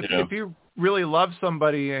 Well, if you really love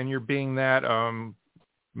somebody and you're being that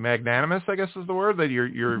magnanimous, I guess is the word, that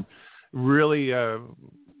you're really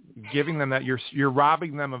giving them that, you're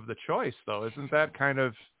robbing them of the choice, though. Isn't that kind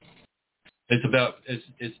of...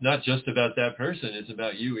 It's not just about that person. It's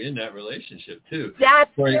about you in that relationship too. That's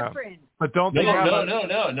different. But don't they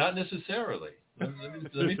No, not necessarily. Let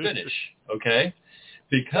me finish, okay?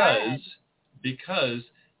 Because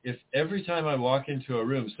if every time I walk into a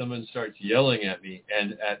room, someone starts yelling at me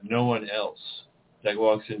and at no one else that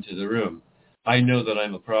walks into the room, I know that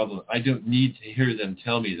I'm a problem. I don't need to hear them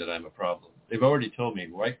tell me that I'm a problem. They've already told me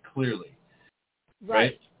right clearly.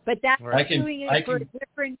 Right? But that's doing it for a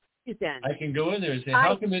different reason. I can go in there and say,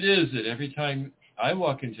 how come it is that every time I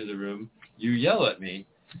walk into the room, you yell at me?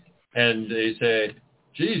 And they say,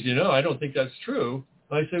 geez, I don't think that's true.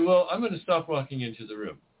 And I say, well, I'm going to stop walking into the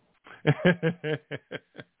room.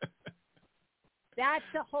 That's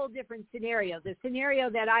a whole different scenario. The scenario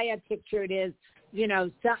that I had pictured is,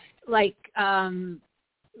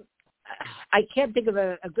 I can't think of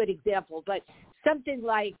a good example, but something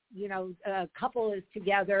like, a couple is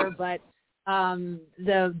together, but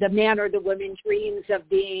the man or the woman dreams of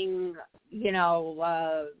being,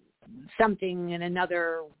 something in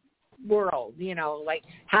another world, like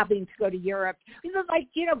having to go to Europe,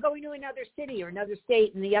 going to another city or another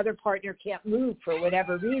state, and the other partner can't move for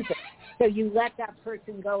whatever reason. So you let that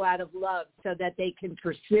person go out of love so that they can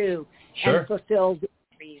pursue and fulfill their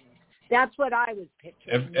dreams. That's what I was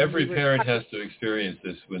picturing. Every parent has to experience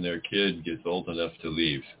this when their kid gets old enough to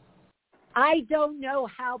leave. I don't know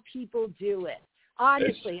how people do it.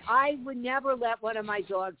 Honestly, I would never let one of my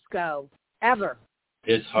dogs go, ever.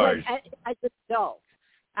 It's hard. As an adult.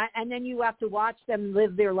 And then you have to watch them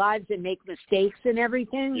live their lives and make mistakes and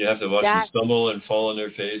everything. You have to watch them stumble and fall on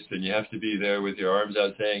their face, and you have to be there with your arms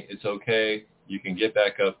out saying, it's okay, you can get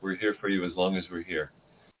back up, we're here for you as long as we're here.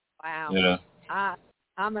 Wow.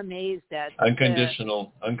 I'm amazed at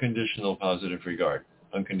unconditional positive regard,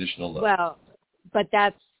 unconditional love. Well, but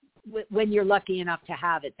that's when you're lucky enough to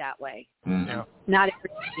have it that way. Mm-hmm. Not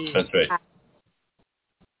everybody. That's right.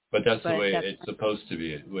 But that's the way it's supposed to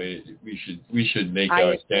be. We should make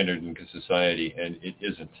our standard in society, and it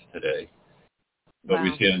isn't today. What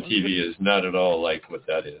we see on TV is not at all like what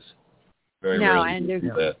that is. Very rarely and there's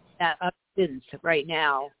that evidence right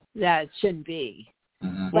now that shouldn't be.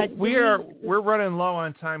 Mm-hmm. But we're running low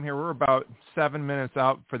on time here. We're about 7 minutes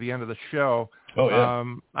out for the end of the show. Oh yeah.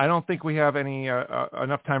 I don't think we have any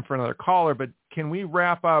enough time for another caller. But can we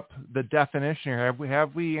wrap up the definition here?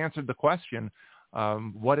 Have we answered the question?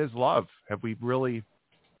 What is love? Have we really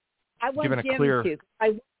given a clear... I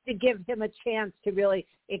want to give him a chance to really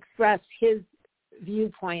express his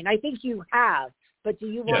viewpoint. I think you have, but do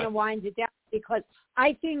you want to wind it down? Because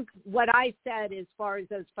I think what I said as far as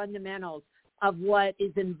those fundamentals of what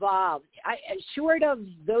is involved, short of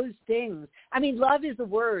those things, I mean, love is a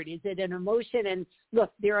word. Is it an emotion? And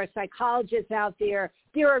look, there are psychologists out there.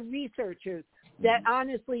 There are researchers that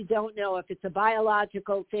honestly don't know if it's a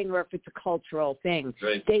biological thing or if it's a cultural thing.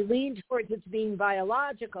 Right. They lean towards it being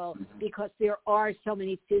biological because there are so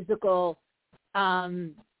many physical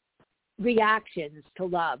reactions to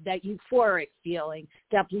love, that euphoric feeling,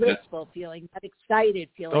 that blissful feeling, that excited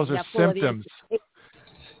feeling. Those are symptoms.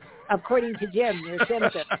 According to Jim, they're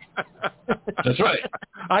symptoms. That's right.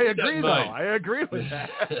 I agree, though. I agree with that.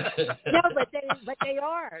 No, but they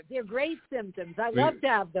are. They're great symptoms. I love to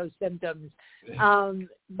have those symptoms.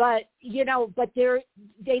 But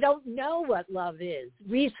they don't know what love is.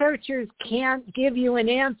 Researchers can't give you an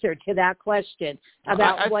answer to that question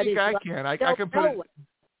about what is love.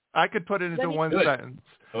 I could put it into one sentence.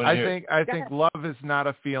 I think love is not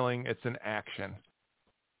a feeling; it's an action.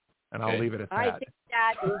 And I'll leave it at that. I think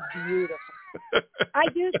that is beautiful. I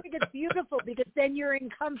do think it's beautiful because then you're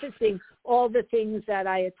encompassing all the things that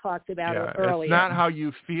I had talked about earlier. It's not how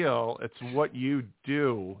you feel. It's what you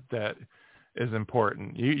do that is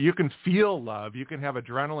important. You can feel love. You can have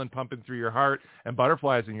adrenaline pumping through your heart and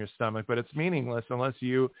butterflies in your stomach, but it's meaningless unless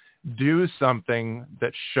you do something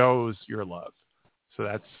that shows your love. So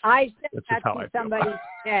that's I said that to somebody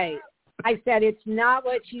today. I said, it's not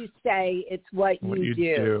what you say, it's what you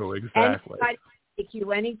do. Exactly. make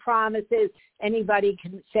you any promises. Anybody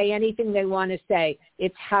can say anything they want to say.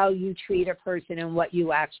 It's how you treat a person and what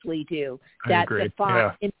you actually do. That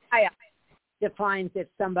defines if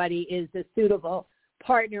somebody is a suitable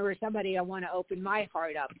partner or somebody I want to open my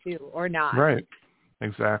heart up to or not. Right.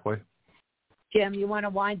 Exactly. Jim, you want to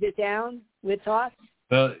wind it down with thoughts?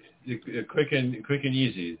 Well, quick and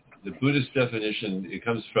easy. The Buddhist definition, it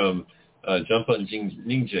comes from Jampa and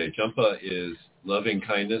Ningje. Jampa is loving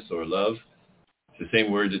kindness or love. It's the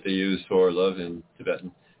same word that they use for love in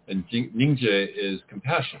Tibetan. And Ningje is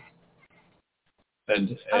compassion.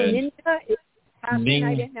 And ninja is compassion,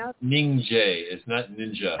 I didn't know. Ningje. It's not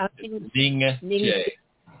ninja. It's Ningje.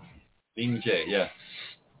 Ningje, yeah.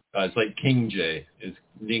 It's like King J. It's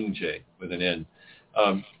Ningje with an N.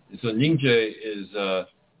 So Ningje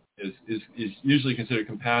is usually considered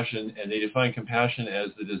compassion, and they define compassion as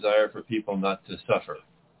the desire for people not to suffer.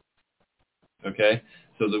 Okay?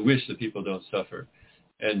 So the wish that people don't suffer.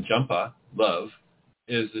 And Jampa, love,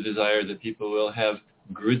 is the desire that people will have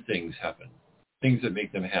good things happen, things that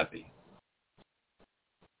make them happy.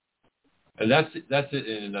 And that's it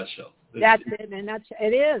in a nutshell. That's it in a nutshell.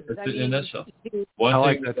 It is. That's it in a nutshell. I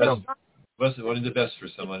like that. Wanting the best for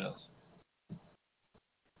someone else.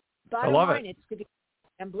 Bottom line, it's to be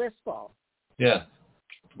and blissful. Yeah.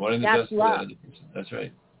 Wanting the best for love. the other person. That's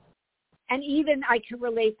right. And even I can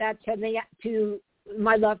relate that to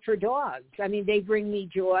my love for dogs. I mean, they bring me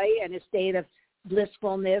joy and a state of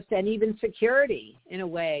blissfulness and even security in a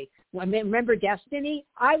way. Remember Destiny?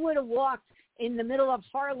 I would have walked in the middle of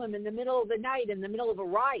Harlem in the middle of the night in the middle of a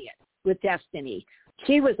riot with Destiny.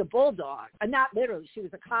 She was a bulldog. Not literally, she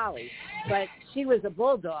was a collie, but she was a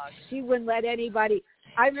bulldog. She wouldn't let anybody.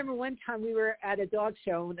 I remember one time we were at a dog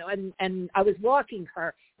show and I was walking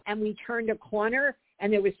her and we turned a corner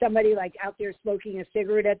and there was somebody like out there smoking a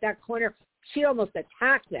cigarette at that corner. She almost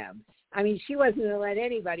attacked them. I mean, she wasn't going to let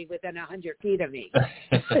anybody within 100 feet of me.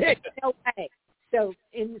 No way. So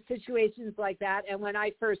in situations like that, and when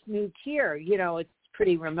I first moved here, it's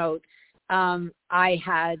pretty remote, I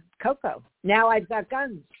had Coco. Now I've got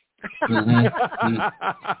guns. And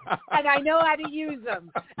I know how to use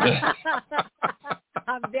them.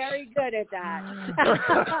 I'm very good at that.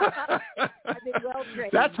 I've been well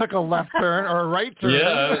trained. That took a left turn or a right turn. Yeah,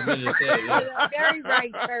 I was going to say. Yeah. Very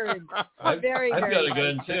right turn. I've got a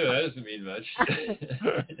gun too. That doesn't mean much.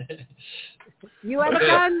 You have a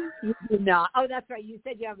gun? You do not. Oh, that's right. You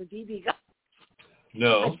said you have a BB gun.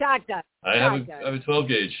 No. A shotgun. I have a 12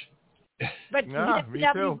 gauge. But you have the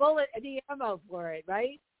ammo for it,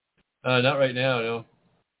 right? Not right now, no.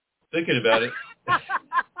 Thinking about it.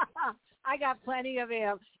 I got plenty of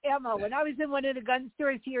ammo. When I was in one of the gun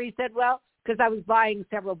stores here, he said, well, because I was buying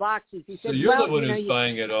several boxes. He said, so you're the one who's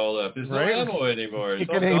buying it all up. There's no ammo anymore. You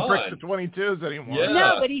can't even break the 22s anymore. Yeah.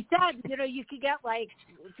 No, but he said, you could get like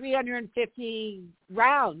 350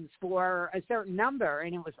 rounds for a certain number.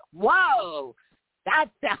 And it was, whoa, that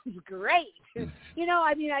sounds great. You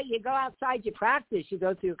go outside, you practice, you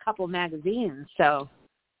go through a couple magazines, so.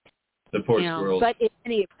 The poor squirrels. But in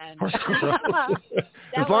any event.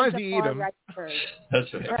 As long as you eat them.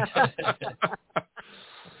 That's right.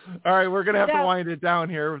 All right, we're going to have to wind it down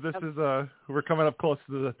here. This is we're coming up close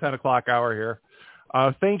to the 10 o'clock hour here.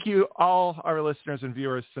 Thank you, all our listeners and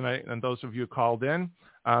viewers tonight, and those of you who called in.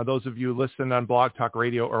 Those of you listened on Blog Talk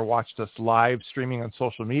Radio or watched us live streaming on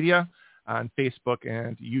social media, on Facebook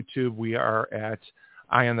and YouTube. We are at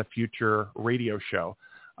Eye on the Future radio show.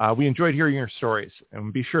 We enjoyed hearing your stories,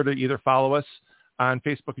 and be sure to either follow us on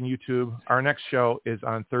Facebook and YouTube. Our next show is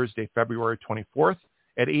on Thursday, February 24th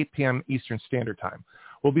at 8 p.m. Eastern Standard Time.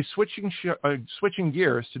 We'll be switching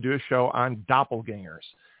gears to do a show on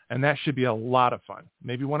doppelgangers, and that should be a lot of fun.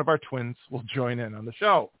 Maybe one of our twins will join in on the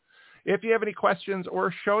show. If you have any questions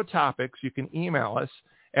or show topics, you can email us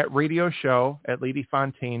at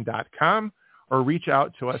radioshow@ladyfontaine.com or reach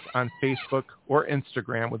out to us on Facebook or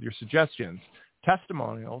Instagram with your suggestions,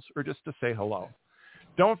 testimonials, or just to say hello.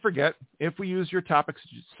 Don't forget, if we use your topic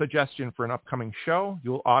suggestion for an upcoming show,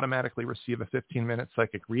 you'll automatically receive a 15-minute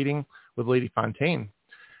psychic reading with Lady Fontaine.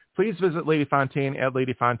 Please visit Lady Fontaine at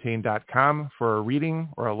ladyfontaine.com for a reading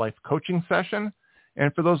or a life coaching session.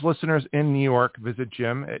 And for those listeners in New York, visit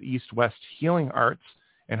Jim at East West Healing Arts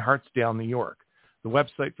in Hartsdale, New York. The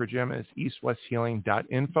website for Jim is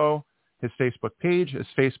eastwesthealing.info. His Facebook page is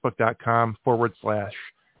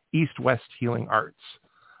facebook.com/East West Healing Arts.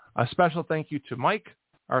 A special thank you to Mike,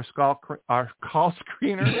 our call screener.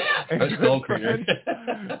 Our call screener.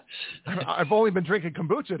 I've only been drinking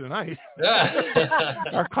kombucha tonight.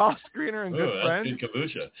 Our call screener and good friend. Good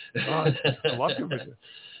kombucha. I love kombucha.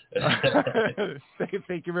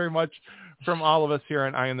 Thank you very much from all of us here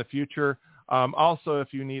on Eye in the Future. Also,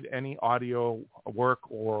 if you need any audio work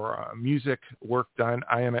or music work done,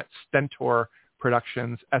 I am at Stentor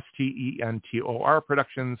Productions, STENTOR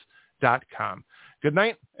Productions.com. Good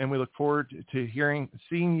night, and we look forward to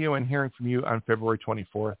seeing you and hearing from you on February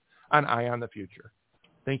 24th on Eye on the Future.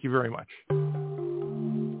 Thank you very much.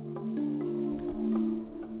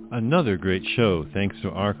 Another great show, thanks to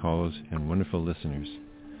our callers and wonderful listeners.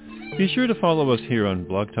 Be sure to follow us here on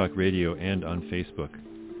Blog Talk Radio and on Facebook.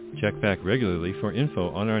 Check back regularly for info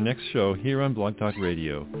on our next show here on Blog Talk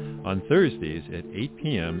Radio on Thursdays at 8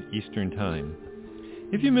 p.m. Eastern Time.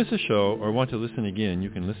 If you miss a show or want to listen again, you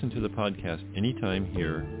can listen to the podcast anytime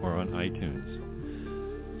here or on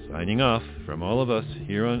iTunes. Signing off from all of us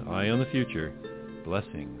here on Eye on the Future,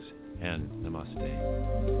 blessings and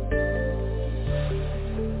namaste.